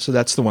 and so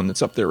that's the one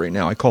that's up there right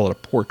now. I call it a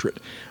portrait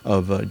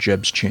of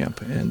Jeb's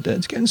Champ, and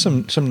it's getting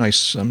some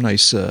nice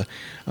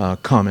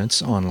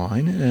comments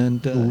online.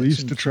 And the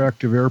least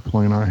attractive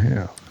airplane I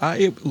have.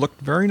 It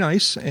looked very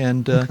nice,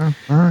 and Okay.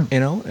 All right.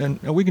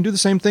 and we can do the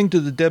same thing to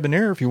the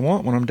Debonair if you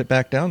want when I'm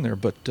back down there.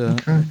 But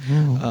Okay.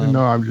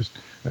 No, I'm just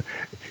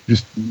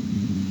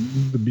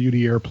the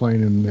beauty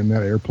airplane and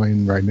that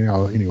airplane right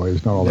now. Anyway,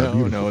 it's not all that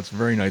beautiful. No, it's a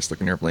very nice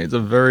looking airplane. It's a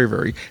very,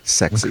 very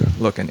sexy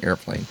looking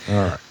airplane. All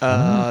right.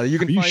 You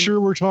can Are you find, sure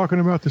we're talking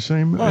about the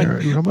same? We're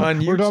talking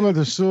about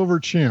the Silver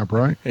Champ,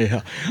 right?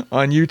 Yeah.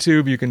 On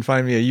YouTube, you can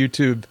find me at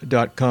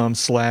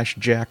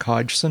youtube.com/Jack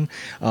Hodgson.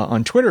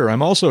 On Twitter,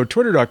 I'm also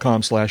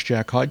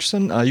twitter.com/Jack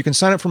Hodgson. You can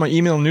sign up for my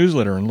email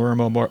newsletter and learn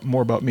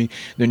more about me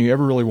than you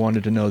ever really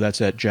wanted to know. That's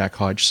at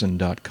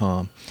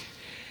jackhodgson.com.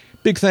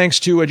 Big thanks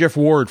to Jeff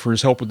Ward for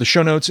his help with the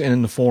show notes and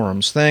in the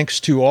forums.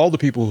 Thanks to all the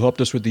people who helped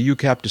us with the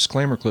UCAP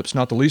disclaimer clips,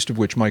 not the least of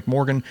which Mike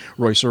Morgan,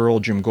 Royce Earl,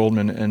 Jim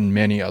Goldman, and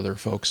many other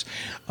folks.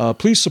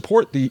 Please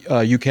support the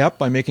UCAP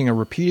by making a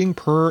repeating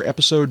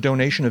per-episode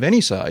donation of any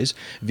size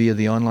via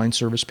the online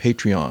service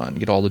Patreon.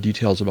 Get all the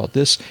details about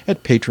this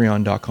at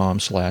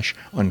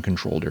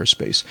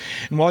patreon.com/uncontrolledairspace.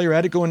 And while you're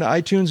at it, go into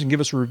iTunes and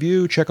give us a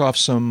review. Check off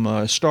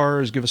some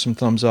stars. Give us some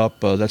thumbs up.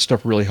 That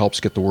stuff really helps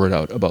get the word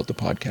out about the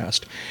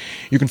podcast.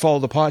 You can follow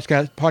the podcast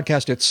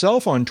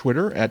itself on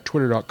Twitter at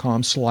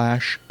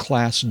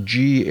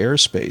twitter.com/classg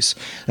airspace.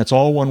 That's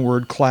all one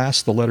word,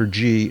 class, the letter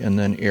G, and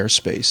then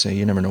airspace.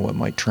 You never know what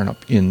might turn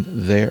up in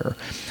there.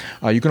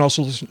 You can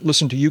also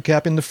listen to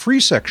UCAP in the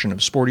free section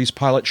of Sporty's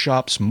Pilot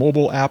Shop's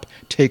mobile app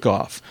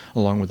Takeoff,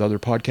 along with other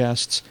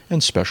podcasts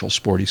and special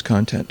Sporty's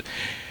content.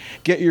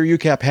 Get your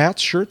UCAP hats,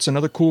 shirts, and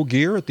other cool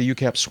gear at the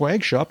UCAP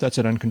swag shop. That's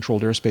at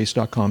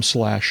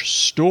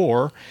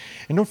uncontrolledairspace.com/store.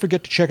 And don't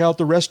forget to check out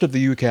the rest of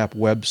the UCAP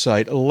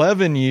website.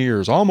 11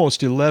 years,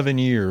 almost 11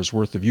 years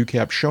worth of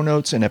UCAP show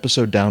notes and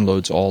episode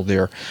downloads all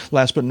there.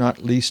 Last but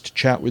not least,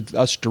 chat with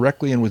us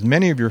directly and with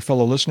many of your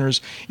fellow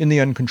listeners in the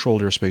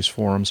Uncontrolled Airspace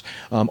forums.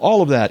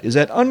 All of that is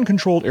at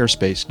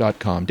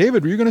uncontrolledairspace.com.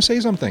 David, were you going to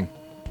say something?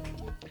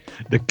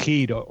 The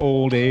key to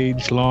old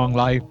age, long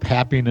life,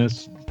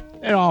 happiness,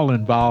 they're all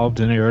involved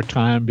in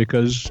airtime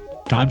because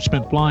time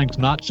spent flying is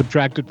not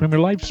subtracted from your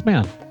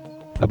lifespan.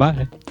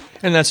 Bye-bye.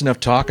 And that's enough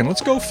talking.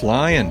 Let's go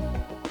flying.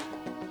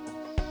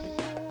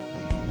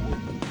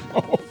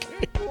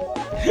 Okay.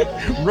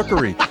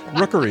 Rookery.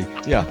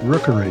 Yeah.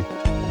 Rookery.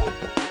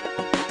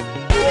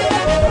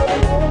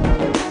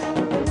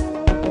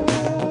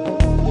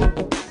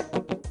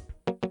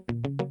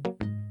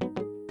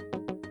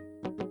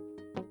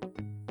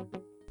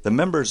 The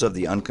members of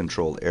the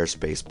Uncontrolled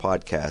Airspace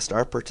podcast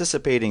are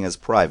participating as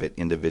private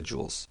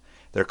individuals.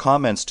 Their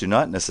comments do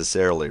not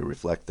necessarily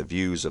reflect the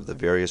views of the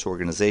various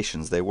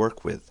organizations they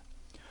work with.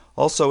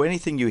 Also,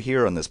 anything you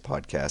hear on this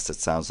podcast that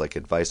sounds like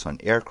advice on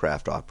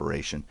aircraft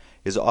operation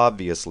is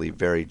obviously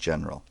very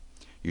general.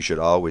 You should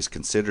always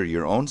consider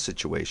your own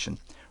situation,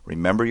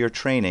 remember your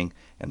training,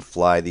 and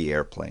fly the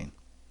airplane.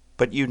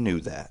 But you knew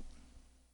that.